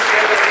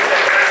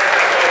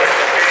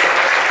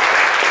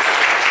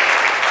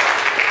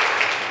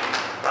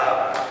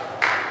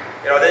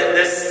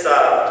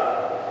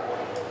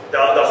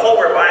 the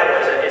whole revival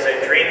is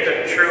a dream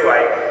come true.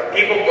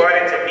 People brought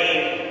it to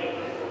me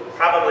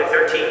probably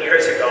 13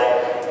 years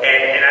ago,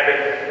 and I've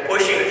been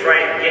pushing to try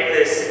and get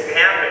this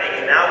happening,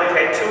 and now we've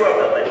had 2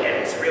 of them, and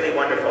it's really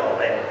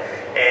wonderful, and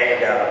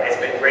it's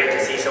been great to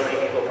see so many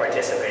people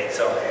participate.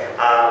 So,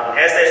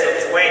 este es un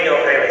sueño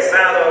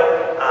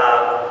realizado.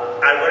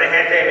 Alguna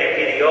gente me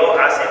pidió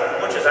hace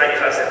muchos años,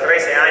 hace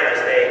 13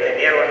 años, de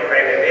tener un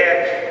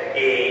bebé,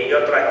 y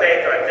yo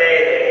traté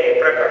de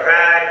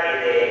preparar y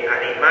de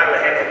animar a la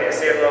gente de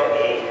hacerlo,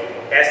 y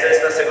esta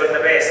es la segunda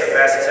vez,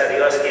 gracias a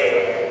Dios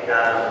que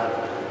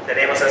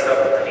tenemos esta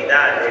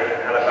oportunidad de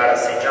alabar al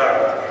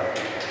Señor.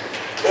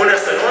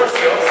 Unos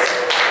anuncios.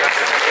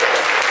 Gracias a Dios.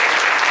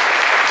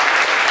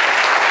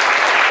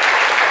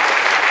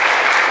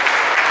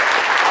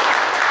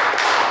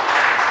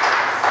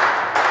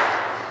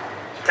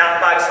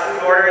 Top box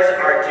food orders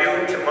are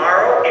due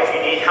tomorrow. If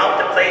you need help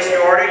to place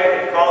your order, you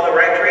can call the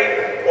rectory.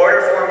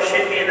 Order form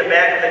should be in the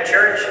back of the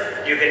church.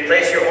 You can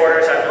place your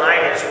orders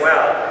online as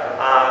well.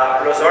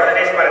 Los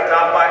órdenes para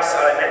Top Box,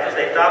 alimentos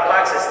de Top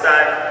Box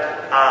están.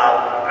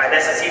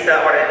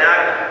 Necesita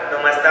ordenar no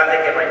más tarde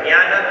que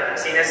mañana.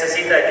 Si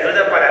necesita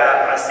ayuda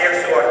para hacer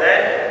su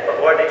orden, por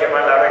favor de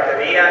llamar a la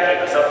rectoría y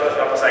nosotros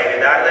vamos a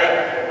ayudarle.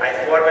 Hay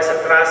formas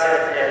atrás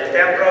en el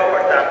templo, o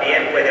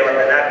también puede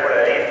ordenar por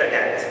el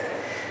internet.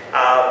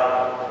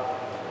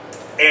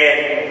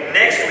 And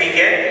next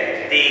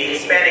weekend, the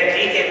Hispanic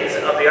deacons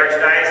of the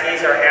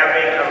Archdiocese are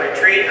having a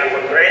retreat, a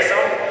congreso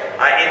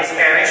in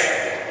Spanish,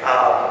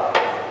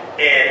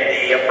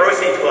 and the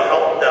proceeds will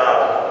help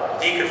the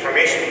deacon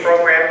formation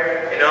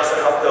program and also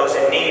help those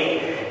in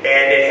need.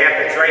 And it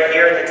happens right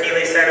here at the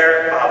Thiele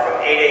Center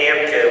from 8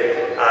 a.m.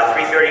 to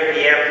 3:30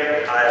 p.m.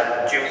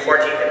 June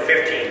 14th and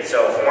 15th.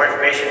 So for more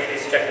information,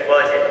 please check the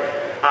bulletin.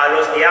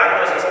 Los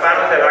diáconos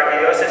hispanos de la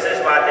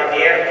arquidiócesis va a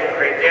tener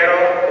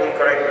un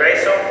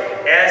congreso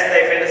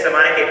este fin de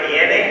semana que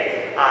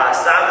viene,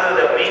 sábado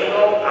y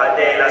domingo,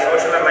 de las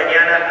 8 de la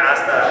mañana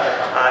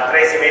hasta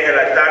 3:30 de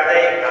la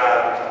tarde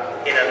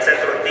en el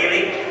centro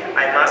Thiele.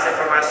 Hay más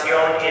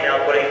información en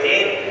el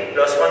boletín.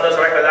 Los fondos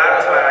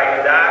recaudados para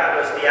ayudar a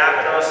los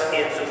diáconos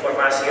en su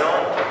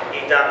formación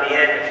y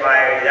también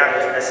para ayudar a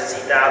los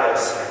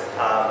necesitados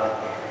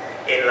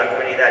en la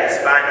comunidad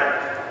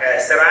hispana.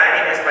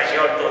 Será en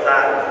español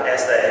total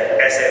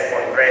ese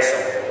congreso.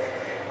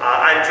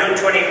 On June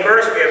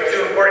 21st, we have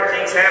 2 important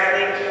things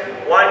happening.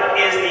 One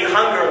is the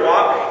hunger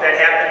walk that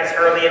happens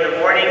early in the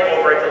morning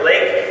over at the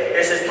lake.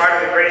 This is part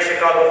of the Greater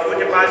Chicago Food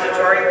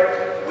Depository.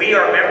 We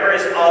are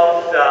members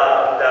of the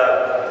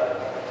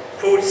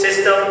food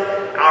system.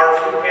 Our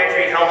food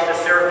pantry helps to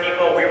serve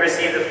people. We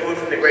receive the food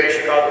from the Greater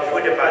Chicago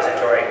Food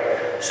Depository.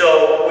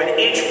 So with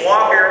each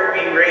walker,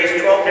 we raise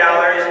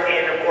 $12,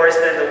 and of course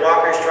then the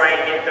walkers try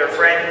and get their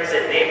friends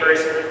and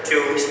neighbors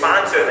to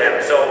sponsor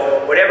them.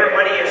 So whatever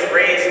money is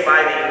raised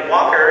by the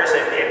walkers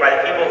and by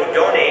the people who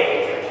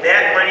donate,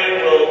 that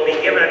money will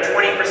be given a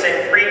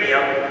 20%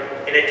 premium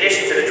in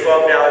addition to the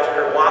 $12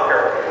 per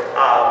walker.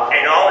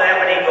 And all of that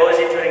money goes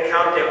into an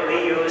account that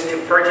we use to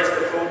purchase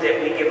the food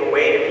that we give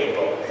away to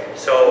people.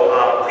 So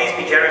please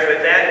be generous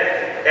with that.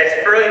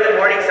 That's early in the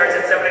morning, starts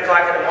at 7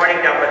 o'clock in the morning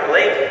down by the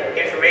lake.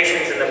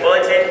 Information's in the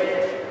bulletin.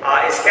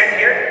 Is Ken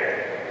here?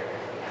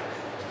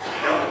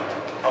 No?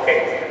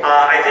 Okay.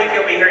 I think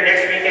he'll be here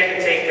next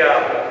weekend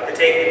to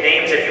take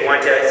names if you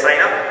want to sign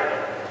up.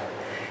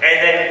 And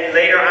then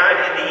later on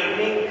in the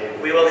evening,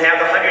 we will have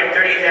the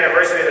 130th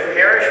anniversary of the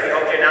parish. We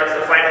hope to announce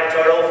the final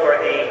total for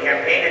the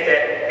campaign at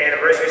that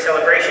anniversary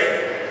celebration.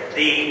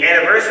 The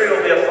anniversary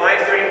will be a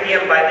 5:30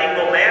 p.m.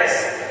 bilingual Mass,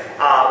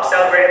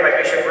 celebrated by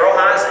Bishop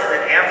Rojas, and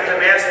then after the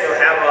Mass, we'll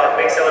have a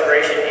big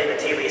celebration in the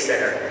Tivoli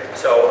Center.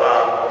 So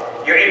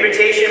your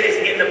invitation is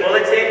in the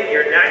bulletin.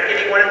 You're not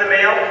getting one in the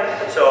mail,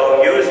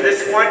 so use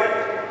this one.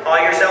 Call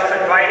yourself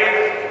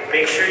invited.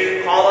 Make sure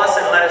you call us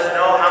and let us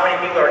know how many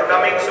people are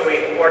coming so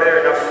we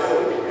order enough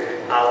food.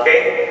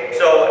 Okay,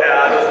 so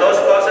los dos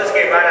cosas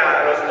que van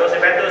a los dos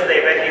eventos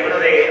de 21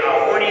 de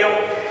junio,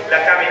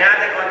 la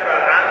caminata contra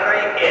el hambre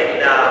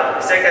en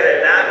cerca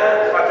del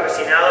lago,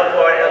 patrocinado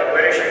por el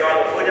Greater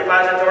Chicago Food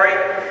Depository.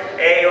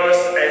 Ellos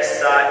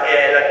es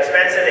la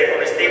dispensa de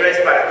comestibles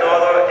para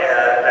todo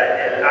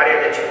el área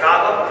de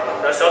Chicago.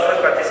 Nosotros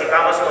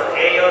participamos con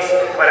ellos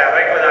para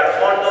recaudar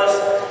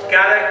fondos.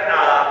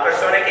 Cada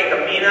persona que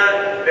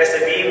camina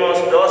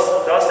recibimos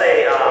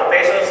 12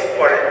 pesos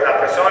por la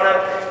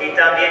persona, y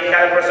también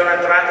cada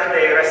persona trata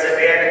de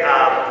recibir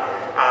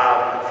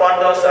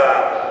fondos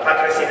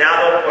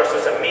patrocinados por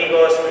sus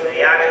amigos,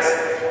 familiares,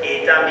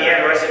 y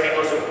también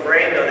recibimos un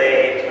premio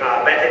de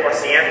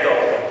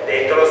 20%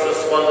 de todos sus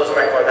fondos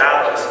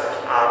recaudados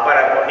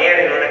para poner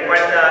en una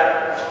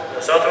cuenta.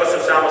 Nosotros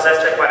usamos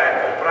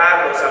para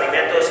comprar los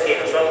alimentos que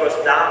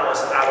nosotros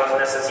damos a los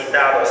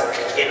necesitados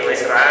en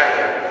nuestra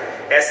área.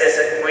 Ese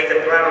es muy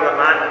temprano en la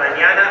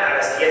mañana, a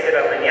las 7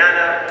 de la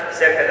mañana,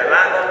 cerca del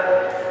lago.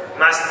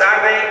 Más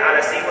tarde, a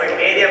las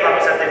 5:30,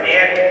 vamos a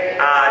tener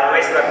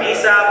nuestra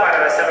misa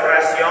para la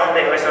celebración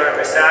de nuestro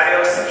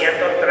aniversario,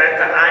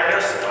 130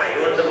 años,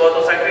 ayuno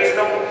devotos a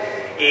Cristo.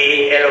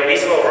 Y el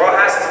obispo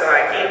Rojas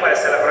estará aquí para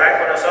celebrar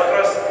con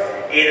nosotros.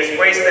 Y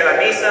después de la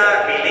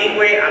misa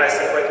bilingüe, a las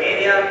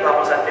 5:30,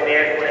 vamos a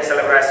tener una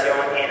celebración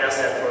en el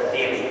centro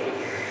Tivoli.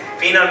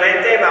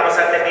 Finalmente, vamos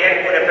a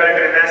tener una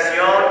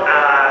peregrinación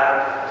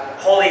a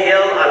Holy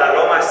Hill, a la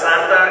Loma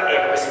Santa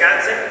en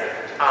Wisconsin.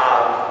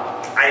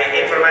 Hay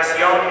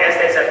información,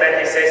 este es el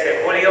 26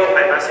 de julio,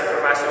 hay más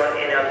información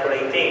en el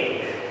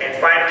boletín. And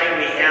finally,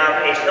 we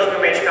have a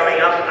pilgrimage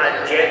coming up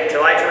on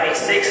July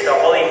 26th to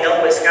Holy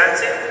Hill,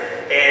 Wisconsin,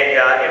 and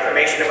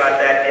information about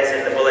that is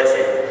in the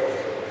bulletin.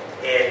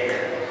 And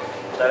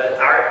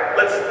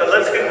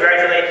let's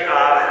congratulate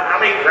how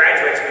many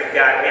graduates we've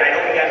got. I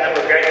know we got a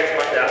number of graduates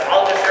among the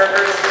altar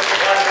servers,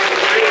 1, 2,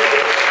 3,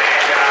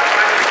 and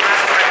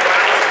my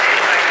brothers and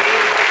my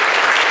team.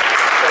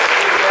 So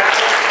please grab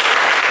us.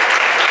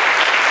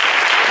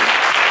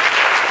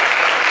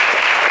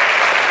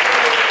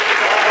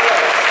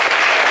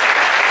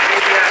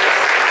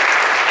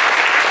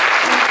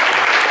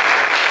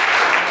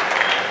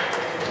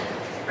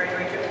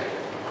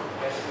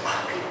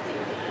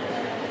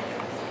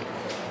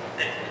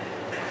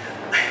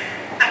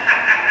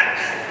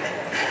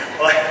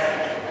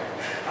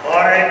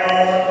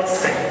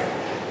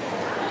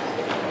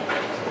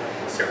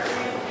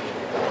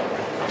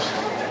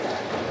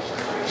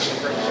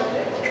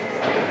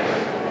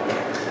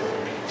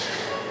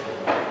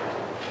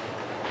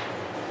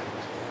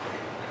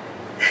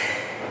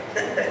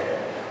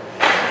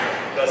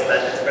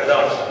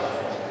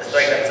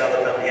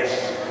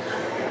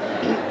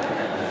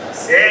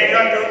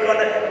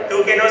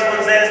 Tú que nos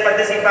concedes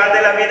participar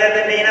de la vida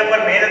divina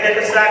por medio de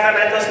tus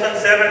sacramentos,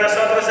 conserva en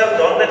nosotros el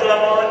don de tu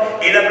amor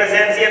y la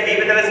presencia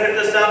viva del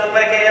Espíritu Santo,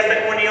 para que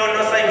esta comunión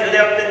nos ayude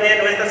a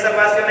obtener nuestra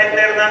salvación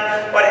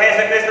eterna por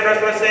Jesucristo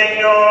nuestro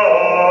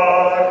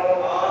Señor.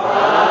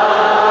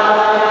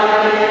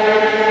 Amen.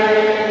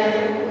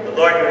 The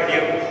Lord be with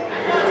you.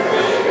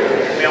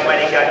 May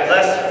Almighty God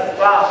bless you, the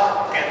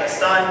Father, and the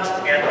Son,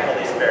 and the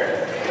Holy Spirit.